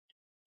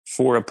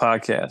for a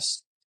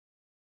podcast.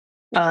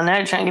 Oh, now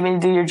you're trying to get me to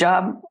do your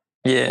job.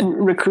 Yeah,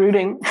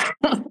 recruiting.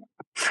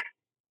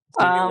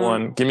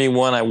 Give me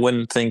one I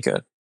wouldn't think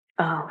of.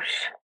 Oh,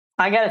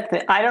 I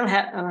gotta. I don't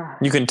have.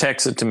 You can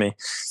text it to me.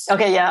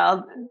 Okay,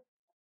 yeah.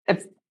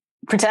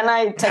 Pretend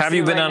I text. Have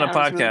you been right on a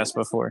podcast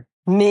before?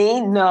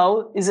 Me?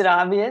 No. Is it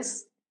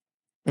obvious?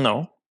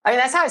 No. I mean,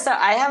 that's how I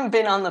started. I haven't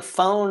been on the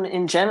phone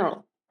in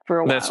general for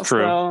a while. That's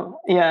true.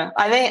 So, yeah,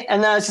 I think,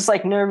 and I was just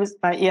like nervous.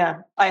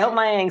 Yeah, I hope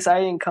my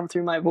anxiety didn't come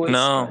through my voice.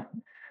 No,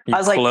 I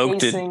was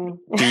cloaked like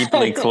it,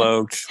 deeply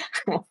cloaked.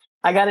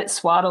 I got it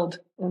swaddled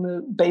in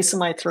the base of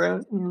my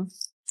throat.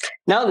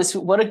 No,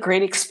 what a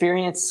great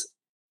experience.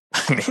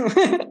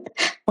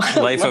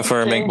 Life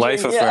affirming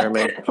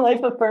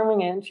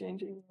and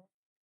changing.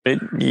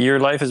 Your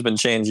life has been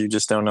changed. You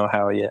just don't know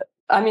how yet.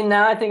 I mean,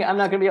 now I think I'm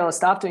not going to be able to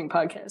stop doing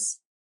podcasts.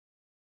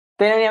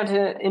 They don't have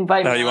to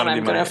invite me on.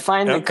 I'm going to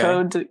find the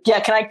code.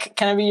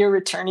 Can I be your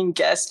returning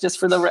guest just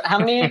for how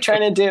many are you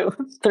trying to do?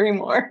 3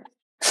 more.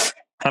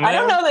 How many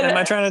am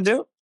I trying to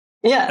do?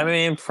 Yeah. I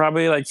mean,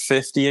 probably like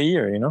 50 a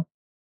year,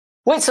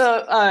 Wait,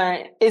 so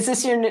is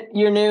this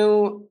your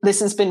new,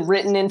 this has been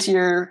written into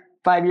your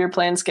 5-year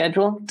plan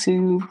schedule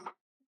to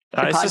the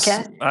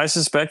podcast? I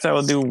suspect I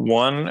will do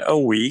 1 a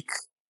week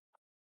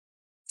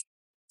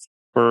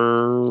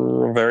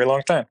for a very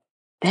long time.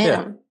 Damn.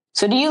 Yeah.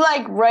 So do you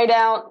write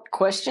out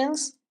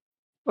questions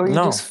or you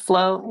just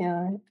flow?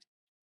 Yeah.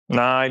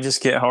 No, I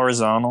just get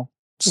horizontal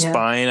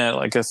spine at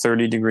like a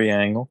 30-degree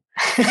angle.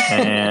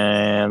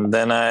 And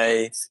then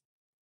it's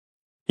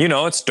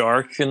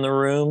dark in the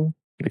room.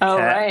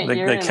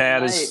 The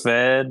cat is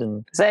fed.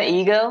 And is that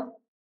Ego?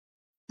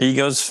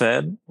 Ego's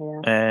fed.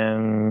 Yeah.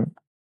 And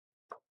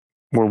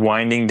we're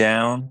winding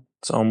down.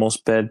 It's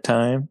almost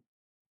bedtime.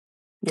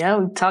 Yeah,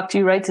 we talked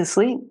you right to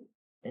sleep.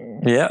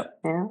 Yeah.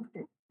 Yeah.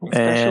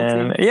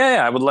 And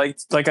I would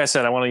like I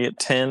said, I want to get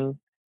 10,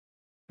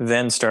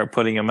 then start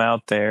putting them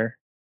out there.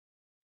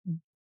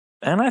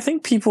 And I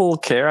think people will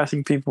care. I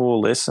think people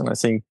will listen. I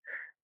think,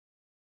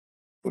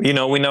 we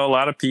know a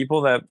lot of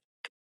people that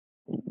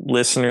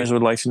listeners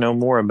would like to know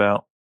more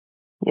about.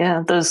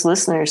 Yeah, those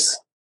listeners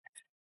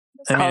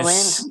call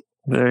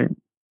in.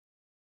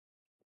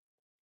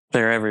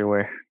 They're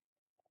everywhere.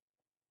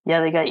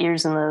 Yeah, they got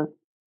ears in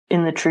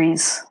the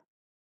trees.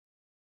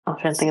 I'm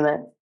trying to think of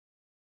that.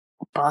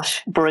 Bosch,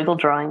 Bruegel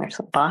drawing or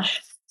something. Bosch.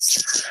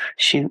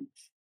 Shoot.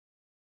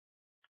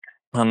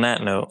 On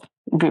that note.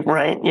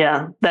 Right,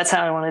 yeah. That's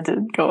how I wanted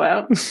to go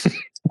out.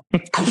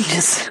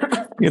 It's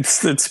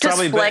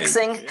probably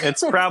flexing.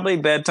 It's probably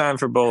bedtime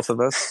for both of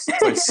us.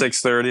 It's like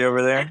 6:30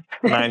 over there,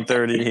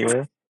 9:30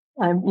 here.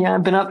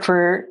 I've been up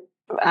for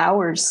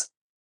hours.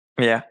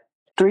 Yeah.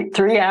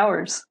 3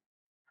 hours.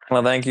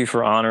 Well, thank you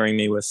for honoring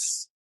me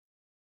with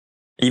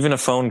even a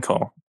phone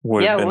call.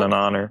 Would have been an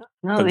honor.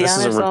 No, but this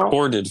is a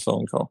recorded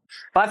phone call.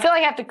 Well, I feel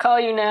like I have to call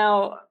you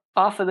now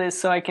off of this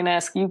so I can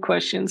ask you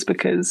questions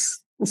because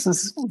this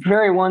is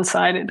very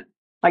one-sided.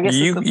 I guess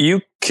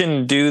you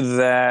can do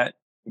that,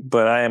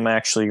 but I am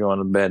actually going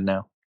to bed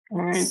now.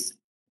 All right.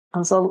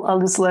 So I'll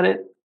just let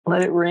it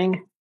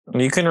ring.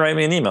 You can write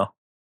me an email.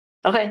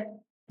 Okay.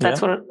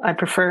 That's what I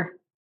prefer.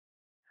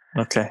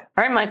 Okay.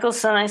 All right, Michael.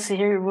 So nice to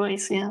hear your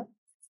voice. Yeah.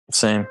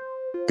 Same.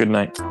 Good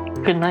night.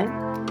 Good night.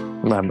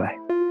 Bye-bye.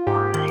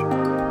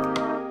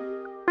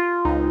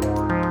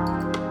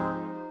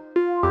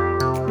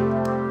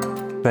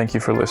 Thank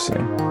you for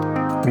listening.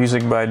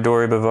 Music by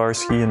Dory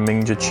Bavarsky and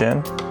Mingja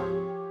Chen.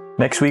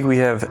 Next week we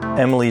have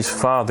Emily's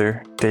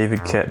father, David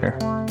Kettner.